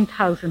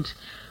 29,000.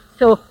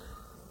 So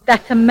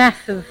that's a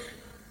massive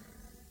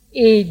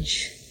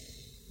age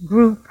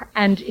group,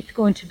 and it's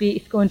going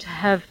to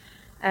have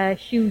a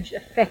huge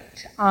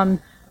effect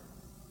on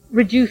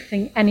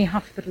reducing any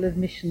hospital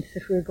admissions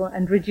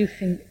and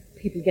reducing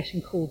people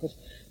getting COVID.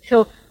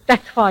 So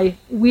that's why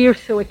we're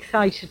so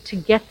excited to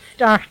get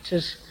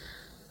started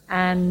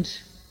and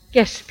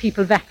get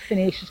people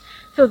vaccinated,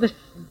 so that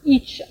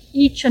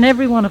each and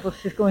every one of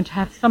us is going to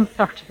have some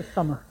sort of a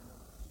summer.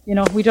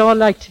 We'd all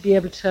like to be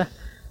able to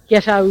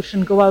get out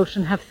and go out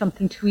and have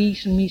something to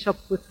eat and meet up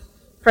with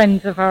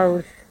friends of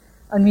ours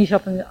and meet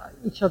up in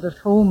each other's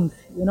homes,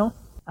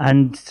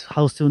 And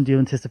how soon do you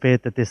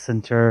anticipate that this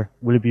centre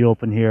will be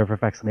open here for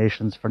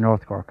vaccinations for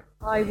North Cork?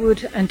 I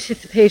would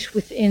anticipate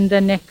within the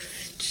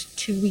next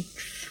 2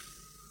 weeks.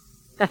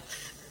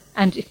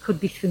 And it could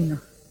be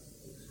sooner.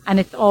 And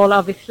it's all,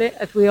 obviously,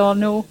 as we all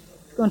know,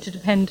 it's going to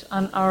depend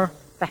on our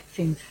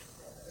vaccines,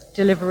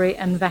 delivery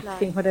and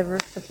vaccine, whatever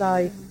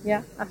supply.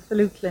 Yeah,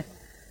 absolutely.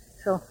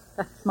 So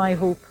that's my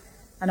hope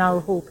and our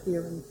hope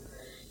here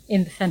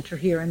in the centre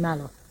here in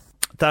Mallow.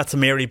 That's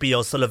Mary B.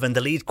 O'Sullivan,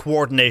 the lead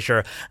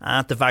coordinator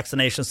at the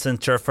vaccination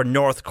centre for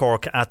North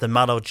Cork at the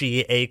Mallow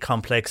GAA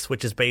complex,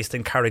 which is based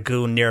in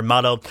Carrigoon near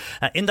Mallow.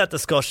 In that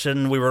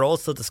discussion, we were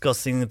also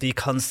discussing the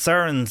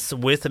concerns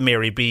with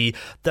Mary B.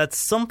 that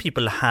some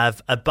people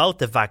have about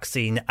the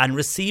vaccine and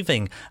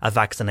receiving a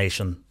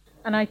vaccination.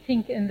 And I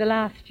think in the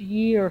last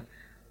year,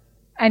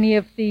 any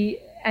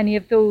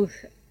of those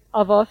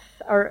of us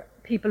or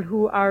people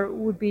who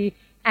would be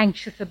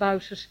anxious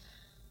about it,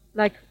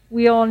 like,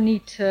 we all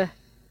need to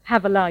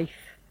have a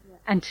life,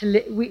 and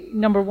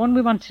number one,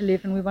 we want to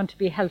live and we want to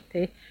be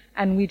healthy,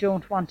 and we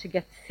don't want to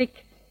get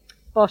sick,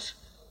 but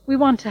we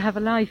want to have a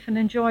life and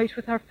enjoy it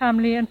with our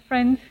family and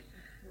friends.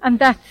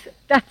 And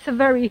it's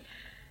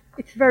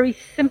very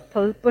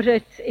simple, but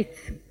it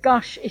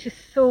is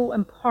so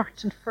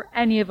important for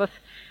any of us.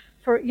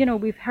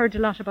 We've heard a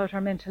lot about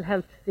our mental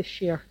health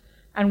this year,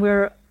 and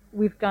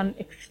we've gone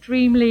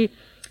extremely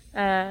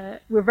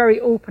we're very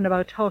open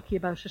about talking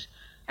about it.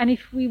 And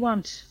if we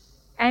want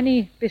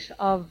any bit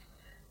of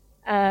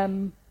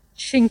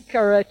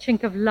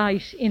chink of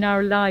light in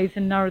our lives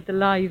and the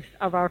lives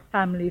of our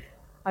families,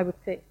 I would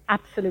say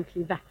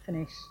absolutely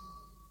vaccinate.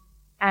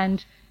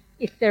 And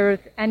if there is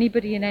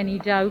anybody in any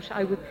doubt,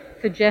 I would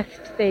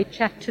suggest they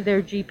chat to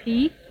their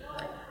GP.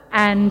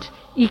 And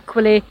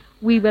equally,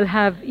 we will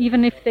have,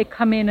 even if they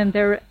come in and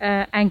they're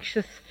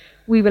anxious,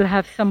 we will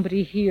have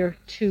somebody here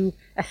to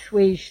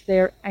assuage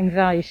their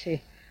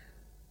anxiety.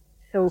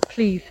 So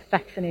please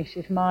vaccinate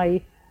is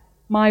my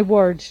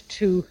word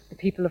to the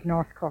people of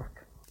North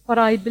Cork. what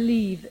I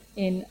believe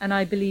in, and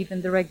I believe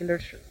in the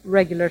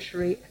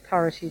regulatory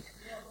authorities,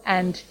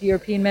 and the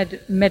European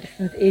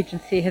Medicines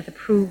Agency has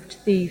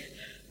approved these,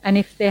 and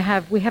if they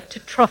have, we have to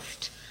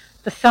trust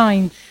the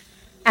science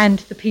and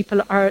the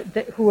people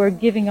who are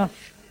giving us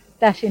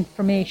that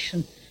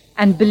information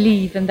and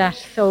believe in that.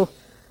 So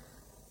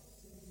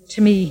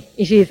to me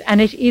it is,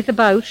 and it is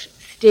about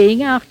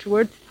staying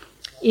afterwards.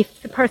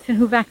 If the person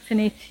who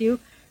vaccinates you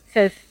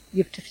says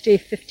you have to stay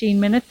 15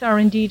 minutes, or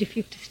indeed if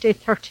you have to stay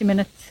 30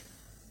 minutes,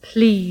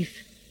 please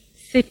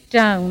sit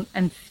down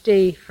and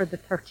stay for the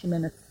 30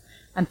 minutes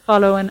and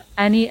follow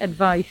any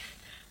advice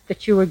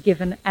that you were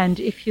given. And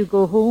if you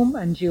go home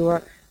and you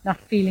are not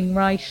feeling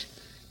right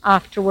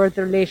afterwards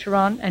or later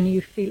on, and you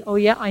feel, oh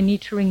yeah, I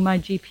need to ring my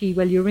GP,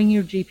 well, you ring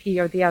your GP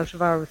or the out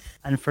of hours.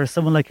 And for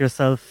someone like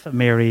yourself,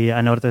 Mary,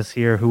 and others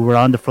here who were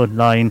on the front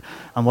line,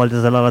 and while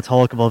there's a lot of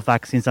talk about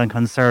vaccines and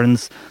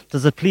concerns,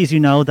 does it please you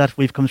now that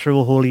we've come through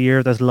a whole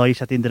year, there's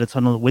light at the end of the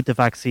tunnel with the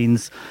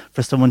vaccines,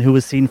 for someone who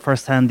has seen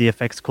firsthand the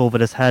effects COVID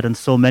has had on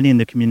so many in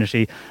the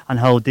community, and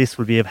how this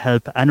will be of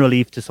help and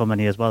relief to so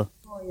many as well?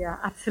 Oh yeah,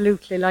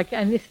 absolutely.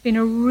 And it's been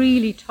a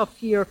really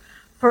tough year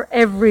for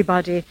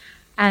everybody,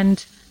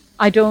 and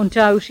I don't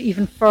doubt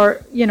even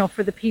for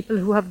the people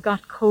who have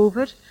got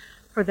COVID,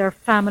 for their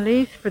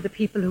families, for the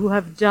people who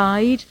have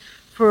died,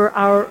 for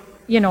our,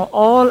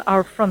 all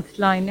our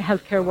frontline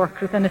healthcare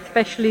workers, and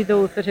especially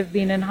those that have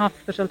been in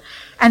hospital,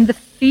 and the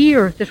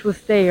fear that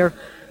was there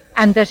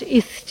and that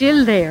is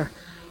still there.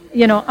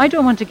 I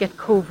don't want to get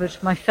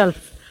COVID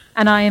myself,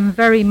 and I am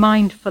very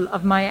mindful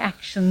of my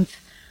actions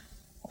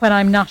when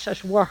I'm not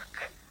at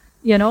work,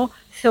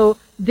 So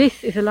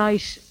this is a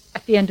light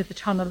at the end of the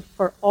tunnel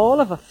for all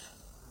of us,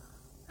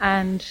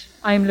 and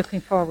I'm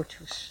looking forward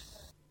to it.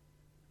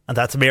 And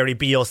that's Mary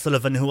B.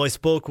 O'Sullivan, who I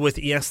spoke with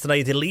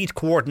yesterday, the lead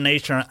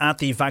coordinator at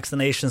the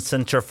vaccination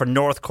centre for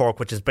North Cork,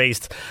 which is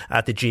based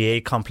at the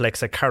GA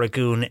complex at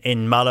Carragoon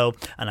in Mallow.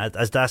 And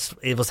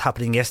it was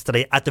happening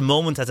yesterday. At the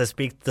moment, as I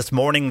speak this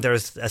morning,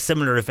 there's a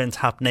similar event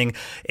happening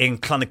in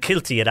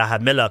Clonakilty at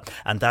Ahamilla,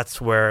 and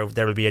that's where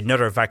there will be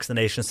another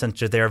vaccination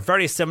centre there.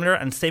 Very similar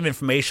and same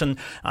information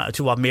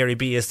to what Mary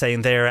B. is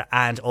saying there,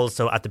 and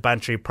also at the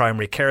Bantry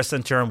Primary Care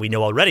Centre. And we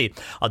know already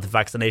of the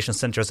vaccination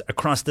centres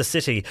across the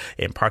city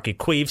in Páirc Uí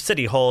Chaoimh,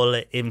 City Hall,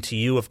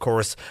 MTU, of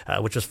course,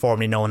 which was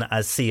formerly known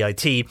as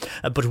CIT.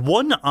 But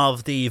one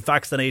of the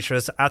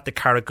vaccinators at the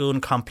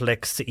Carragoon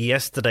complex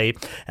yesterday,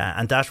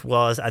 and that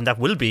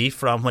will be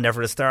from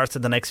whenever it starts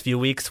in the next few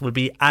weeks, will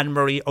be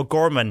Anne-Marie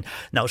O'Gorman.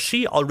 Now,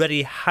 she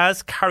already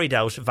has carried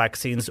out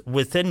vaccines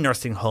within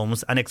nursing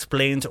homes and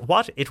explained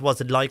what it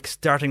was like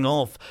starting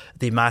off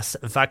the mass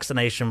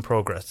vaccination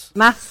progress.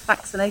 Mass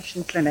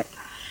vaccination clinic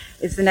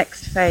is the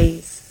next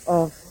phase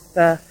of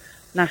the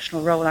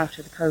national rollout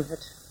of the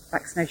COVID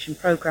vaccination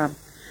programme,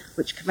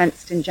 which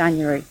commenced in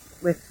January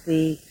with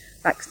the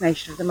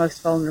vaccination of the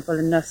most vulnerable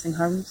in nursing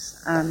homes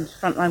and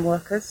frontline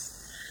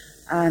workers.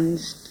 And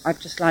I'd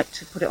just like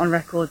to put it on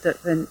record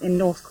that in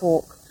North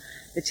Cork,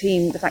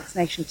 the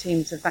vaccination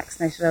teams have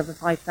vaccinated over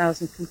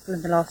 5,000 people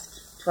in the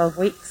last 12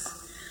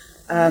 weeks,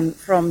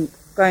 from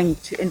going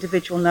to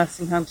individual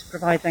nursing homes,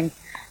 providing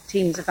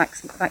teams of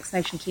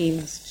vaccination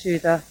teams to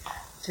the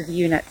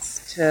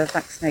units to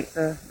vaccinate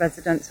the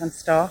residents and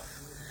staff.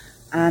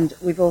 And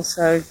we've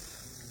also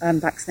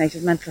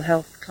vaccinated mental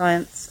health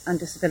clients and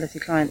disability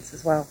clients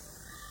as well.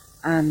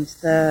 And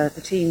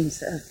the teams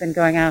that have been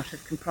going out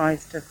have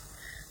comprised of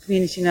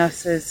community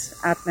nurses,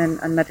 admin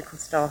and medical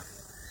staff.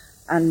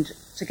 And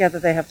together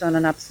they have done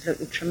an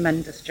absolutely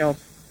tremendous job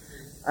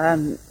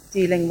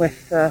dealing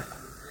with the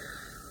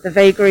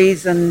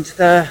vagaries and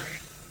the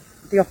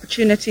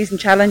opportunities and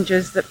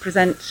challenges that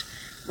present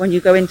when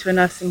you go into a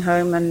nursing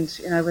home, and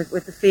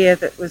with the fear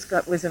that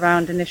was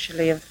around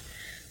initially of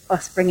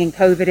us bringing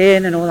COVID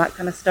in and all that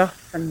kind of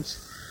stuff. And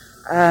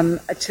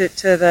to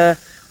the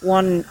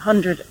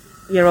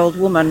 100-year-old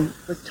woman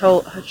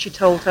she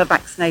told her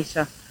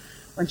vaccinator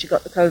when she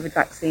got the COVID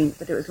vaccine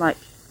that it was like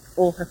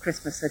all her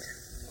Christmases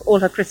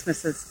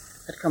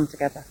had come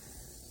together,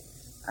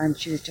 and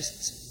she was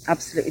just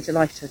absolutely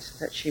delighted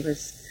that she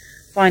was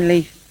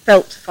finally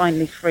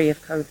free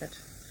of COVID.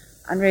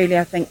 And really,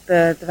 I think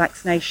the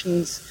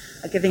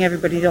vaccinations are giving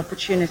everybody the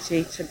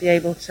opportunity to be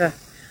able to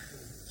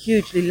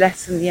hugely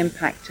lessen the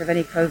impact of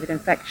any COVID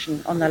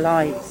infection on their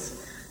lives,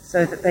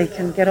 so that they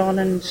can get on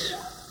and,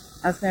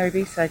 as Mary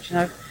B said,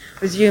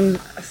 resume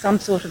some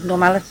sort of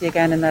normality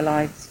again in their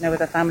lives, with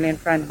their family and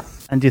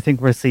friends. And do you think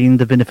we're seeing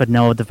the benefit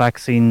now of the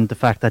vaccine, the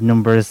fact that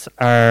numbers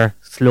are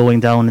slowing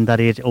down in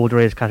that older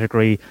age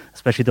category,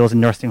 especially those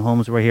in nursing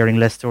homes? We're hearing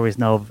less stories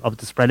now of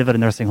the spread of it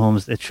in nursing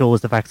homes. It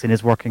shows the vaccine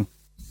is working.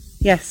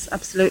 Yes,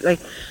 absolutely.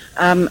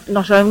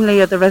 Not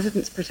only are the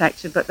residents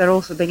protected, but they're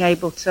also being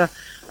able to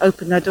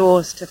open their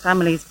doors to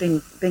families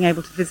being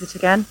able to visit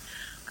again,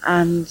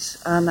 and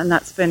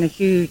that's been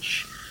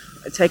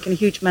taken a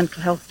huge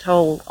mental health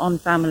toll on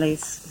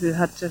families who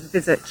had to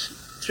visit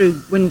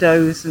through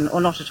windows or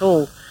not at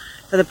all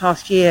for the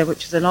past year,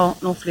 which is an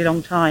awfully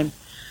long time,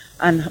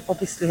 and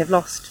obviously have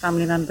lost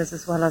family members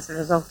as well as a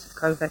result of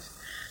COVID.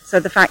 So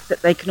the fact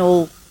that they can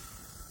all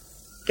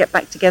get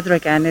back together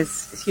again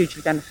is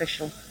hugely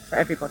beneficial for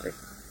everybody.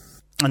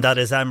 And that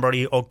is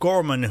Anne-Marie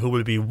O'Gorman, who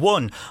will be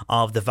one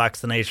of the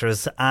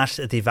vaccinators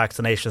at the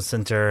vaccination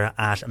centre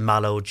at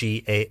Mallow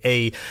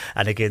GAA.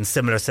 And again,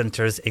 similar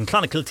centres in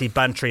Clonakilty,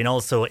 Bantry, and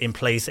also in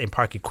place in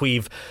Páirc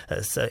Uí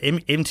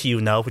Chaoimh, MTU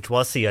now, which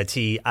was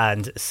CIT,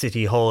 and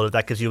City Hall.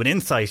 That gives you an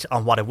insight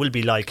on what it will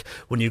be like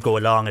when you go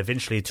along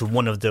eventually to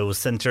one of those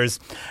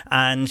centres.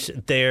 And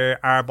there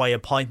are by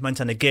appointment.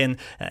 And again,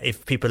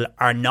 if people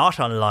are not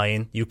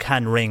online, you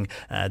can ring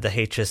the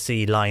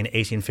HSC line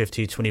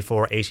 1850 24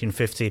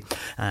 1850.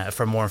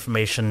 For more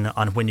information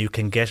on when you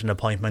can get an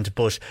appointment,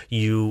 but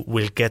you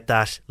will get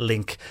that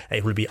link.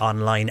 It will be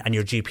online, and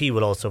your GP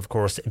will also, of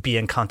course, be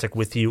in contact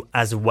with you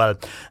as well.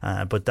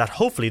 But that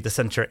hopefully the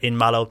centre in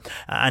Mallow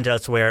and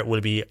elsewhere will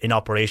be in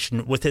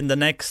operation within the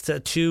next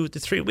 2 to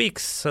 3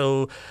 weeks.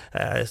 So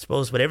I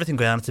suppose with everything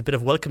going on, it's a bit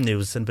of welcome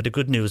news and a bit of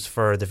good news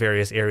for the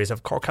various areas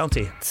of Cork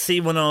County.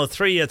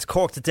 C103, it's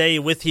Cork Today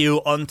with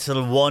you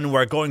until 1.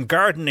 We're going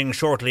gardening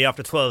shortly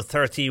after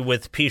 12:30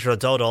 with Peter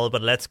O'Donnell,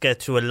 but let's get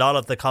to a lot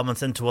of the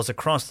comments into us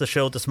across the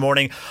show this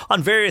morning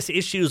on various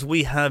issues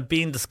we have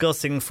been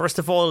discussing. First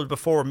of all,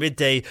 before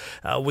midday,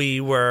 we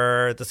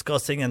were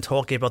discussing and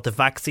talking about the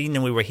vaccine,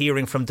 and we were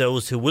hearing from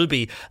those who will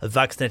be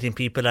vaccinating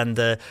people and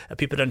the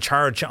people in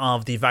charge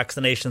of the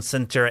vaccination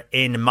centre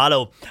in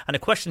Mallow. And a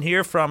question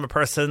here from a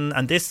person,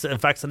 and this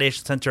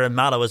vaccination centre in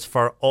Mallow is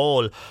for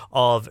all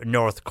of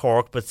North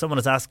Cork, but someone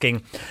is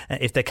asking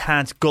if they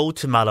can't go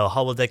to Mallow,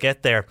 how will they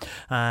get there?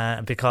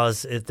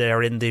 Because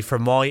they're in the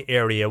Fermoy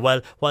area. Well,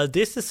 while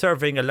this is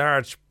serving a large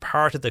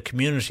part of the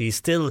community,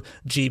 still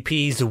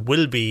GPs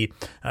will be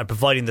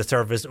providing the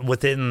service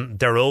within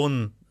their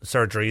own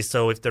surgery.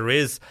 So if there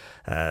is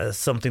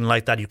something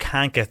like that, you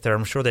can't get there,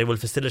 I'm sure they will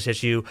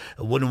facilitate you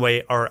one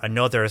way or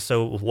another.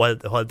 So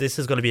while this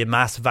is going to be a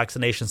mass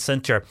vaccination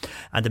centre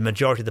and the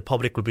majority of the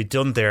public will be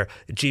done there,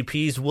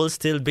 GPs will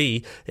still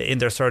be in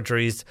their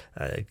surgeries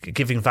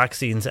giving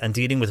vaccines and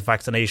dealing with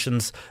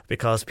vaccinations,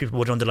 because people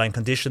with underlying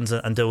conditions,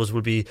 and those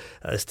will be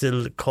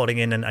still calling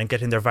in and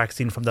getting their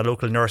vaccine from their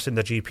local nurse and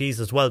their GPs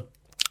as well.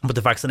 But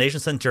the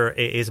vaccination centre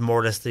is more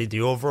or less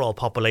the overall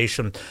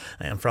population,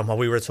 from what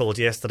we were told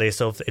yesterday.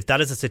 So if that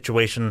is a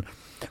situation,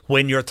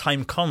 when your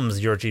time comes,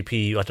 your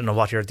GP, I don't know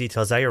what your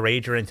details are, your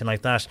age or anything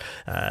like that,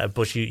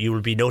 but you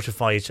will be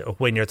notified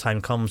when your time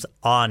comes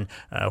on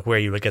where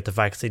you will get the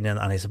vaccine. And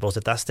I suppose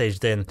at that stage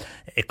then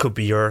it could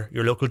be your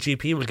local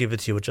GP will give it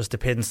to you. It just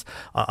depends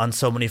on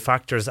so many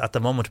factors at the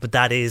moment. But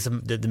that is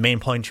the main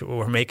point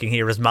we're making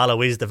here, is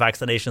Mallow is the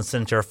vaccination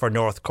centre for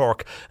North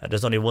Cork.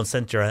 There's only one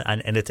centre,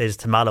 and it is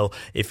to Mallow.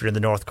 If you're in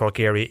the North Cork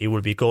area, you will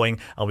be going.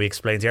 And we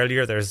explained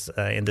earlier, there's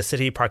in the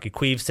city, Páirc Uí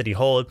Chaoimh, City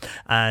Hall,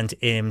 and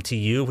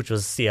MTU, which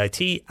was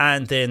CIT.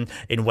 And then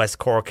in West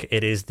Cork,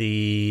 it is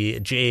the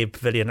J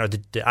Pavilion, or the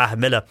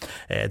Ahamilla,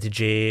 the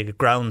J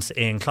Grounds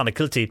in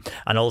Clonakilty.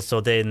 And also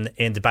then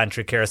in the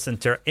Bantry Care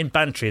Centre in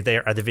Bantry,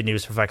 there are the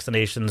venues for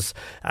vaccinations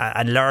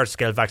and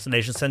large-scale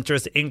vaccination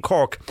centres in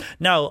Cork.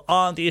 Now,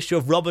 on the issue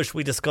of rubbish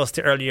we discussed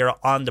earlier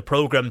on the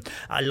programme,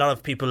 a lot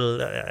of people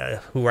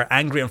who are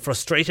angry and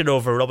frustrated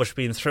over rubbish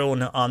being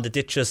thrown on the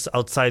ditches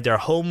outside their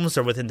homes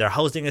or within their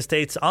housing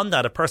estates. On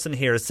that, a person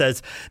here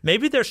says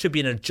maybe there should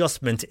be an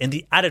adjustment in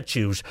the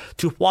attitude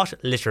to what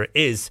litter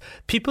is.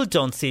 People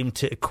don't seem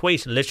to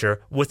equate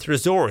litter with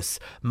resource.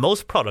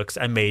 Most products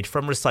are made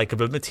from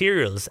recyclable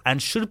materials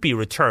and should be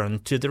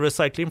returned to the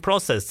recycling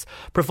process.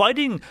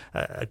 Providing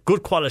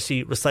good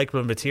quality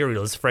recyclable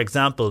materials, for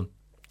example,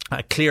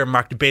 clear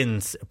marked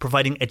bins,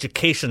 providing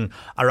education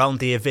around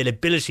the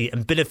availability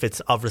and benefits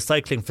of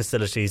recycling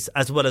facilities,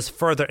 as well as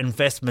further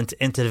investment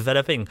into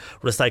developing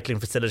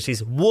recycling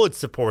facilities, would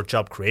support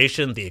job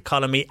creation, the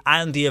economy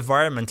and the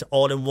environment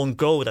all in one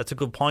go. That's a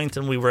good point,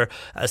 and we were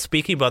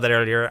speaking about that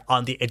earlier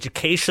on the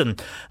education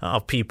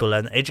of people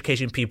and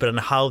educating people and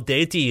how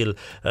they deal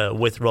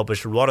with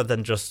rubbish, rather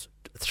than just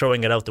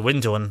throwing it out the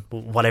window. And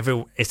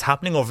whatever is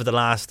happening over the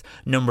last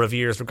number of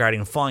years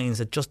regarding fines,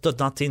 it just does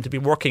not seem to be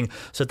working.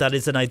 So that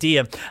is an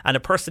idea. And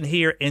a person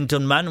here in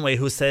Dunmanway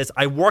who says,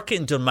 I work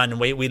in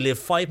Dunmanway. We live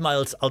 5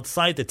 miles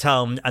outside the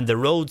town and the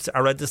roads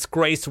are a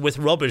disgrace with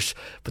rubbish,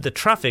 but the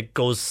traffic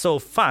goes so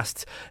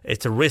fast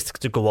it's a risk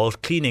to go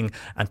out cleaning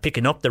and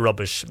picking up the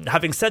rubbish.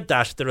 Having said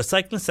that, the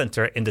recycling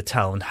centre in the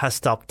town has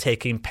stopped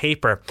taking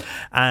paper,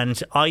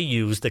 and I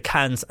use the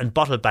cans and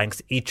bottle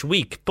banks each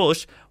week.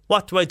 But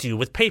what do I do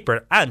with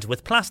paper and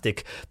with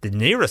plastic? The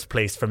nearest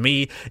place for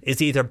me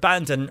is either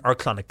Bandon or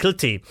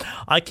Clonakilty.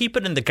 I keep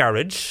it in the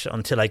garage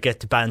until I get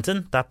to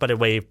Bandon. That, by the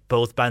way,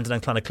 both Bandon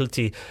and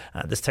Clonakilty,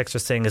 this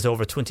texter saying, is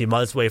over 20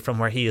 miles away from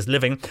where he is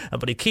living.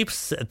 But he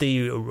keeps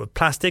the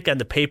plastic and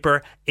the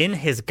paper in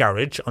his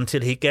garage until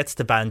he gets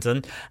to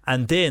Bandon,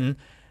 and then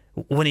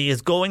when he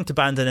is going to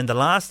Bandon in the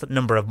last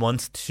number of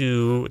months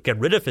to get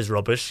rid of his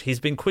rubbish, he's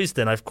been quizzed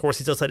in. Of course,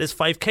 he's outside his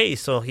 5K,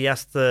 so he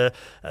has to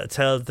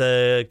tell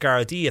the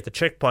Gardaí at the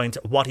checkpoint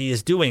what he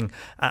is doing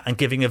and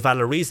giving a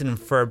valid reason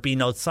for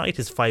being outside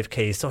his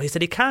 5K. So he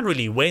said he can't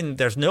really win.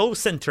 There's no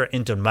centre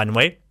in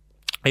Dunmanway.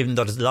 even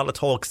though there's a lot of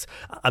talks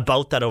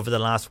about that over the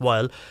last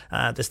while.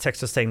 This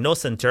text is saying, no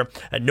centre,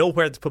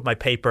 nowhere to put my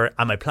paper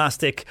and my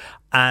plastic.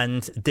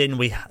 And then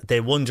they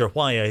wonder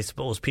why, I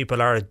suppose,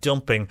 people are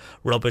dumping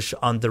rubbish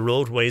on the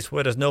roadways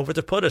where there's nowhere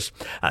to put it.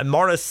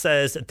 Morris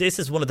says, this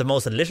is one of the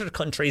most littered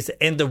countries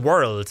in the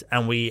world,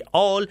 and we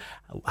all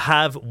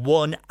have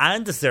won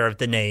and deserve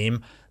the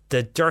name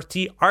the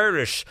Dirty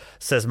Irish,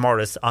 says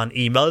Morris on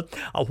email.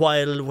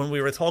 While when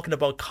we were talking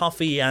about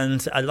coffee,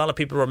 and a lot of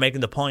people were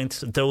making the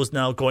point, those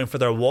now going for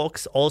their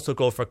walks also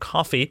go for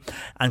coffee.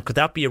 And could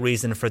that be a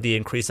reason for the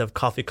increase of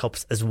coffee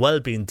cups as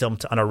well being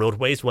dumped on our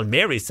roadways? Well,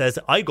 Mary says,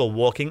 I go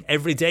walking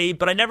every day,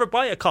 but I never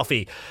buy a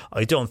coffee.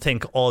 I don't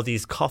think all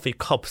these coffee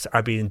cups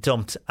are being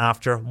dumped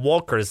after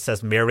walkers,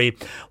 says Mary.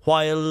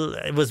 While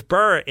it was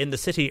Burr in the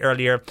city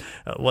earlier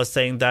was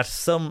saying that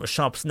some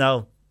shops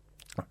now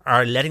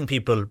are letting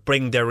people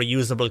bring their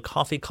reusable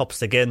coffee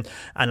cups again,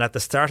 and at the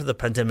start of the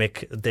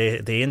pandemic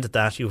they ended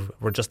that. You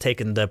were just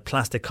taking the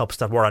plastic cups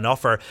that were on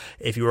offer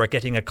if you were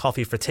getting a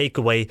coffee for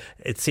takeaway.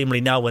 It's seemingly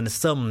now in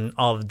some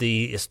of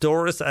the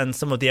stores and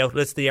some of the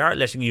outlets they are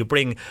letting you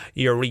bring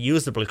your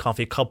reusable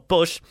coffee cup.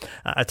 But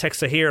a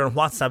texter here on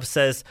WhatsApp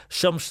says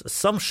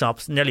some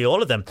shops, nearly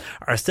all of them,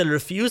 are still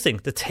refusing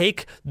to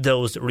take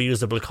those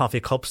reusable coffee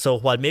cups. So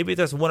while maybe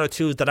there's one or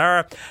two that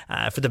are,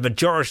 for the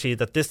majority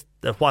that this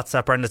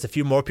WhatsApp, and there's a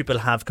few more people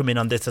have come in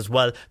on this as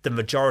well, the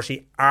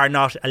majority are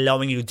not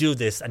allowing you to do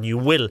this, and you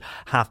will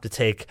have to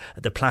take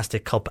the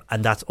plastic cup,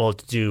 and that's all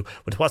to do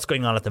with what's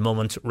going on at the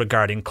moment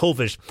regarding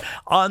COVID.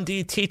 On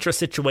the teacher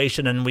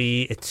situation, and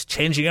it's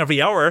changing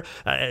every hour,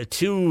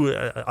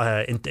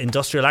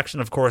 industrial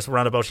action, of course,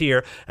 around about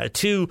here.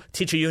 Two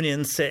teacher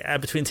unions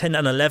between 10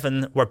 and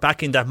 11 were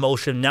backing that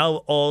motion.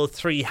 Now all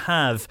three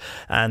have,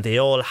 and they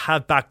all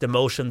have backed the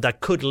motion that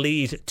could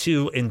lead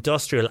to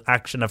industrial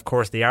action. Of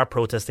course, they are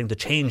protesting to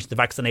change the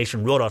vaccination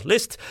rollout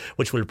list,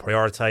 which will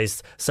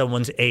prioritise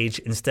someone's age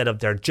instead of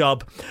their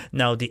job.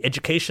 Now, the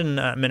Education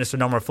Minister,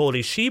 Norma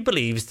Foley, she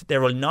believes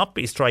there will not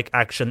be strike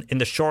action in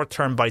the short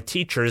term by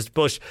teachers,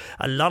 but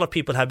a lot of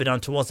people have been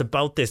on to us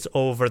about this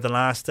over the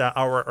last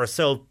hour or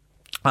so.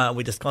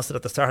 We discussed it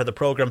at the start of the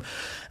programme,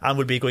 and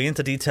we'll be going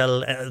into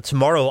detail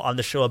tomorrow on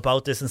the show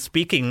about this and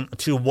speaking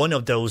to one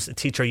of those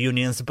teacher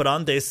unions. But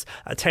on this,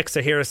 a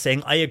texter here is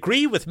saying, I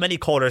agree with many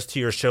callers to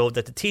your show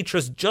that the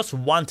teachers just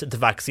want the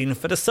vaccine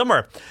for the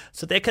summer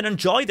so they can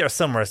enjoy their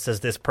summer,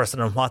 says this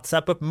person on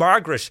WhatsApp. But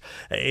Margaret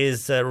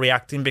is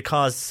reacting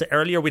because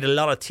earlier we had a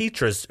lot of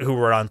teachers who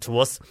were on to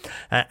us.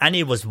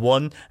 Annie was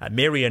one,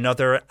 Mary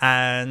another,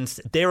 and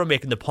they were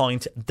making the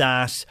point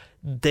that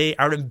they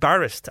are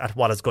embarrassed at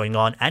what is going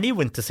on. Annie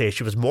went to say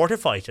she was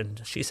mortified,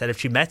 and she said if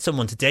she met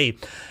someone today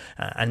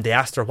and they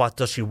asked her what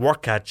does she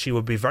work at, she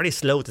would be very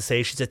slow to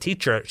say she's a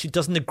teacher. She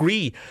doesn't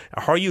agree.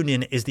 Her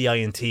union is the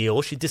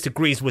INTO. She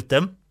disagrees with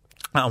them,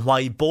 and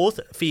why both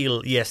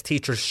feel yes,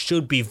 teachers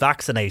should be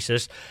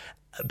vaccinated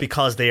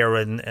because they are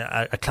in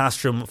a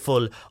classroom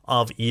full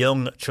of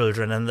young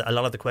children. And a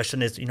lot of the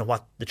question is,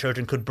 what the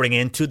children could bring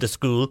into the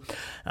school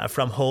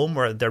from home,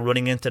 where they're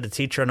running into the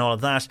teacher and all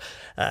of that.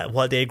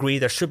 While they agree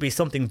there should be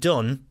something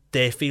done,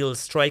 they feel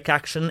strike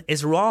action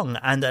is wrong.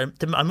 And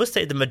I must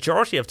say the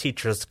majority of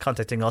teachers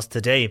contacting us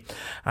today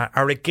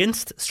are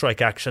against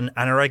strike action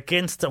and are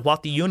against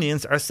what the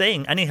unions are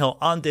saying. Anyhow,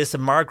 on this,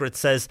 Margaret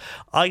says,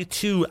 I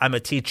too am a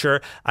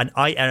teacher and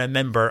I am a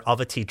member of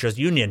a teachers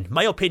union.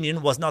 My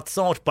opinion was not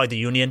sought by the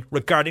union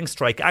regarding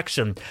strike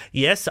action.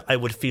 Yes, I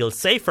would feel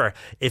safer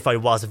if I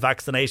was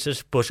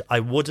vaccinated, but I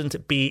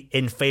wouldn't be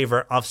in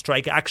favour of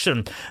strike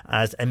action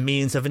as a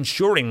means of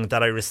ensuring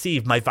that I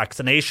receive my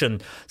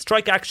vaccination.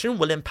 Strike action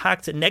will impact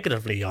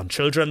negatively on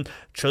children.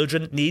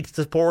 Children need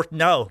support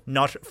now,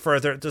 not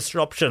further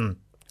disruption.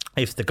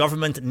 If the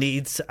government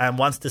needs and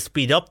wants to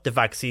speed up the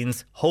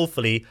vaccines,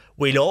 hopefully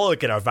we'll all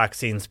get our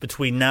vaccines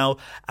between now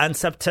and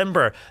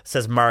September,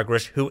 says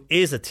Margaret, who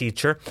is a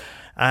teacher.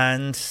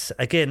 And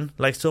again,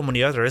 like so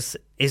many others,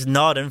 is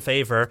not in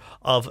favour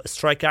of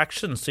strike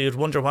action. So you'd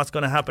wonder what's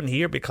going to happen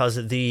here, because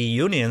the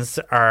unions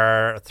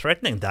are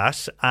threatening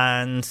that.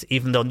 And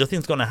even though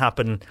nothing's going to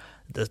happen,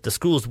 the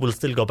schools will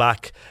still go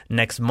back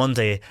next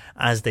Monday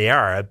as they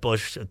are,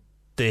 but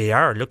they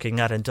are looking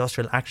at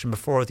industrial action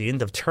before the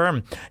end of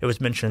term. It was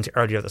mentioned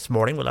earlier this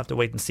morning. We'll have to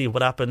wait and see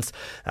what happens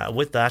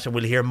with that, and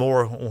we'll hear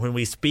more when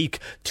we speak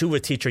to a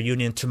teacher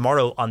union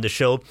tomorrow on the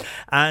show.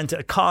 And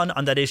Con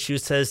on that issue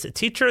says,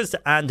 teachers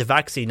and the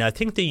vaccine, I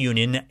think the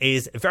union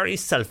is very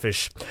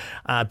selfish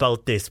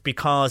about this,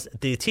 because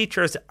the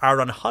teachers are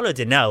on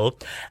holiday now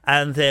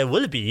and they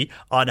will be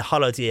on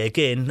holiday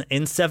again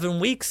in 7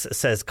 weeks,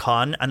 says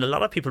Con. And a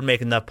lot of people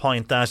making that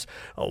point that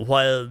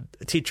while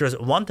teachers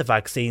want the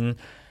vaccine,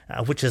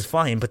 which is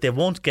fine, but they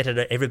won't get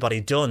everybody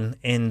done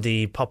in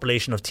the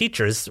population of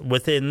teachers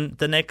within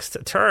the next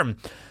term.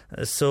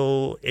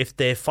 So if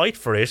they fight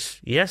for it,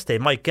 yes, they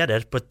might get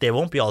it, but they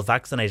won't be all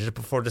vaccinated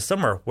before the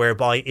summer,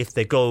 whereby if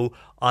they go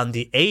on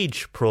the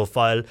age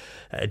profile,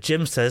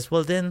 Jim says,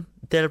 well, then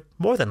they'll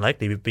more than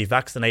likely be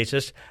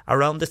vaccinated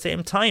around the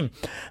same time.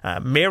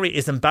 Mary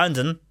is in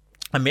Bandon.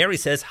 And Mary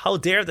says, how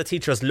dare the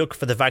teachers look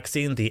for the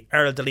vaccine? The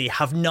elderly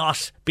have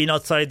not been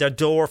outside their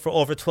door for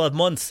over 12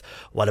 months.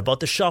 What about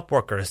the shop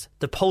workers,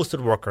 the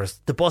postal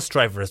workers, the bus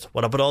drivers?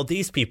 What about all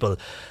these people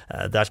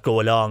that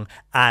go along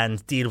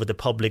and deal with the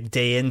public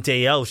day in,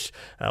 day out?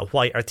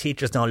 Why are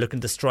teachers now looking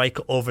to strike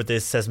over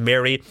this, says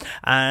Mary?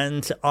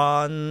 And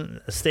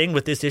on staying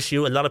with this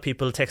issue, a lot of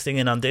people texting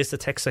in on this. The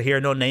texter here,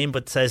 no name,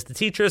 but says the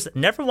teachers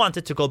never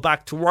wanted to go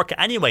back to work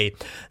anyway.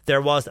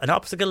 There was an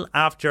obstacle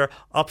after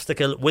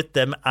obstacle with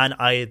them, and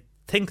I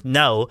think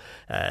now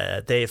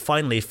they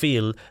finally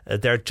feel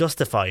they're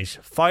justified.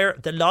 Fire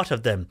the lot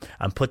of them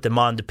and put them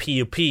on the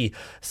PUP,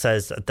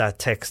 says that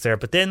text there.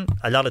 But then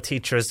a lot of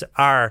teachers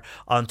are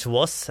onto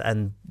us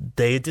and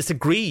they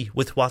disagree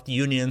with what the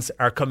unions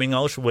are coming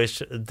out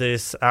with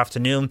this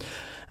afternoon,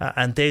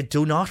 and they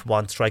do not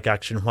want strike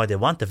action. Why? They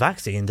want the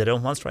vaccine, they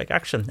don't want strike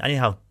action.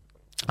 Anyhow,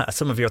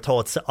 some of your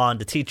thoughts on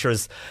the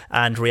teachers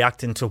and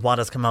reacting to what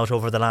has come out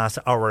over the last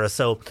hour or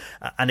so.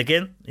 And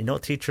again, you know,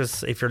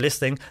 teachers, if you're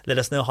listening, let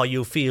us know how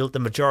you feel. The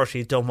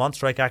majority don't want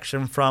strike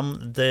action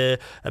from the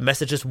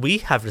messages we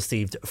have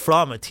received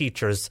from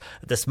teachers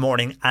this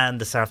morning and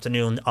this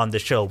afternoon on the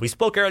show. We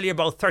spoke earlier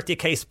about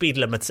 30k speed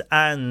limits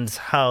and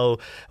how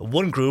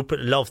one group,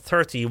 Love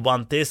 30,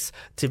 want this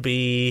to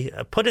be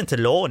put into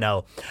law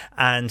now,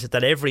 and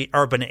that every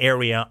urban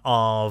area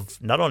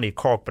of not only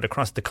Cork but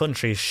across the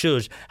country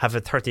should have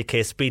a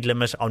 30k speed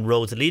limit on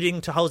roads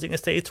leading to housing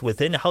estates,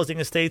 within housing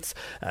estates.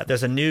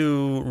 There's a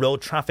new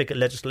road traffic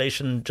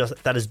legislation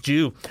that is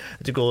due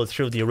to go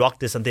through the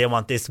Oireachtas, and they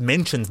want this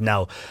mentioned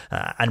now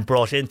and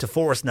brought into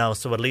force now.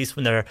 So at least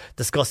when they're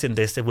discussing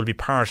this, it will be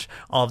part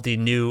of the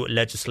new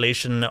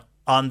legislation.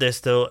 On this,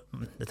 though,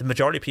 the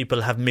majority of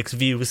people have mixed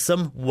views.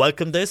 Some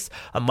welcome this.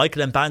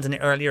 Michael in Bandon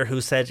earlier,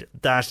 who said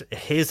that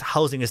his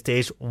housing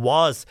estate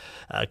was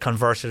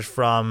converted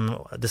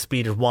from the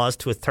speed it was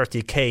to a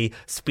 30k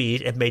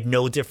speed. It made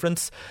no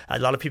difference. A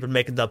lot of people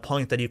making that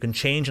point that you can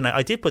change, and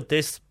I did put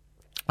this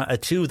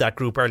to that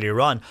group earlier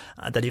on,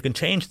 that you can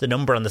change the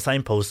number on the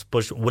signpost,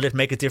 but will it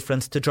make a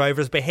difference to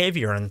drivers'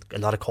 behaviour? And a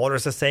lot of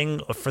callers are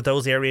saying for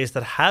those areas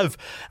that have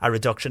a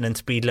reduction in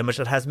speed limit,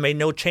 it has made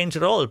no change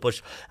at all.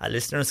 But a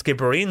listener in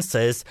Skibbereen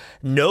says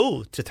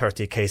no to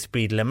 30k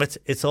speed limit.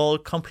 It's all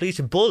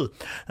complete bull,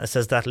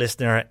 says that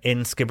listener in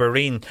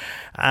Skibbereen.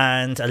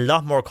 And a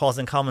lot more calls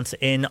and comments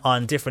in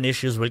on different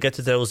issues. We'll get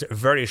to those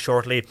very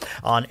shortly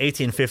on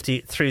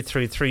 1850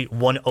 333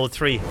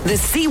 103. The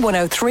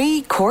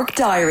C103 Cork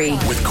Diary.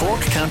 With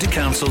Cork County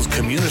Council's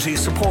Community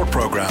Support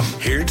Programme,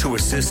 here to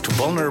assist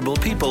vulnerable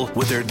people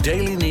with their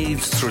daily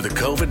needs through the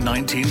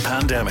COVID-19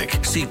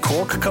 pandemic. See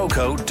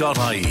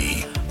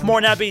corkcoco.ie.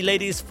 Mornabbee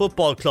Ladies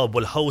Football Club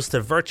will host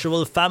a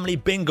virtual family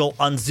bingo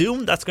on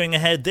Zoom. That's going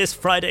ahead this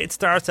Friday. It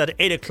starts at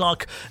 8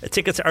 o'clock.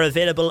 Tickets are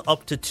available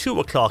up to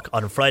 2 o'clock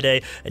on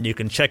Friday, and you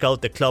can check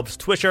out the club's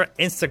Twitter,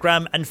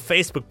 Instagram and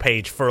Facebook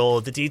page for all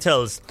the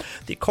details.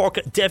 The Cork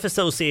Deaf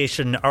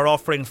Association are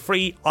offering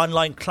free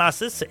online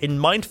classes in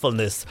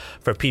mindfulness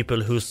for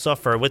people who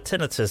suffer with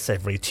tinnitus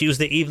every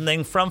Tuesday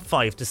evening from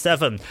 5 to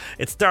 7.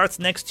 It starts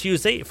next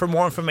Tuesday. For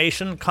more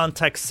information,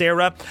 contact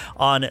Sarah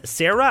on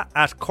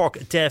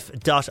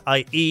sarah@corkdeaf.ie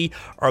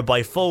or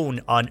by phone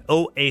on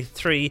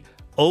 083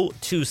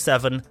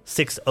 027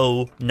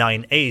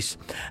 6098.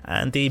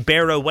 And the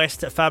Beara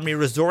West Family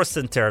Resource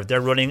Centre, they're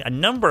running a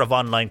number of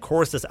online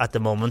courses at the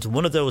moment.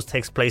 One of those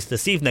takes place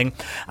this evening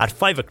at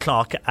 5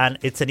 o'clock, and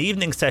it's an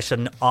evening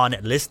session on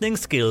listening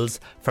skills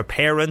for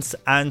parents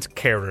and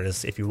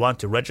carers. If you want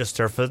to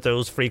register for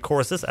those free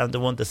courses and the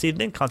one this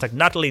evening, contact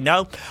Natalie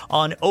now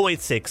on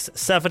 086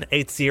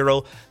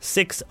 780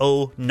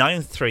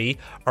 6093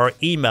 or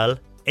email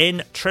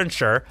in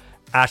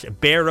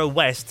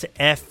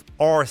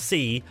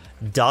trencher@bearawestfrc.ie.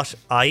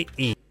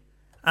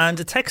 And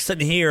a text in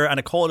here and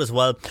a call as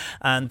well,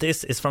 and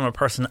this is from a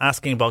person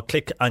asking about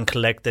Click and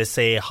Collect. They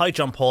say, hi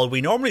John Paul,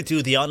 we normally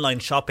do the online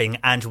shopping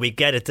and we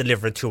get it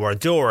delivered to our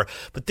door,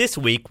 but this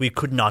week we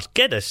could not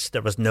get it.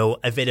 There was no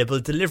available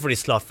delivery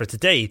slot for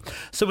today,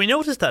 so we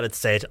noticed that it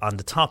said on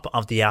the top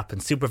of the app in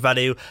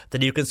SuperValu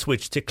that you can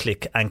switch to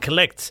Click and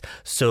Collect.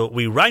 So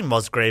we rang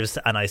Musgraves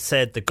and I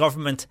said the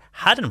government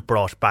hadn't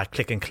brought back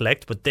Click and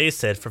Collect, but they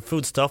said for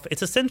food stuff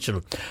it's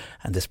essential.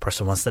 And this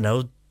person wants to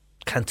know,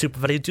 can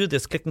SuperValu do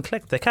this, Click and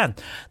Collect? They can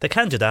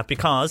do that,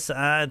 because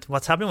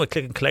what's happening with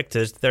Click and Collect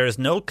is there is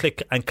no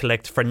Click and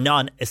Collect for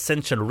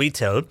non-essential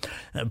retail,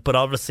 but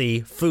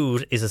obviously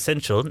food is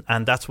essential,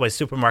 and that's why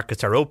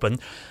supermarkets are open,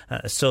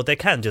 so they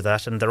can do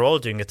that, and they're all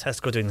doing it.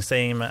 Tesco doing the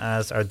same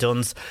as our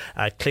Dunnes.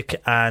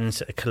 Click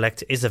and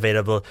Collect is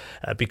available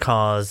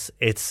because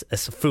it's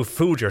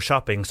food you're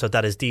shopping, so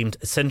that is deemed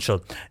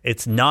essential.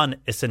 It's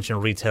non-essential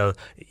retail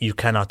you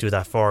cannot do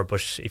that for,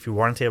 but if you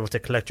weren't able to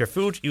collect your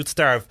food, you'd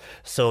starve.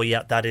 So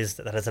yeah, that is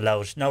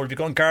allowed. Now we'll be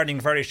going gardening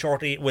very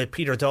shortly with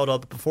Peter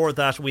Dowdall, but before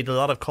that we had a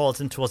lot of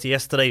calls into us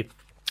yesterday,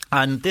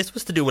 and this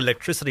was to do with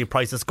electricity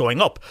prices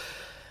going up.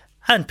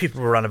 And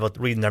people were on about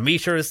reading their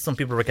meters. Some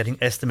people were getting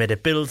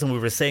estimated bills, and we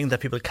were saying that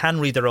people can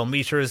read their own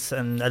meters,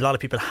 and a lot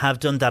of people have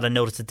done that and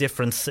noticed a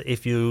difference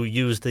if you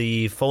use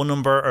the phone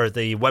number or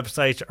the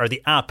website or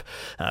the app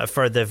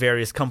for the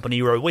various company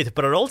you were with.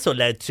 But it also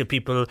led to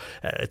people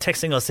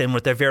texting us in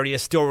with their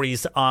various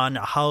stories on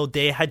how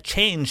they had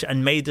changed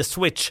and made the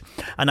switch.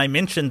 And I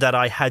mentioned that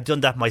I had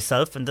done that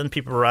myself, and then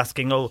people were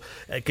asking,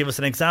 give us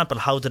an example.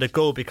 How did it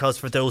go? Because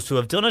for those who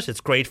have done it,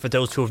 it's great. For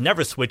those who have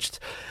never switched,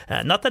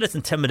 not that it's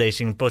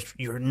intimidating, but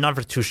you're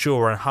never too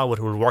sure on how it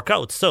will work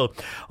out. So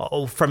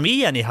for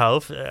me anyhow,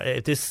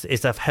 this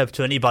is of help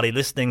to anybody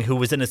listening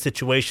who is in a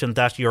situation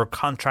that your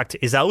contract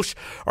is out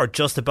or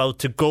just about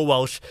to go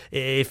out.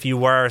 If you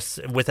were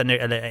with an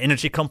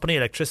energy company,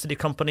 electricity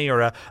company,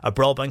 or a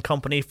broadband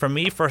company. For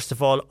me, first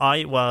of all,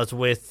 I was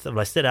with, well,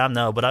 I still am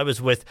now, but I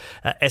was with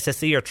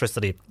SSE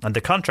Electricity, and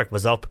the contract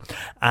was up,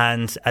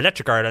 and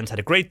Electric Ireland had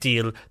a great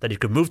deal that you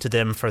could move to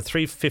them for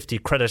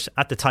 $3.50 credit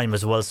at the time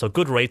as well. So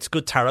good rates,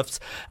 good tariffs,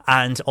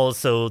 and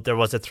also there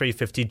was a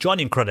 $3.50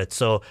 joining credit,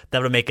 so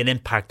that would make an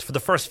impact for the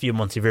first few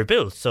months of your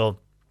bill. So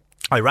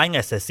I rang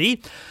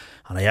SSE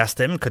and I asked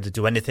them, could they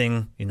do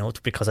anything,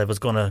 because I was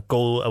going to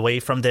go away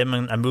from them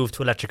and move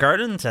to Electric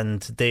Ireland,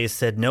 and they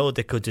said no,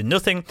 they could do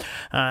nothing.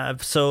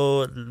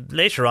 So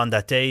later on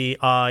that day,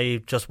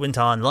 I just went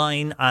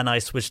online and I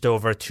switched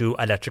over to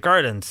Electric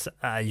Ireland.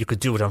 You could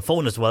do it on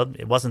phone as well.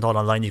 It wasn't all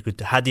online. You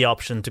had the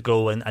option to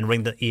go and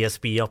ring the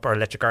ESB up or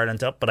Electric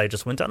Ireland up, but I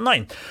just went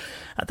online.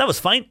 That was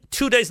fine.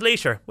 2 days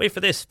later, wait for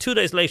this, 2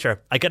 days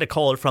later, I get a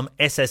call from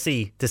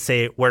SSE to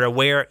say, we're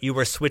aware you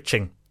were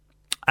switching.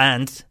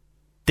 And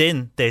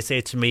then they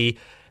say to me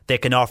they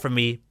can offer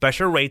me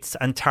better rates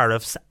and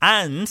tariffs,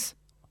 and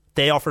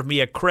they offered me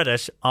a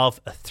credit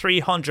of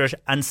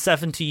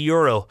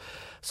 €370.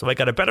 So I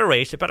got a better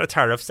rate, a better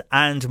tariffs,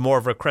 and more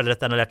of a credit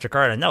than Electric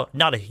Ireland. Now,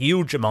 not a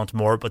huge amount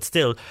more, but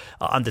still,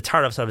 on the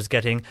tariffs I was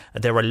getting,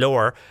 they were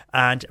lower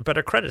and a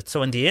better credit.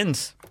 So in the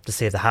end, to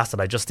save the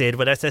hassle, I just stayed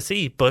with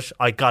SSE, but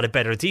I got a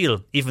better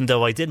deal. Even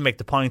though I did make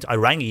the point, I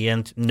rang E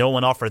and no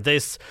one offered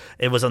this.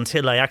 It was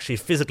until I actually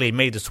physically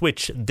made the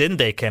switch, then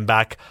they came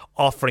back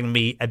offering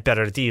me a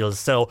better deal.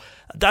 So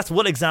that's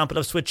one example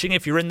of switching.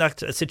 If you're in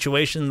that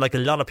situation, like a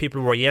lot of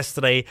people were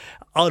yesterday,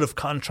 out of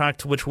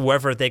contract with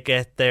whoever they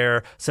get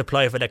their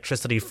supply of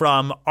electricity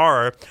from,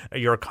 or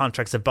your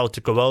contract's about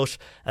to go out,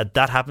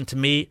 that happened to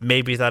me.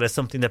 Maybe that is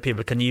something that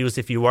people can use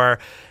if you are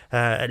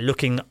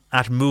looking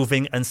at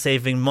moving and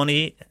saving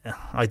money.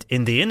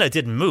 In the end, I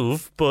didn't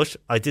move, but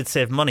I did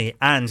save money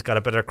and got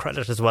a better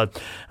credit as well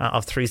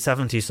of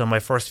 $370. So my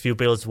first few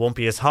bills won't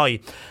be as high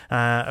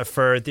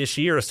for this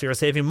year. So you're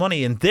saving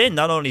money. And then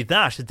not only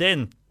that,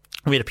 then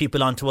we had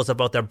people on to us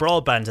about their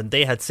broadband, and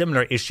they had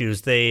similar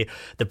issues. The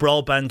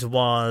broadband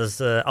was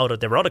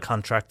they were out of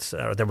contract,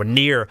 or they were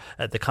near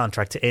the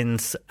contract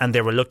ends, and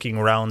they were looking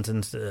around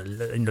and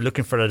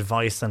looking for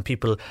advice, and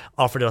people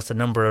offered us a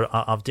number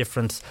of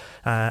different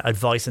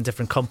advice in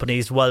different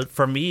companies. Well,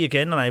 for me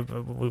again,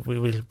 and we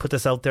will put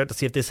this out there to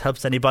see if this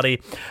helps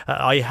anybody,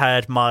 I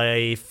had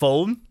my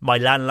phone, my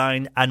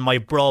landline and my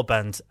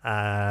broadband.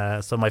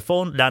 So my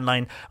phone,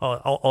 landline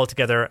all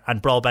together,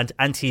 and broadband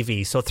and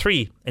TV. So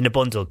 3 in a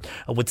bundle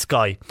with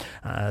Sky.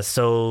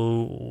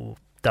 So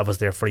that was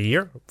there for a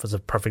year. It was a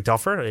perfect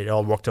offer. It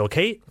all worked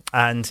okay.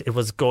 And it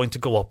was going to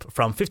go up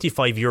from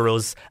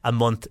 €55 a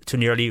month to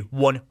nearly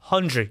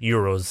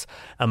 €100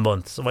 a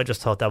month. So I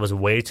just thought that was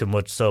way too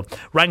much. So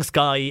rang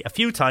Sky a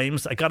few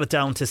times. I got it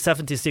down to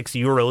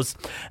 €76.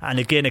 And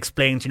again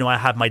explained, I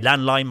have my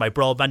landline, my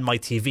broadband, my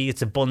TV.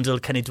 It's a bundle.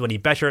 Can you do any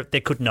better? They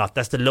could not.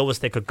 That's the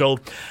lowest they could go.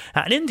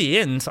 And in the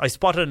end, I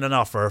spotted an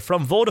offer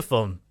from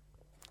Vodafone.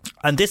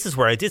 And this is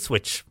where I did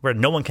switch, where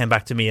no one came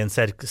back to me and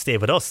said, stay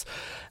with us.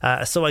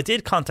 So I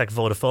did contact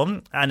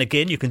Vodafone. And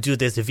again, you can do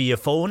this via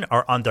phone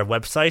or on their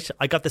website.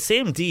 I got the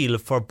same deal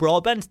for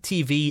broadband,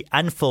 TV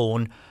and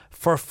phone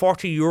for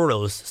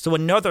 €40. So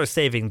another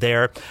saving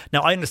there.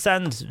 Now, I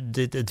understand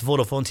the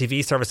Vodafone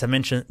TV service I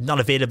mentioned, not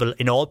available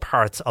in all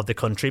parts of the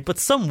country, but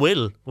some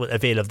will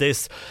avail of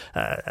this.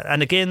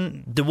 And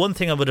again, the one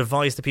thing I would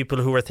advise the people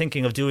who are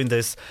thinking of doing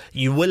this,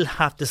 you will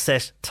have to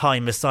set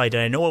time aside.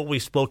 And I know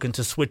we've spoken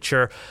to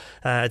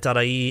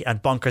Switcher.ie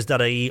and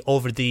Bonkers.ie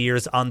over the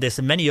years on this,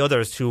 and many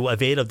others who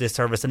avail of this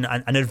service and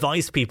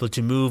advise people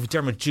to move.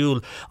 Dermot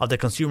Jewell of the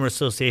Consumer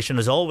Association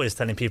is always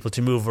telling people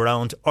to move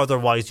around,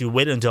 otherwise you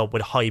will end up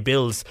with high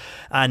bills.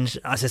 And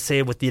as I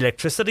say, with the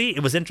electricity,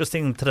 it was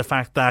interesting to the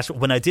fact that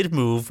when I did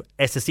move,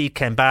 SSE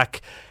came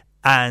back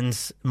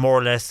and more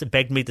or less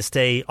begged me to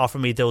stay, offer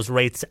me those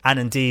rates and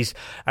indeed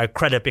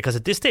credit, because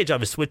at this stage I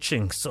was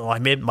switching. So I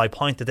made my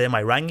point to them.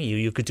 I rang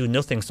you could do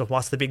nothing, so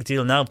what's the big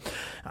deal now?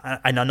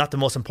 And I'm not the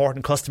most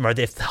important customer.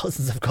 They have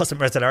thousands of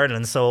customers in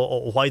Ireland,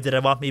 so why did they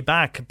want me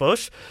back?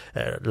 But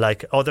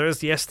like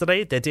others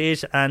yesterday, they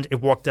did, and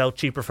it worked out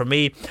cheaper for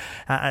me.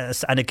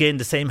 And again,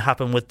 the same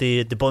happened with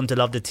the bundle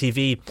of the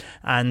TV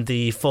and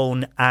the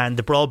phone and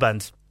the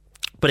broadband.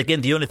 But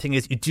again, the only thing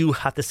is you do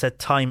have to set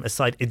time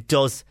aside. It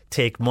does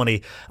take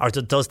money, or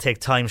it does take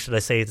time, should I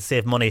say, to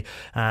save money.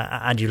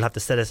 And you'll have to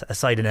set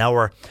aside an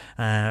hour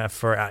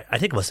for, I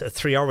think it was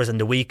 3 hours in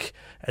the week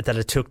that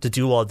it took to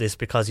do all this,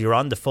 because you're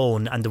on the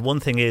phone. And the one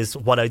thing is,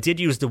 what I did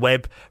use the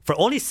web for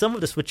only some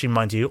of the switching,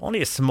 mind you,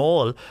 only a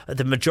small,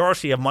 the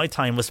majority of my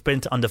time was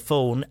spent on the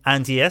phone.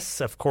 And yes,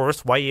 of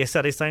course, why are you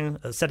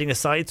setting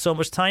aside so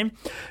much time?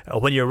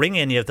 When you ring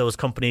any of those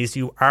companies,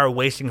 you are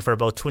waiting for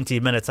about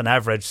 20 minutes on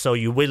average. So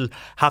you will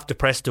have to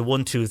press the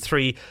 1, 2,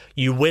 3.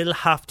 You will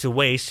have to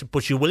wait,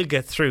 but you will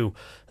get through.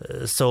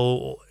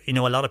 So, a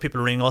lot of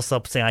people ring us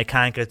up saying, I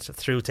can't get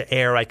through to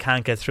Air, I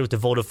can't get through to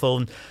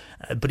Vodafone.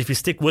 But if you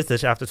stick with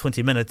it after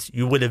 20 minutes,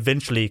 you will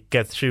eventually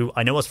get through.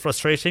 I know it's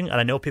frustrating, and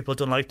I know people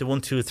don't like the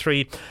 1, 2,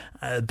 3,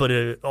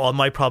 but all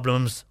my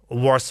problems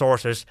were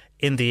sorted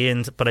in the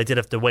end, but I did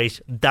have to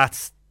wait.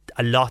 That's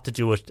a lot to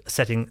do with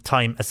setting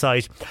time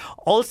aside.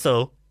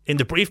 Also, in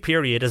the brief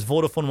period as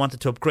Vodafone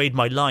wanted to upgrade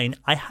my line,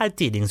 I had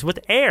dealings with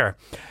Air.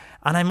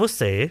 And I must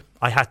say,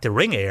 I had to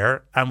ring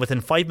Air, and within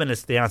 5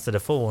 minutes they answered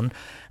the phone,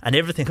 and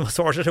everything was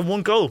sorted in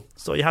one go.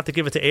 So you have to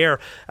give it to Air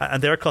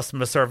and their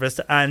customer service.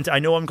 And I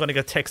know I'm going to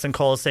get texts and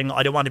calls saying,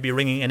 I don't want to be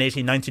ringing an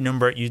 1890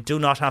 number. You do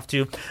not have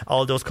to.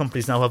 All those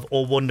companies now have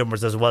 01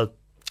 numbers as well.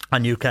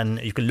 And you can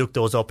look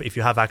those up if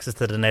you have access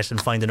to the net and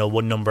find an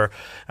 01 number,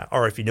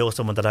 or if you know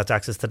someone that has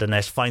access to the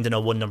net, find an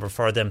 01 number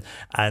for them,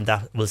 and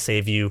that will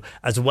save you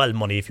as well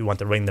money if you want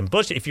to ring them.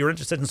 But if you're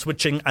interested in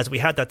switching, as we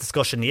had that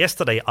discussion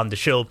yesterday on the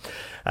show,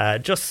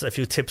 just a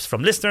few tips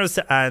from listeners,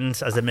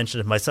 and as I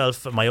mentioned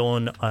myself, my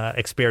own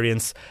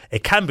experience,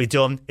 it can be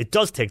done. It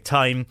does take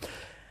time.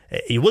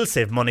 You will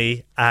save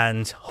money,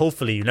 and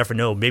hopefully, you never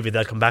know, maybe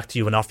they'll come back to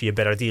you and offer you a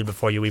better deal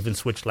before you even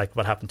switch, like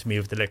what happened to me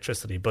with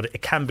electricity. But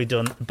it can be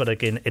done, but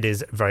again, it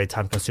is very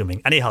time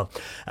consuming. Anyhow,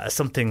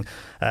 something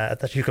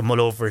that you can mull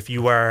over if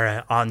you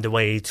are on the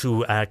way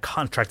to a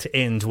contract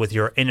end with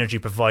your energy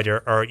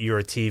provider or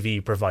your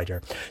TV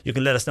provider. You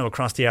can let us know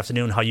across the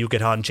afternoon how you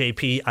get on,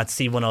 JP at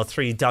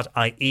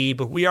c103.ie.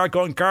 But we are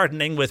going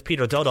gardening with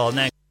Peter Dowdall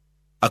next.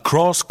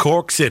 Across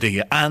Cork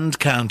City and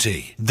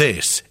County,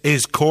 this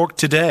is Cork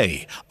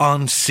Today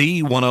on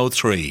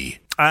C103.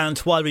 And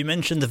while we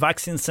mentioned the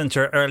vaccine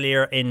centre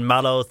earlier in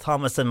Mallow,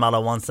 Thomas in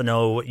Mallow wants to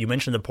know, you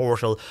mentioned the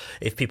portal,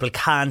 if people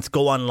can't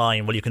go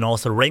online, well, you can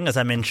also ring, as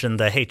I mentioned,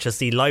 the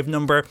HSE live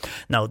number.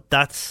 Now,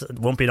 that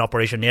won't be in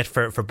operation yet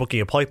for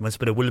booking appointments,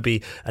 but it will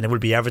be, and it will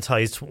be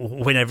advertised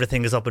when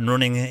everything is up and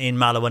running in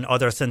Mallow and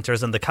other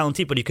centres in the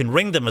county. But you can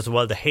ring them as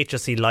well. The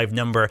HSE live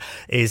number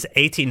is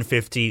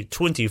 1850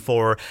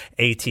 24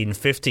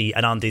 1850.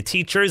 And on the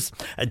teachers,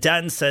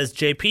 Dan says,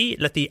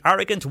 JP, let the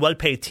arrogant,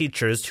 well-paid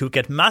teachers who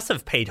get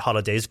massive paid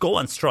holidays go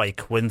on strike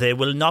when they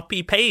will not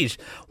be paid.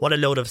 What a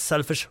load of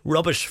selfish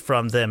rubbish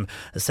from them,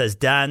 says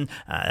Dan.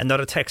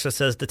 Another texter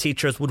says the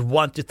teachers would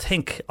want to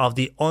think of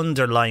the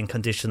underlying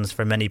conditions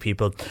for many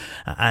people.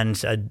 And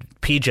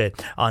PJ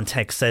on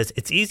text says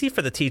it's easy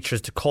for the teachers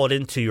to call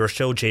into your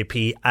show,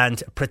 JP,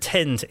 and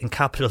pretend, in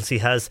capitals he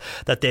has,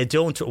 that they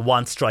don't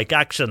want strike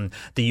action.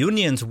 The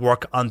unions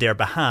work on their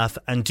behalf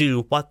and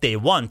do what they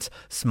want.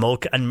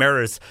 Smoke and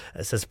mirrors,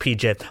 says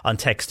PJ on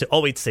text to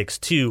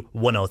 0862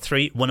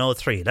 103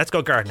 103. Let's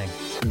go gardening.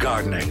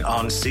 Gardening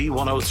on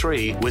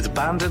C103 with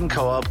Bandon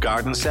Co-op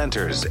Garden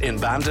Centres in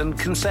Bandon,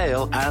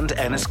 Kinsale and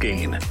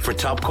Enniskeane. For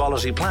top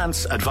quality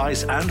plants,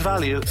 advice and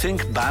value,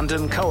 think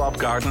Bandon Co-op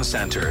Garden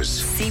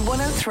Centres.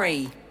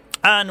 C103.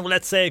 And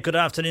let's say good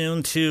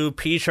afternoon to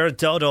Peter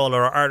Dowdall,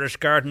 our Irish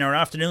gardener.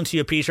 Afternoon to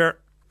you, Peter.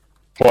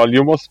 Well,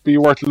 you must be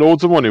worth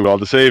loads of money with all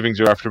the savings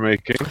you're after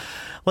making.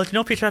 Well,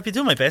 Peter, I've been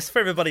doing my best for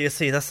everybody. You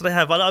see, that's what I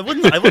have. Well, I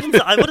wouldn't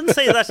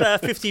say that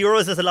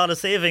 €50 is a lot of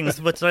savings,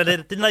 but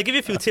didn't I give you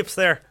a few tips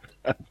there?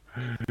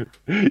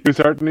 You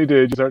certainly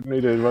did.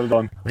 Well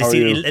done. You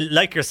see,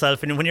 like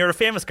yourself, and when you're a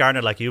famous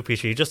gardener like you,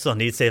 Peter, you just don't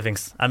need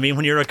savings. I mean,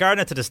 when you're a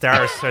gardener to the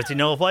stars,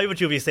 why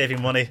would you be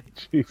saving money?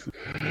 Jesus.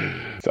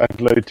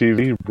 Satellite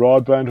TV,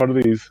 broadband,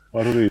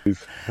 what are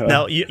these?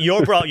 Now,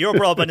 your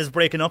broadband is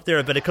breaking up there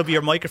a bit. It could be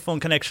your microphone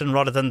connection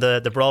rather than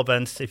the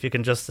broadband. If you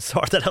can just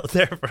sort that out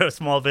there for a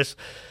small bit.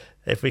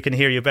 If we can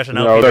hear you better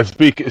now. No,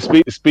 speaking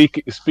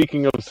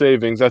of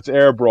savings, that's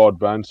Air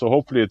broadband, so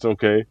hopefully it's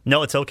okay.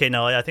 No, it's okay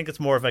now. I think it's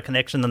more of a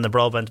connection than the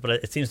broadband, but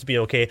it seems to be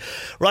okay.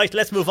 Right,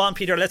 let's move on,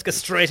 Peter. Let's get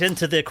straight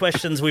into the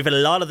questions. We've a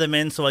lot of them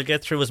in, so I'll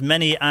get through as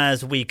many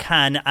as we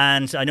can.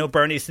 And I know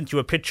Bernie sent you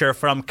a picture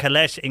from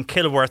Colette in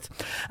Kilworth,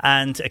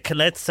 and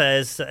Colette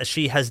says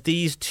she has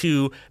these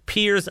two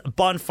Piers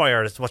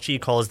bonfires, what she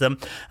calls them.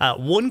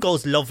 One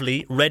goes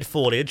lovely, red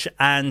foliage,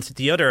 and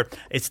the other,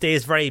 it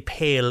stays very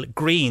pale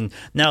green.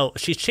 Now,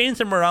 she's changed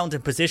them around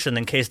in position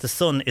in case the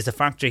sun is a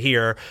factor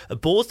here.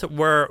 Both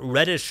were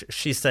reddish,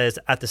 she says,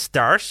 at the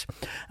start,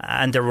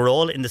 and they were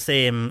all in the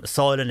same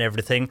soil and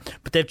everything,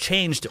 but they've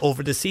changed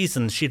over the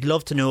season. She'd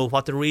love to know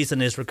what the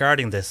reason is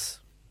regarding this.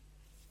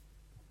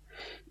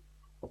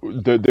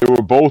 they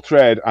were both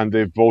red and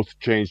they've both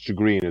changed to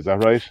green. Is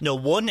that right? No,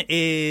 one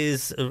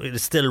is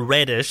still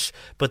reddish,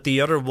 but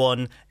the other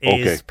one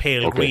is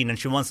pale green, and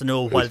she wants to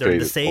know while they're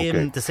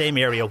in the same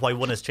area, why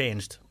one has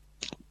changed.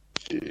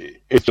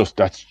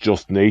 That's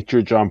just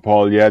nature, John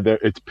Paul. Yeah,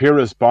 it's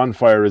Pyrrhus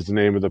bonfire is the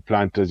name of the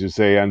plant, as you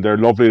say, and they're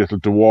lovely little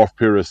dwarf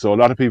Pyrrhus. So a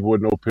lot of people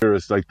would know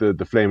Pyrrhus like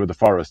the flame of the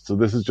forest. So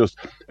this is just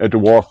a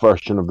dwarf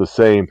version of the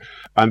same,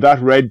 and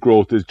that red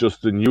growth is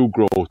just a new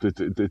growth.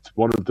 It's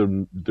one of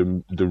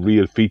the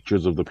real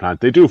features of the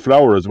plant. They do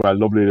flower as well,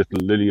 lovely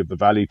little lily of the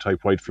valley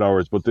type white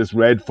flowers. But this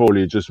red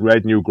foliage, just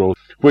red new growth,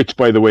 which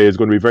by the way is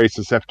going to be very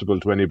susceptible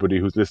to anybody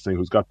who's listening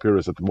who's got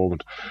Pyrrhus at the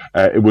moment.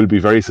 It will be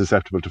very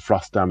susceptible to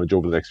frost damage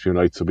over the next few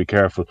nights. So be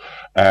careful.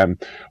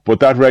 But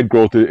that red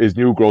growth is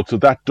new growth, so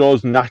that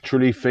does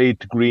naturally fade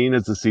to green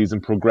as the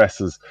season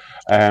progresses.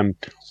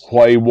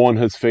 Why one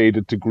has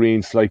faded to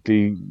green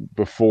slightly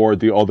before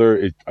the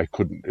other,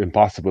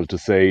 impossible to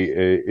say.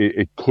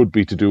 It could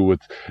be to do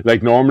with,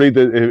 like, normally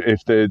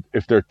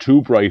if they're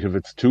too bright, if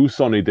it's too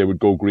sunny, they would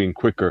go green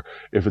quicker.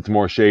 If it's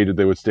more shaded,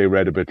 they would stay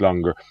red a bit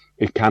longer.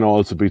 It can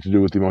also be to do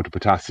with the amount of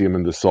potassium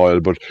in the soil,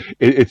 but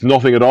it's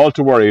nothing at all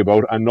to worry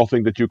about, and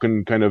nothing that you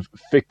can kind of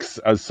fix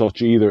as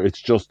such either.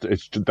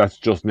 That's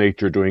just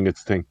nature doing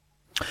its thing.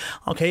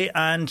 Okay,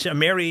 and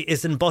Mary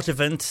is in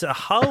Buttevant.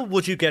 How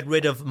would you get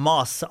rid of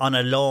moss on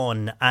a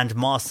lawn and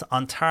moss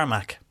on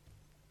tarmac?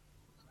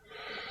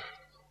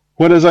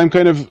 Well, as I'm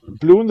kind of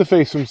blue in the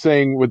face from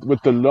saying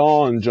with the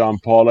lawn, John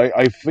Paul,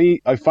 I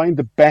find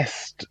the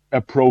best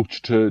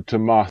approach to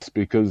moss,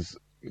 because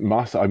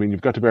moss, I mean,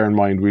 you've got to bear in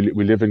mind we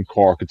live in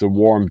Cork. It's a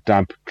warm,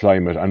 damp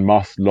climate, and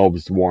moss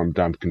loves warm,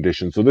 damp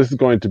conditions. So this is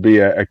going to be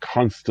a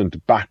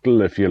constant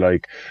battle, if you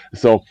like.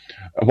 So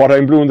what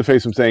I'm blue in the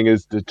face from saying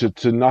is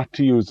to not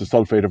to use the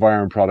sulfate of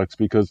iron products,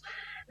 because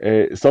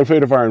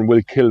sulfate of iron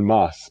will kill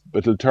moss, but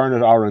it'll turn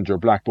it orange or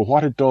black. But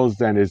what it does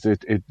then is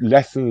it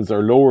lessens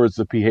or lowers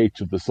the pH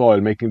of the soil,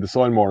 making the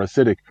soil more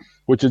acidic,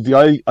 which is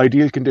the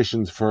ideal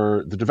conditions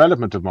for the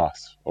development of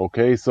moss.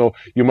 Okay, so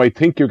you might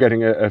think you're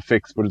getting a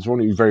fix, but it's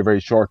only very, very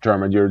short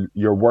term, and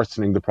you're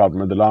worsening the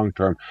problem in the long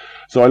term.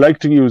 So I like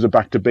to use a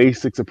back to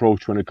basics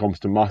approach when it comes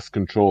to moss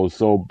control.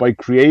 So by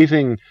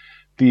creating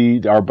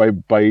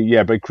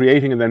by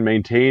creating and then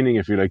maintaining,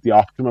 if you like, the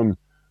optimum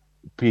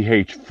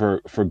pH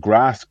for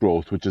grass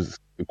growth, which is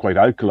quite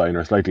alkaline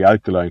or slightly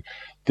alkaline,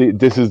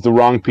 this is the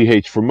wrong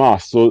pH for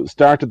moss. So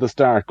start at the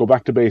start, go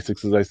back to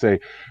basics, as I say.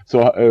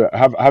 So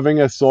having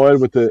a soil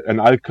with an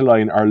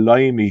alkaline or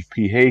limey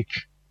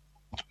pH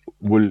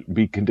will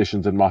be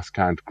conditions that moss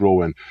can't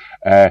grow in.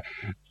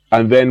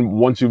 And then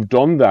once you've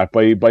done that,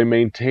 by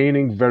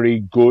maintaining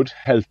very good,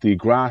 healthy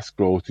grass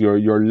growth,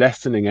 you're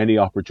lessening any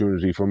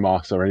opportunity for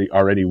moss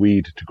or any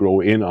weed to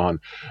grow in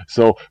on.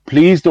 So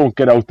please don't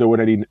get out there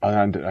with any,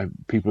 and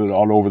people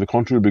all over the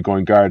country will be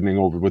going gardening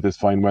over with this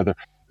fine weather.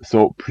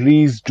 So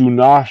please do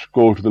not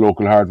go to the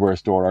local hardware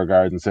store or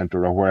garden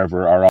centre or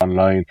wherever, or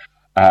online,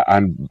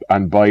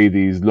 and buy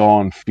these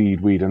lawn feed,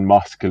 weed and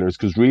moss killers,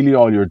 because really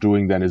all you're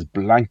doing then is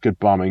blanket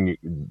bombing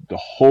the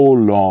whole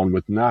lawn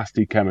with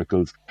nasty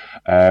chemicals,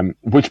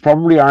 which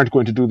probably aren't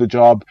going to do the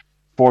job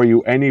for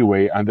you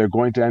anyway, and they're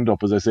going to end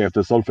up, as I say, if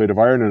there's sulfate of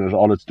iron in it,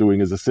 all it's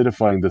doing is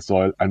acidifying the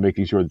soil and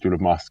making sure that you'll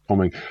have moss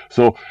coming.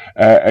 So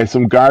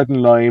some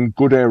garden lime,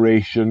 good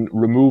aeration,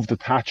 remove the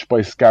thatch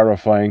by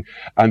scarifying,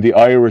 and the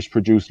Irish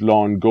produced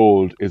Lawn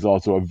Gold is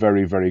also a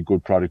very, very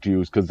good product to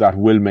use, because that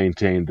will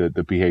maintain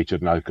the pH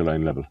at an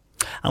alkaline level.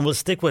 And we'll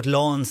stick with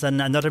lawns,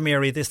 and another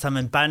Mary, this time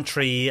in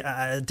Bantry.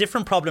 A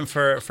different problem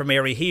for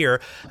Mary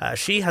here.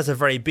 She has a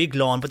very big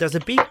lawn, but there's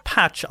a big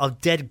patch of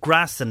dead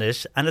grass in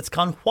it, and it's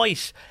gone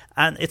white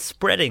and it's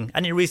spreading.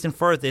 Any reason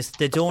for this?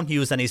 They don't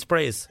use any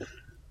sprays.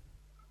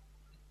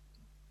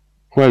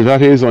 Well,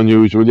 that is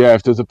unusual. Yeah,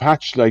 if there's a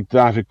patch like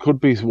that, it could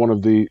be one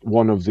of the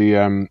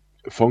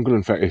fungal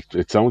infection.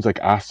 It sounds like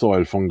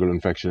asoil fungal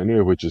infection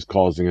anyway, which is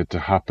causing it to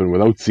happen.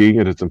 Without seeing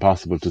it, it's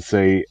impossible to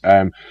say.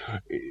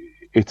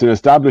 It's an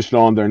established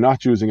lawn. They're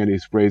not using any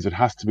sprays. It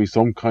has to be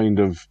some kind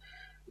of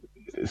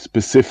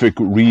specific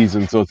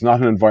reason. So it's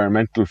not an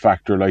environmental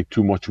factor like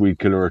too much weed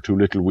killer or too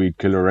little weed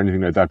killer or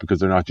anything like that, because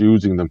they're not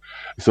using them.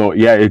 So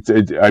yeah,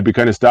 I'd be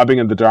kind of stabbing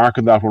in the dark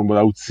on that one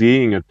without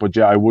seeing it. But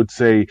yeah, I would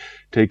say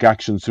take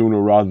action sooner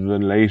rather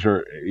than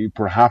later.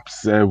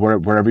 Perhaps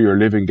wherever you're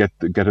living, get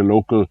a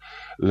local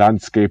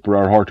landscaper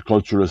or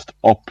horticulturist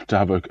up to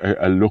have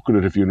a look at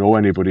it if you know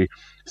anybody.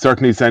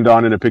 Certainly send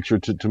on in a picture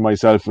to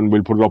myself, and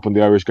we'll put it up on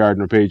the Irish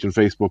Gardener page on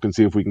Facebook and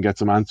see if we can get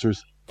some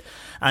answers.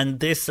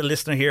 And this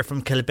listener here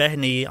from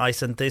Kilbeheny, I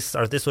sent this,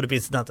 or this would have been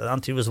sent on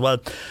to you as well.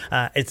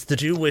 It's to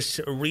do with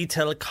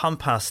retail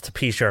compost,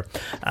 Peter.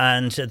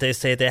 And they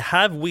say they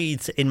have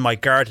weeds in my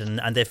garden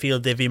and they feel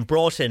they've been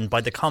brought in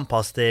by the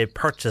compost they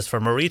purchased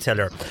from a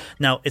retailer.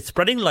 Now, it's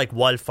spreading like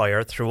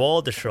wildfire through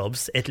all the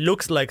shrubs. It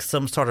looks like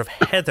some sort of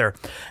heather,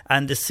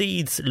 and the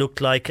seeds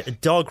look like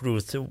dog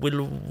roots.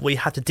 Will we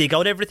have to dig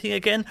out everything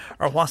again,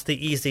 or what's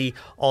the easy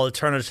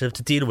alternative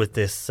to deal with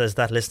this, says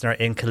that listener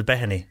in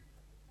Kilbeheny?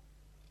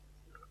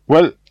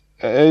 Well,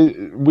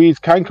 Weeds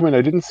can come in.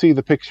 I didn't see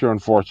the picture,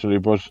 unfortunately,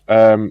 but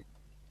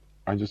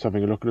I'm just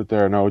having a look at it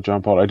there now,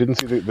 John Paul. I didn't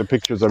see the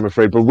pictures, I'm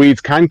afraid, but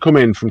weeds can come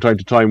in from time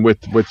to time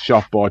with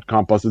shop-bought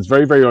compost. It's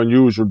very, very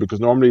unusual because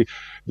normally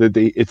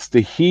it's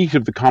the heat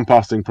of the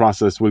composting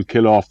process will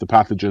kill off the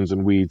pathogens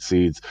and weed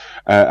seeds.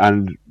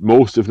 And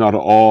most, if not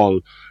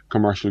all,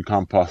 commercial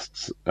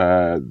composts,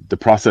 the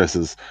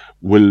processes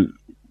will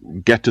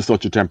get to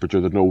such a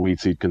temperature that no weed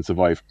seed can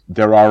survive.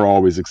 There are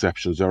always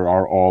exceptions. There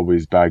are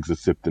always bags that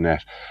sip the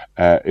net.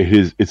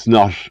 It's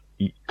not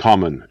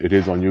common. It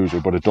is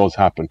unusual, but it does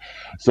happen.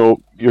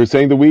 So you're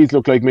saying the weeds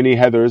look like mini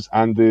heathers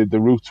and the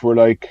roots were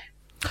like...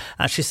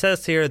 she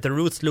says here the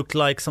roots look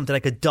like something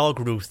like a dog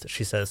root,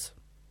 she says.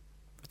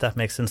 If that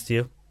makes sense to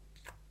you.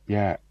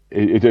 Yeah.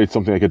 It's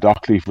something like a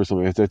dock leaf or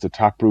something. It's a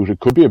taproot. It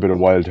could be a bit of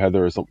wild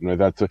heather or something like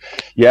that. So,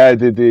 yeah,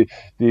 the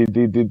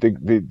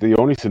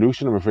only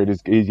solution, I'm afraid,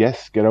 is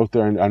yes, get out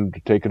there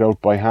and take it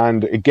out by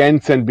hand.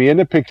 Again, send me in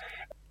a picture.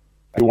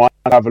 I want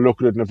to have a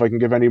look at it, and if I can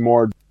give any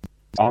more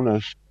on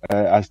it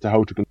as to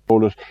how to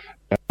control it,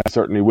 I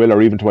certainly will,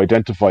 or even to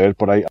identify it.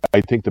 But I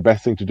think the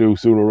best thing to do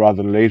sooner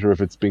rather than later, if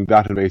it's being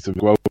that invasive,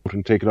 go out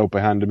and take it out by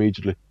hand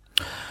immediately.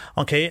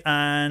 Okay,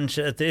 and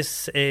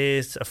this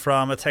is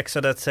from a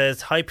texter that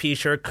says, "Hi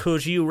Peter,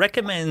 could you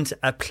recommend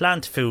a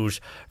plant food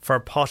for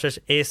potted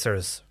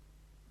acers?"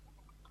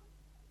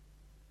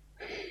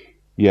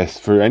 Yes,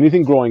 for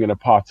anything growing in a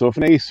pot. So if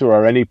an acer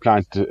or any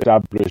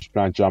established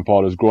plant, John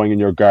Paul, is growing in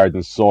your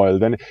garden soil,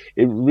 then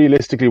it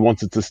realistically,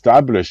 once it's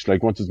established,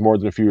 like once it's more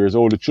than a few years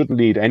old, it shouldn't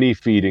need any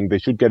feeding. They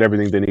should get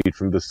everything they need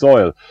from the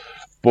soil.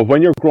 But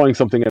when you're growing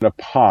something in a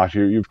pot,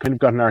 you've kind of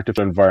got an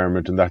artificial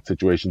environment in that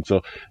situation.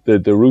 So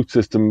the root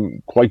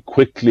system quite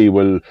quickly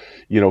will,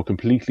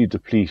 completely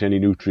deplete any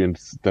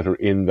nutrients that are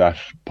in that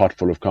pot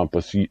full of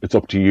compost. It's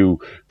up to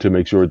you to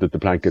make sure that the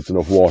plant gets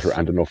enough water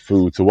and enough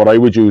food. So what I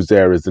would use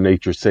there is the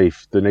Nature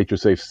Safe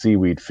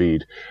seaweed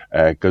feed,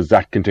 because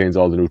that contains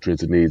all the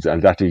nutrients it needs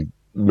and that'll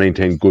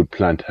maintain good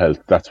plant health.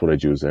 That's what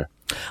I'd use there.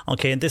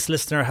 Okay, and this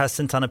listener has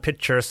sent on a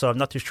picture, so I'm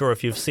not too sure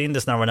if you've seen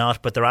this now or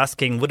not, but they're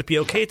asking, would it be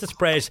okay to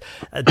spread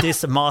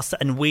this moss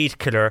and weed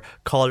killer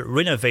called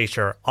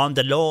Renovator on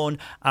the lawn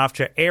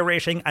after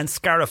aerating and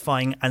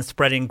scarifying and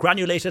spreading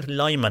granulated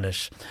lime on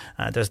it?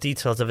 There's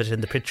details of it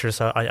in the picture,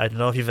 so I don't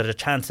know if you've had a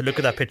chance to look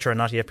at that picture or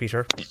not yet,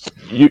 Peter.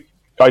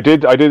 I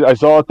did. I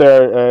saw it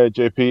there,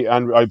 JP,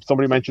 and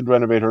somebody mentioned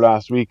Renovator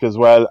last week as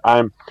well.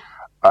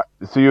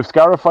 So you've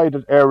scarified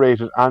it,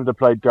 aerated and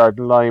applied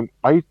garden lime.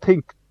 I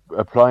think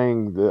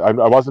applying I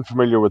wasn't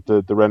familiar with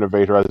the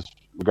Renovator as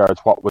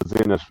regards what was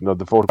in it.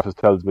 The photo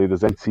tells me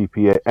there's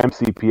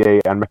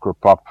MCPA and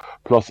Micropop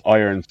plus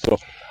iron. So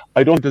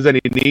I don't think there's any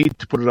need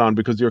to put it on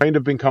because you're kind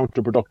of being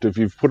counterproductive.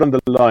 You've put on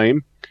the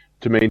lime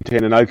to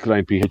maintain an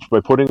alkaline pH.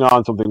 By putting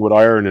on something with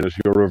iron in it,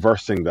 you're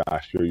reversing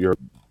that. You're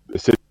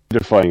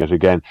acidifying it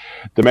again.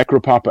 The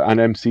Micropop and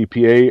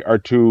MCPA are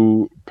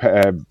two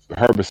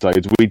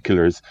herbicides, weed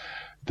killers,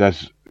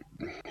 that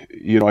I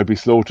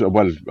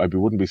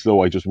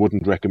just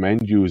wouldn't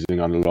recommend using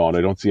on a lawn.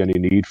 I don't see any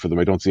need for them.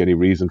 I don't see any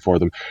reason for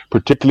them,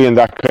 particularly in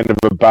that kind of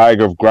a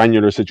bag of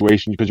granular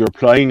situation, because you're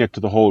applying it to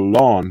the whole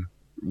lawn,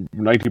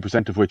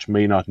 90% of which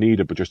may not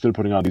need it, but you're still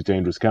putting on these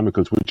dangerous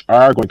chemicals, which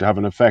are going to have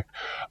an effect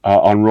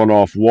on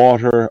runoff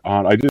water.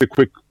 I did a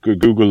quick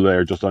Google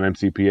there just on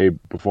MCPA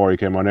before I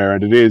came on air,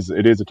 and it is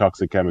a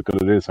toxic chemical.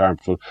 It is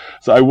harmful.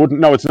 So I wouldn't.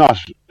 No, it's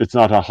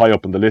not a high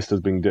up on the list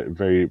as being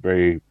very,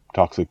 very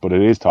toxic, but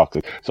it is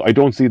toxic. So I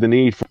don't see the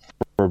need for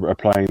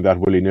applying that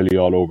willy-nilly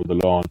all over the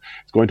lawn.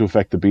 It's going to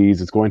affect the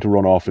bees. It's going to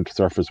run off into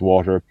surface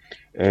water.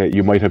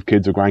 You might have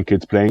kids or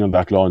grandkids playing on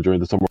that lawn during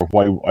the summer.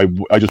 Why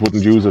I just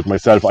wouldn't use it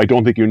myself. I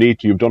don't think you need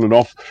to. You've done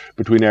enough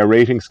between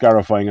aerating,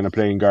 scarifying and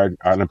applying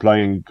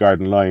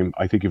garden lime.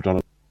 I think you've done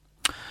it.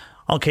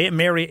 Okay,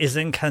 Mary is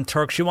in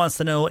Kanturk. She wants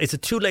to know, is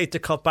it too late to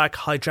cut back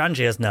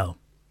hydrangeas now?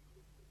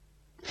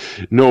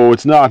 No,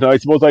 it's not. I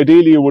suppose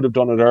ideally you would have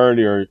done it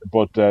earlier,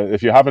 but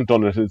if you haven't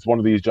done it, it's one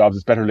of these jobs.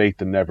 It's better late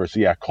than never.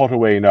 So yeah, cut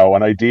away now,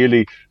 and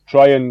ideally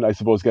try and, I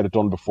suppose, get it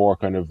done before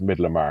kind of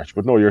middle of March.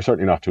 But no, you're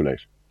certainly not too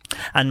late.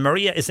 And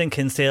Maria is in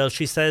Kinsale.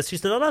 She says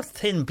she's a lot of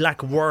thin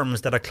black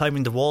worms that are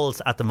climbing the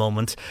walls at the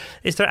moment.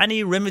 Is there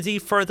any remedy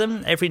for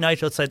them? Every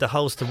night outside the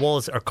house the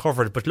walls are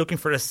covered, but looking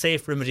for a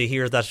safe remedy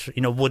here that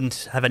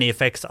wouldn't have any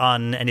effects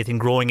on anything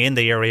growing in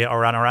the area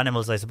or on our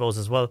animals, I suppose,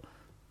 as well.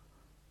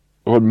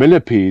 Well,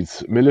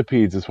 millipedes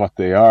is what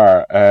they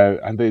are,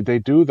 and they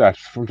do that.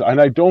 And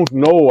I don't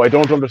know, I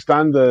don't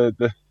understand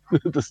the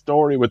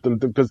story with them,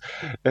 because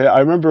I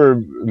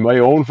remember my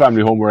own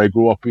family home where I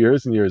grew up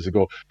years and years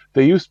ago.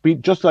 They used to be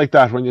just like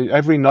that.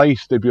 Every night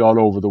they'd be all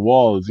over the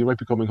walls. You might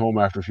be coming home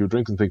after a few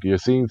drinks and thinking you're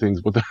seeing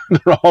things, but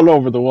they're all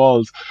over the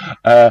walls.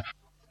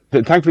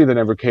 Thankfully, they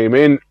never came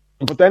in.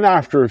 But then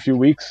after a few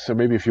weeks, or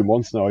maybe a few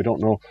months now, I don't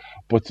know,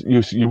 but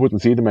you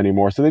wouldn't see them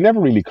anymore. So they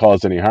never really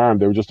caused any harm.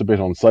 They were just a bit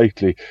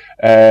unsightly.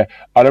 And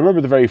I remember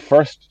the very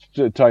first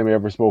time I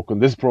ever spoke on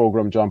this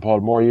programme, John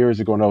Paul, more years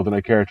ago now than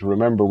I care to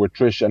remember, with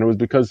Trish, and it was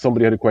because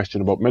somebody had a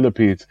question about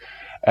millipedes.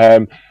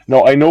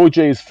 Now, I know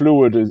Jay's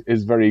Fluid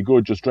is very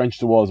good. Just drench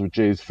the walls with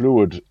Jay's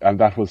Fluid and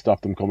that will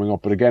stop them coming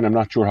up. But again, I'm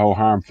not sure how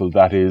harmful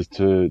that is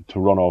to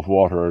run off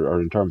water,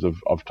 or in terms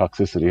of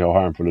toxicity, how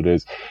harmful it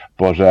is.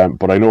 But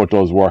I know it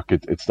does work.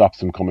 It stops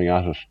them coming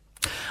at it.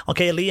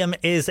 Okay, Liam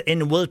is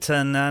in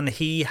Wilton and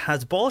he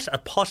has bought a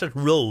potted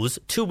rose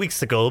 2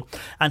 weeks ago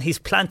and he's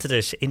planted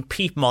it in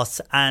peat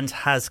moss and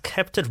has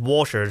kept it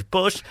watered,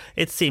 but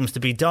it seems to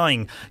be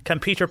dying.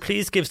 Can Peter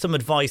please give some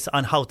advice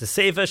on how to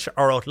save it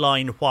or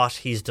outline what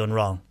he's done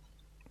wrong?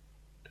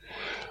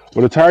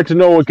 Well, it's hard to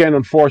know, again,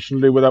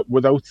 unfortunately,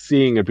 without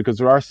seeing it, because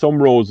there are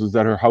some roses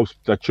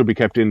that should be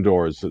kept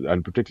indoors,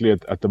 and particularly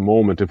at the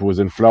moment, if it was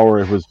in flower,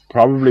 it was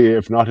probably,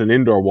 if not an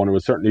indoor one, it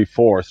was certainly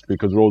forced,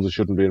 because roses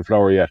shouldn't be in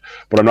flower yet.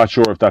 But I'm not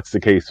sure if that's the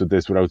case with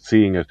this without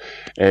seeing it.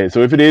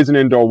 So if it is an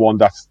indoor one,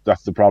 that's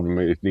the problem.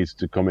 It needs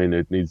to come in.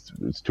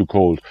 It's too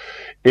cold.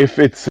 If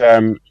it's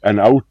an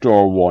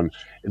outdoor one,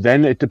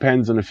 then it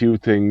depends on a few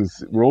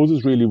things.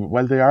 Roses really,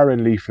 well, they are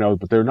in leaf now,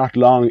 but they're not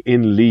long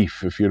in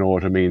leaf, if you know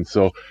what I mean.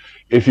 So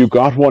if you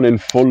got one in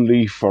full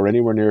leaf or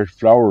anywhere near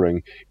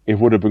flowering, it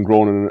would have been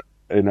grown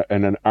in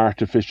an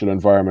artificial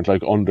environment,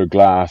 like under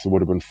glass. It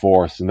would have been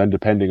forced. And then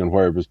depending on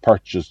where it was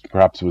purchased,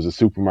 perhaps it was a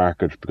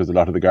supermarket, because a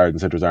lot of the garden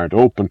centres aren't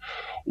open.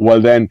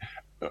 Well, then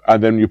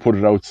you put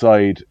it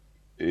outside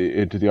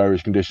into the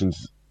Irish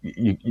conditions.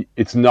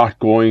 It's not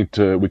going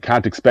to, we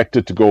can't expect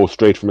it to go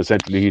straight from a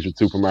centrally heated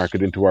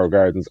supermarket into our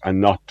gardens and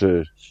not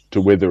to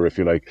wither, if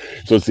you like.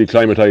 So it's the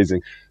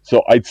acclimatizing.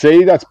 So I'd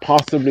say that's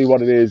possibly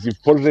what it is.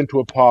 You've put it into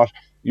a pot,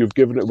 you've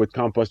given it with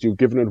compost, you've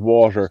given it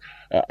water.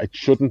 It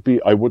shouldn't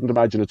be, I wouldn't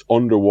imagine it's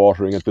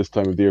underwatering at this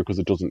time of the year because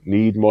it doesn't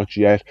need much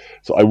yet.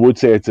 So I would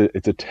say it's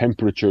a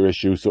temperature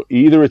issue. So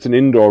either it's an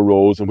indoor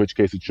rose, in which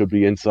case it should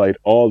be inside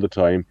all the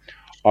time,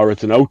 or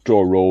it's an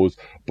outdoor rose,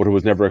 but it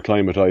was never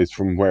acclimatized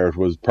from where it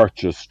was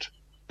purchased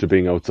to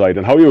being outside.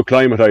 And how you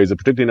acclimatise it,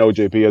 particularly now,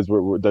 JP,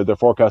 as they're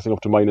forecasting up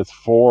to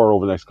 -4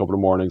 over the next couple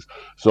of mornings.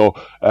 So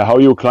how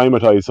you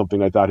acclimatise something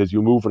like that is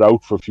you move it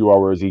out for a few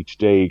hours each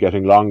day,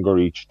 getting longer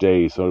each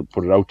day. So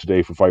put it out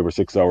today for 5 or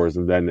 6 hours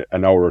and then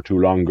an hour or two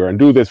longer, and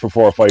do this for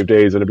 4 or 5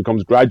 days, and it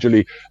becomes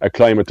gradually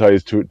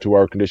acclimatised to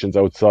our conditions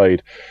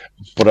outside.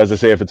 But as I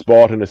say, if it's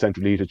bought in a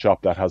centrally heated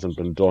shop, that hasn't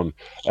been done.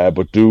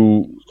 But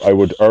I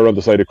would err on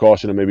the side of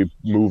caution and maybe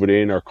move it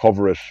in or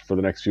cover it for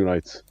the next few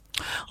nights.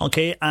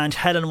 Okay, and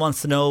Helen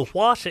wants to know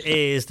what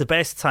is the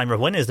best time, or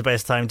when is the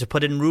best time to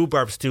put in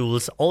rhubarb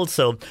stools?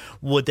 Also,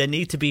 would they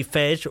need to be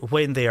fed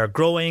when they are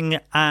growing?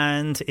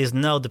 And is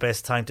now the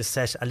best time to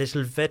set a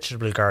little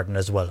vegetable garden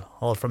as well?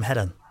 All from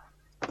Helen.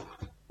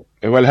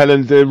 Well,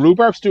 Helen, the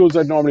rhubarb stools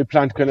I'd normally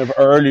plant kind of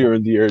earlier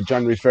in the year,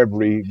 January,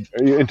 February,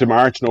 into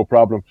March, no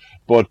problem.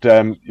 But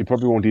you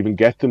probably won't even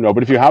get them now.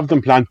 But if you have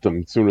them, plant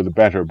them, sooner the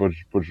better. But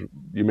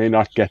you may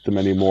not get them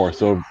anymore.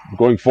 So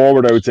going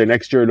forward, I would say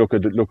next year look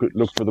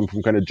for them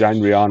from kind of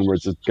January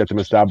onwards, to get them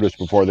established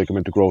before they come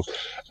into growth.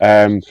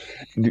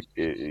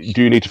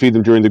 Do you need to feed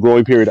them during the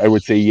growing period? I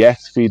would say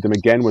yes. Feed them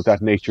again with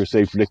that nature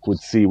safe liquid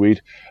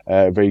seaweed,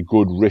 very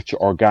good, rich,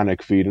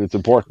 organic feed, and it's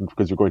important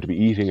because you're going to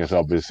be eating it.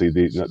 Obviously,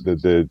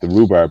 the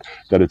rhubarb,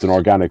 that it's an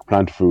organic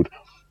plant food,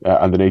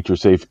 and the nature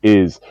safe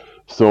is.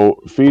 So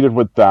feed it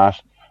with that.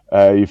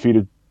 You feed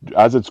it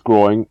as it's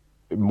growing.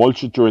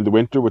 Mulch it during the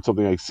winter with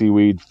something like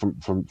seaweed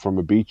from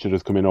a beach that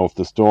has come in off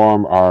the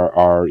storm,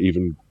 or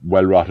even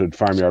well rotted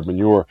farmyard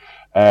manure.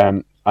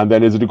 And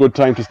then is it a good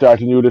time to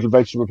start a new little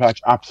vegetable patch?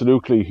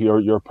 Absolutely.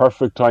 Your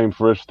perfect time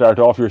for it. Start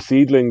off your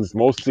seedlings.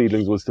 Most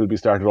seedlings will still be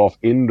started off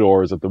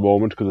indoors at the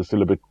moment because it's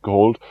still a bit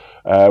cold,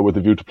 with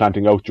a view to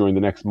planting out during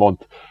the next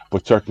month.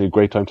 But certainly a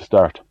great time to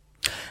start.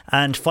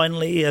 And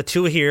finally,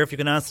 two here, if you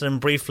can answer them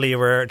briefly.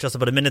 We're just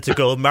about a minute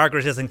ago.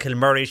 Margaret is in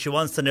Kilmurray. She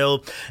wants to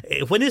know,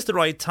 when is the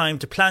right time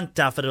to plant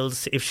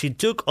daffodils? If she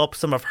dug up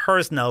some of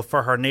hers now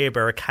for her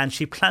neighbour, can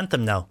she plant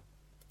them now?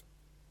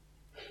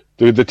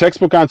 The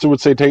textbook answer would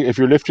say, if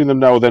you're lifting them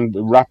now, then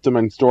wrap them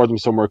and store them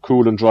somewhere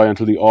cool and dry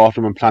until the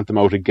autumn and plant them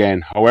out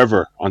again.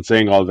 However, on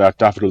saying all that,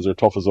 daffodils are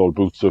tough as old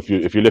boots, so if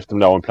you lift them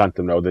now and plant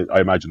them now, I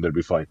imagine they'll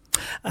be fine.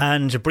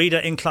 And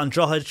Breda in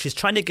Clondrohid, she's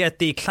trying to get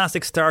the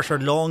classic starter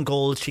lawn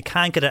gold. She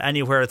can't get it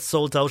anywhere. It's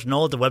sold out on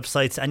all the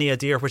websites. Any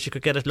idea where she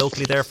could get it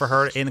locally there for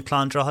her in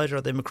Clondrohid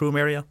or the Macroom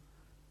area?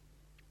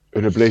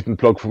 In a blatant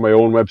plug for my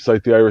own website,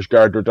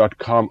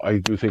 theirishgardener.com, I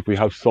do think we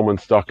have some in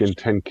stock in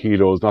 10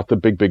 kilos, not the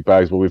big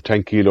bags, but we have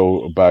 10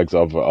 kilo bags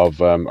of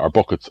our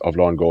buckets of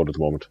lawn gold at the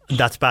moment.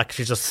 That's back.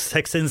 She just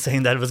texted in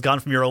saying that it was gone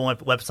from your own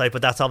website,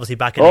 but that's obviously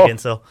back in again.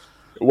 So,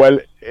 well,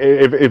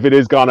 if it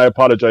is gone, I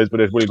apologise,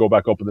 but it will go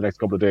back up in the next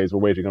couple of days. We're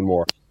waiting on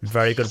more.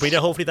 Very good, Breda.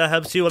 Hopefully that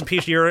helps you. And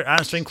Peter, you're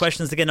answering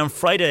questions again on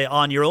Friday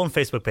on your own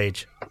Facebook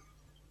page.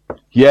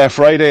 Yeah,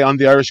 Friday on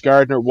the Irish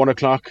Gardener, 1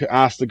 o'clock.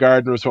 Ask the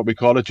Gardener is what we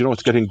call it. You know,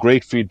 it's getting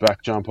great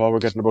feedback, John Paul. We're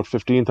getting about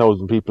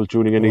 15,000 people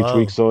tuning in each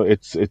week, so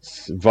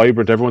it's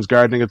vibrant. Everyone's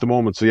gardening at the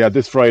moment. So yeah,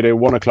 this Friday,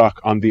 1 o'clock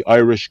on the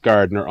Irish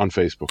Gardener on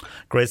Facebook.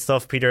 Great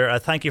stuff, Peter.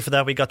 Thank you for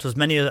that. We got to as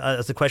many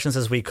as the questions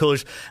as we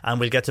could, and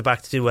we'll get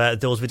back to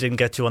those we didn't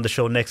get to on the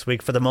show next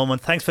week. For the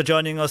moment, thanks for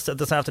joining us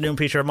this afternoon,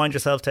 Peter. Mind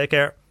yourself. Take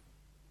care.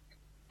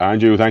 And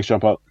you. Thanks,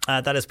 John Paul.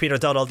 That is Peter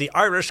Dowdall, the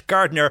Irish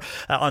Gardener,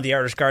 on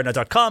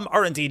theirishgardener.com,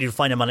 or indeed you'll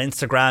find him on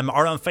Instagram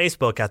or on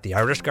Facebook at The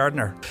Irish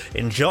Gardener.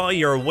 Enjoy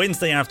your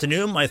Wednesday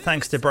afternoon. My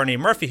thanks to Bernie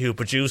Murphy, who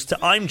produced.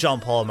 I'm John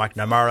Paul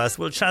McNamara.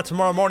 We'll chat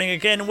tomorrow morning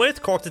again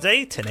with Cork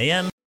Today, 10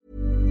 a.m.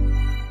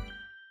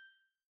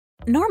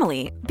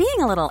 Normally, being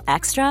a little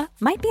extra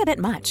might be a bit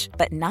much,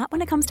 but not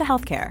when it comes to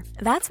healthcare.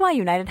 That's why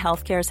United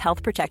Healthcare's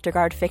Health Protector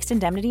Guard fixed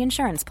indemnity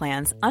insurance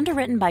plans,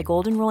 underwritten by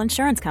Golden Rule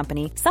Insurance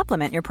Company,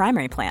 supplement your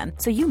primary plan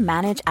so you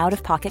manage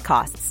out-of-pocket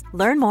costs.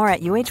 Learn more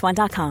at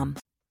uh1.com.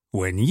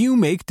 When you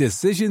make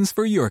decisions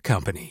for your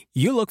company,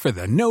 you look for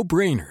the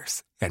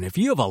no-brainers. And if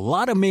you have a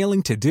lot of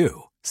mailing to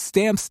do,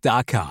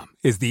 Stamps.com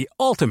is the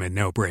ultimate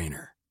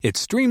no-brainer. It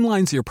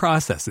streamlines your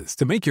processes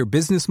to make your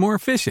business more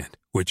efficient,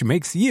 which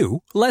makes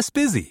you less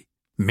busy.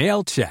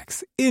 Mail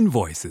checks,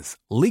 invoices,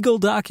 legal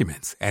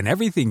documents, and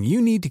everything you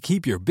need to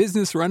keep your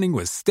business running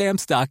with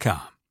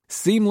Stamps.com.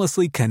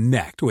 Seamlessly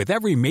connect with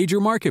every major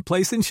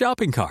marketplace and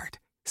shopping cart.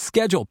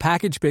 Schedule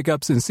package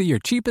pickups and see your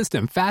cheapest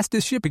and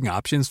fastest shipping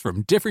options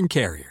from different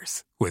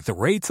carriers, with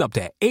rates up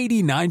to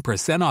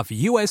 89% off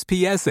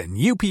USPS and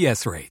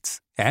UPS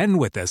rates. And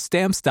with the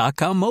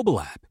Stamps.com mobile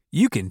app,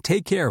 you can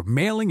take care of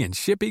mailing and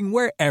shipping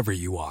wherever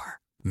you are.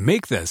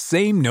 Make the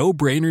same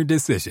no-brainer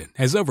decision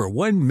as over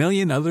 1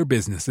 million other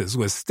businesses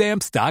with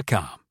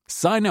Stamps.com.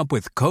 Sign up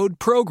with code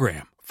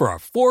PROGRAM for a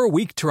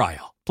 4-week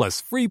trial, plus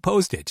free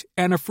postage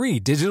and a free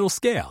digital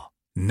scale.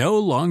 No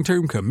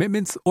long-term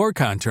commitments or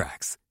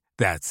contracts.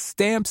 That's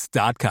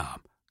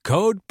Stamps.com.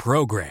 Code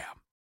PROGRAM.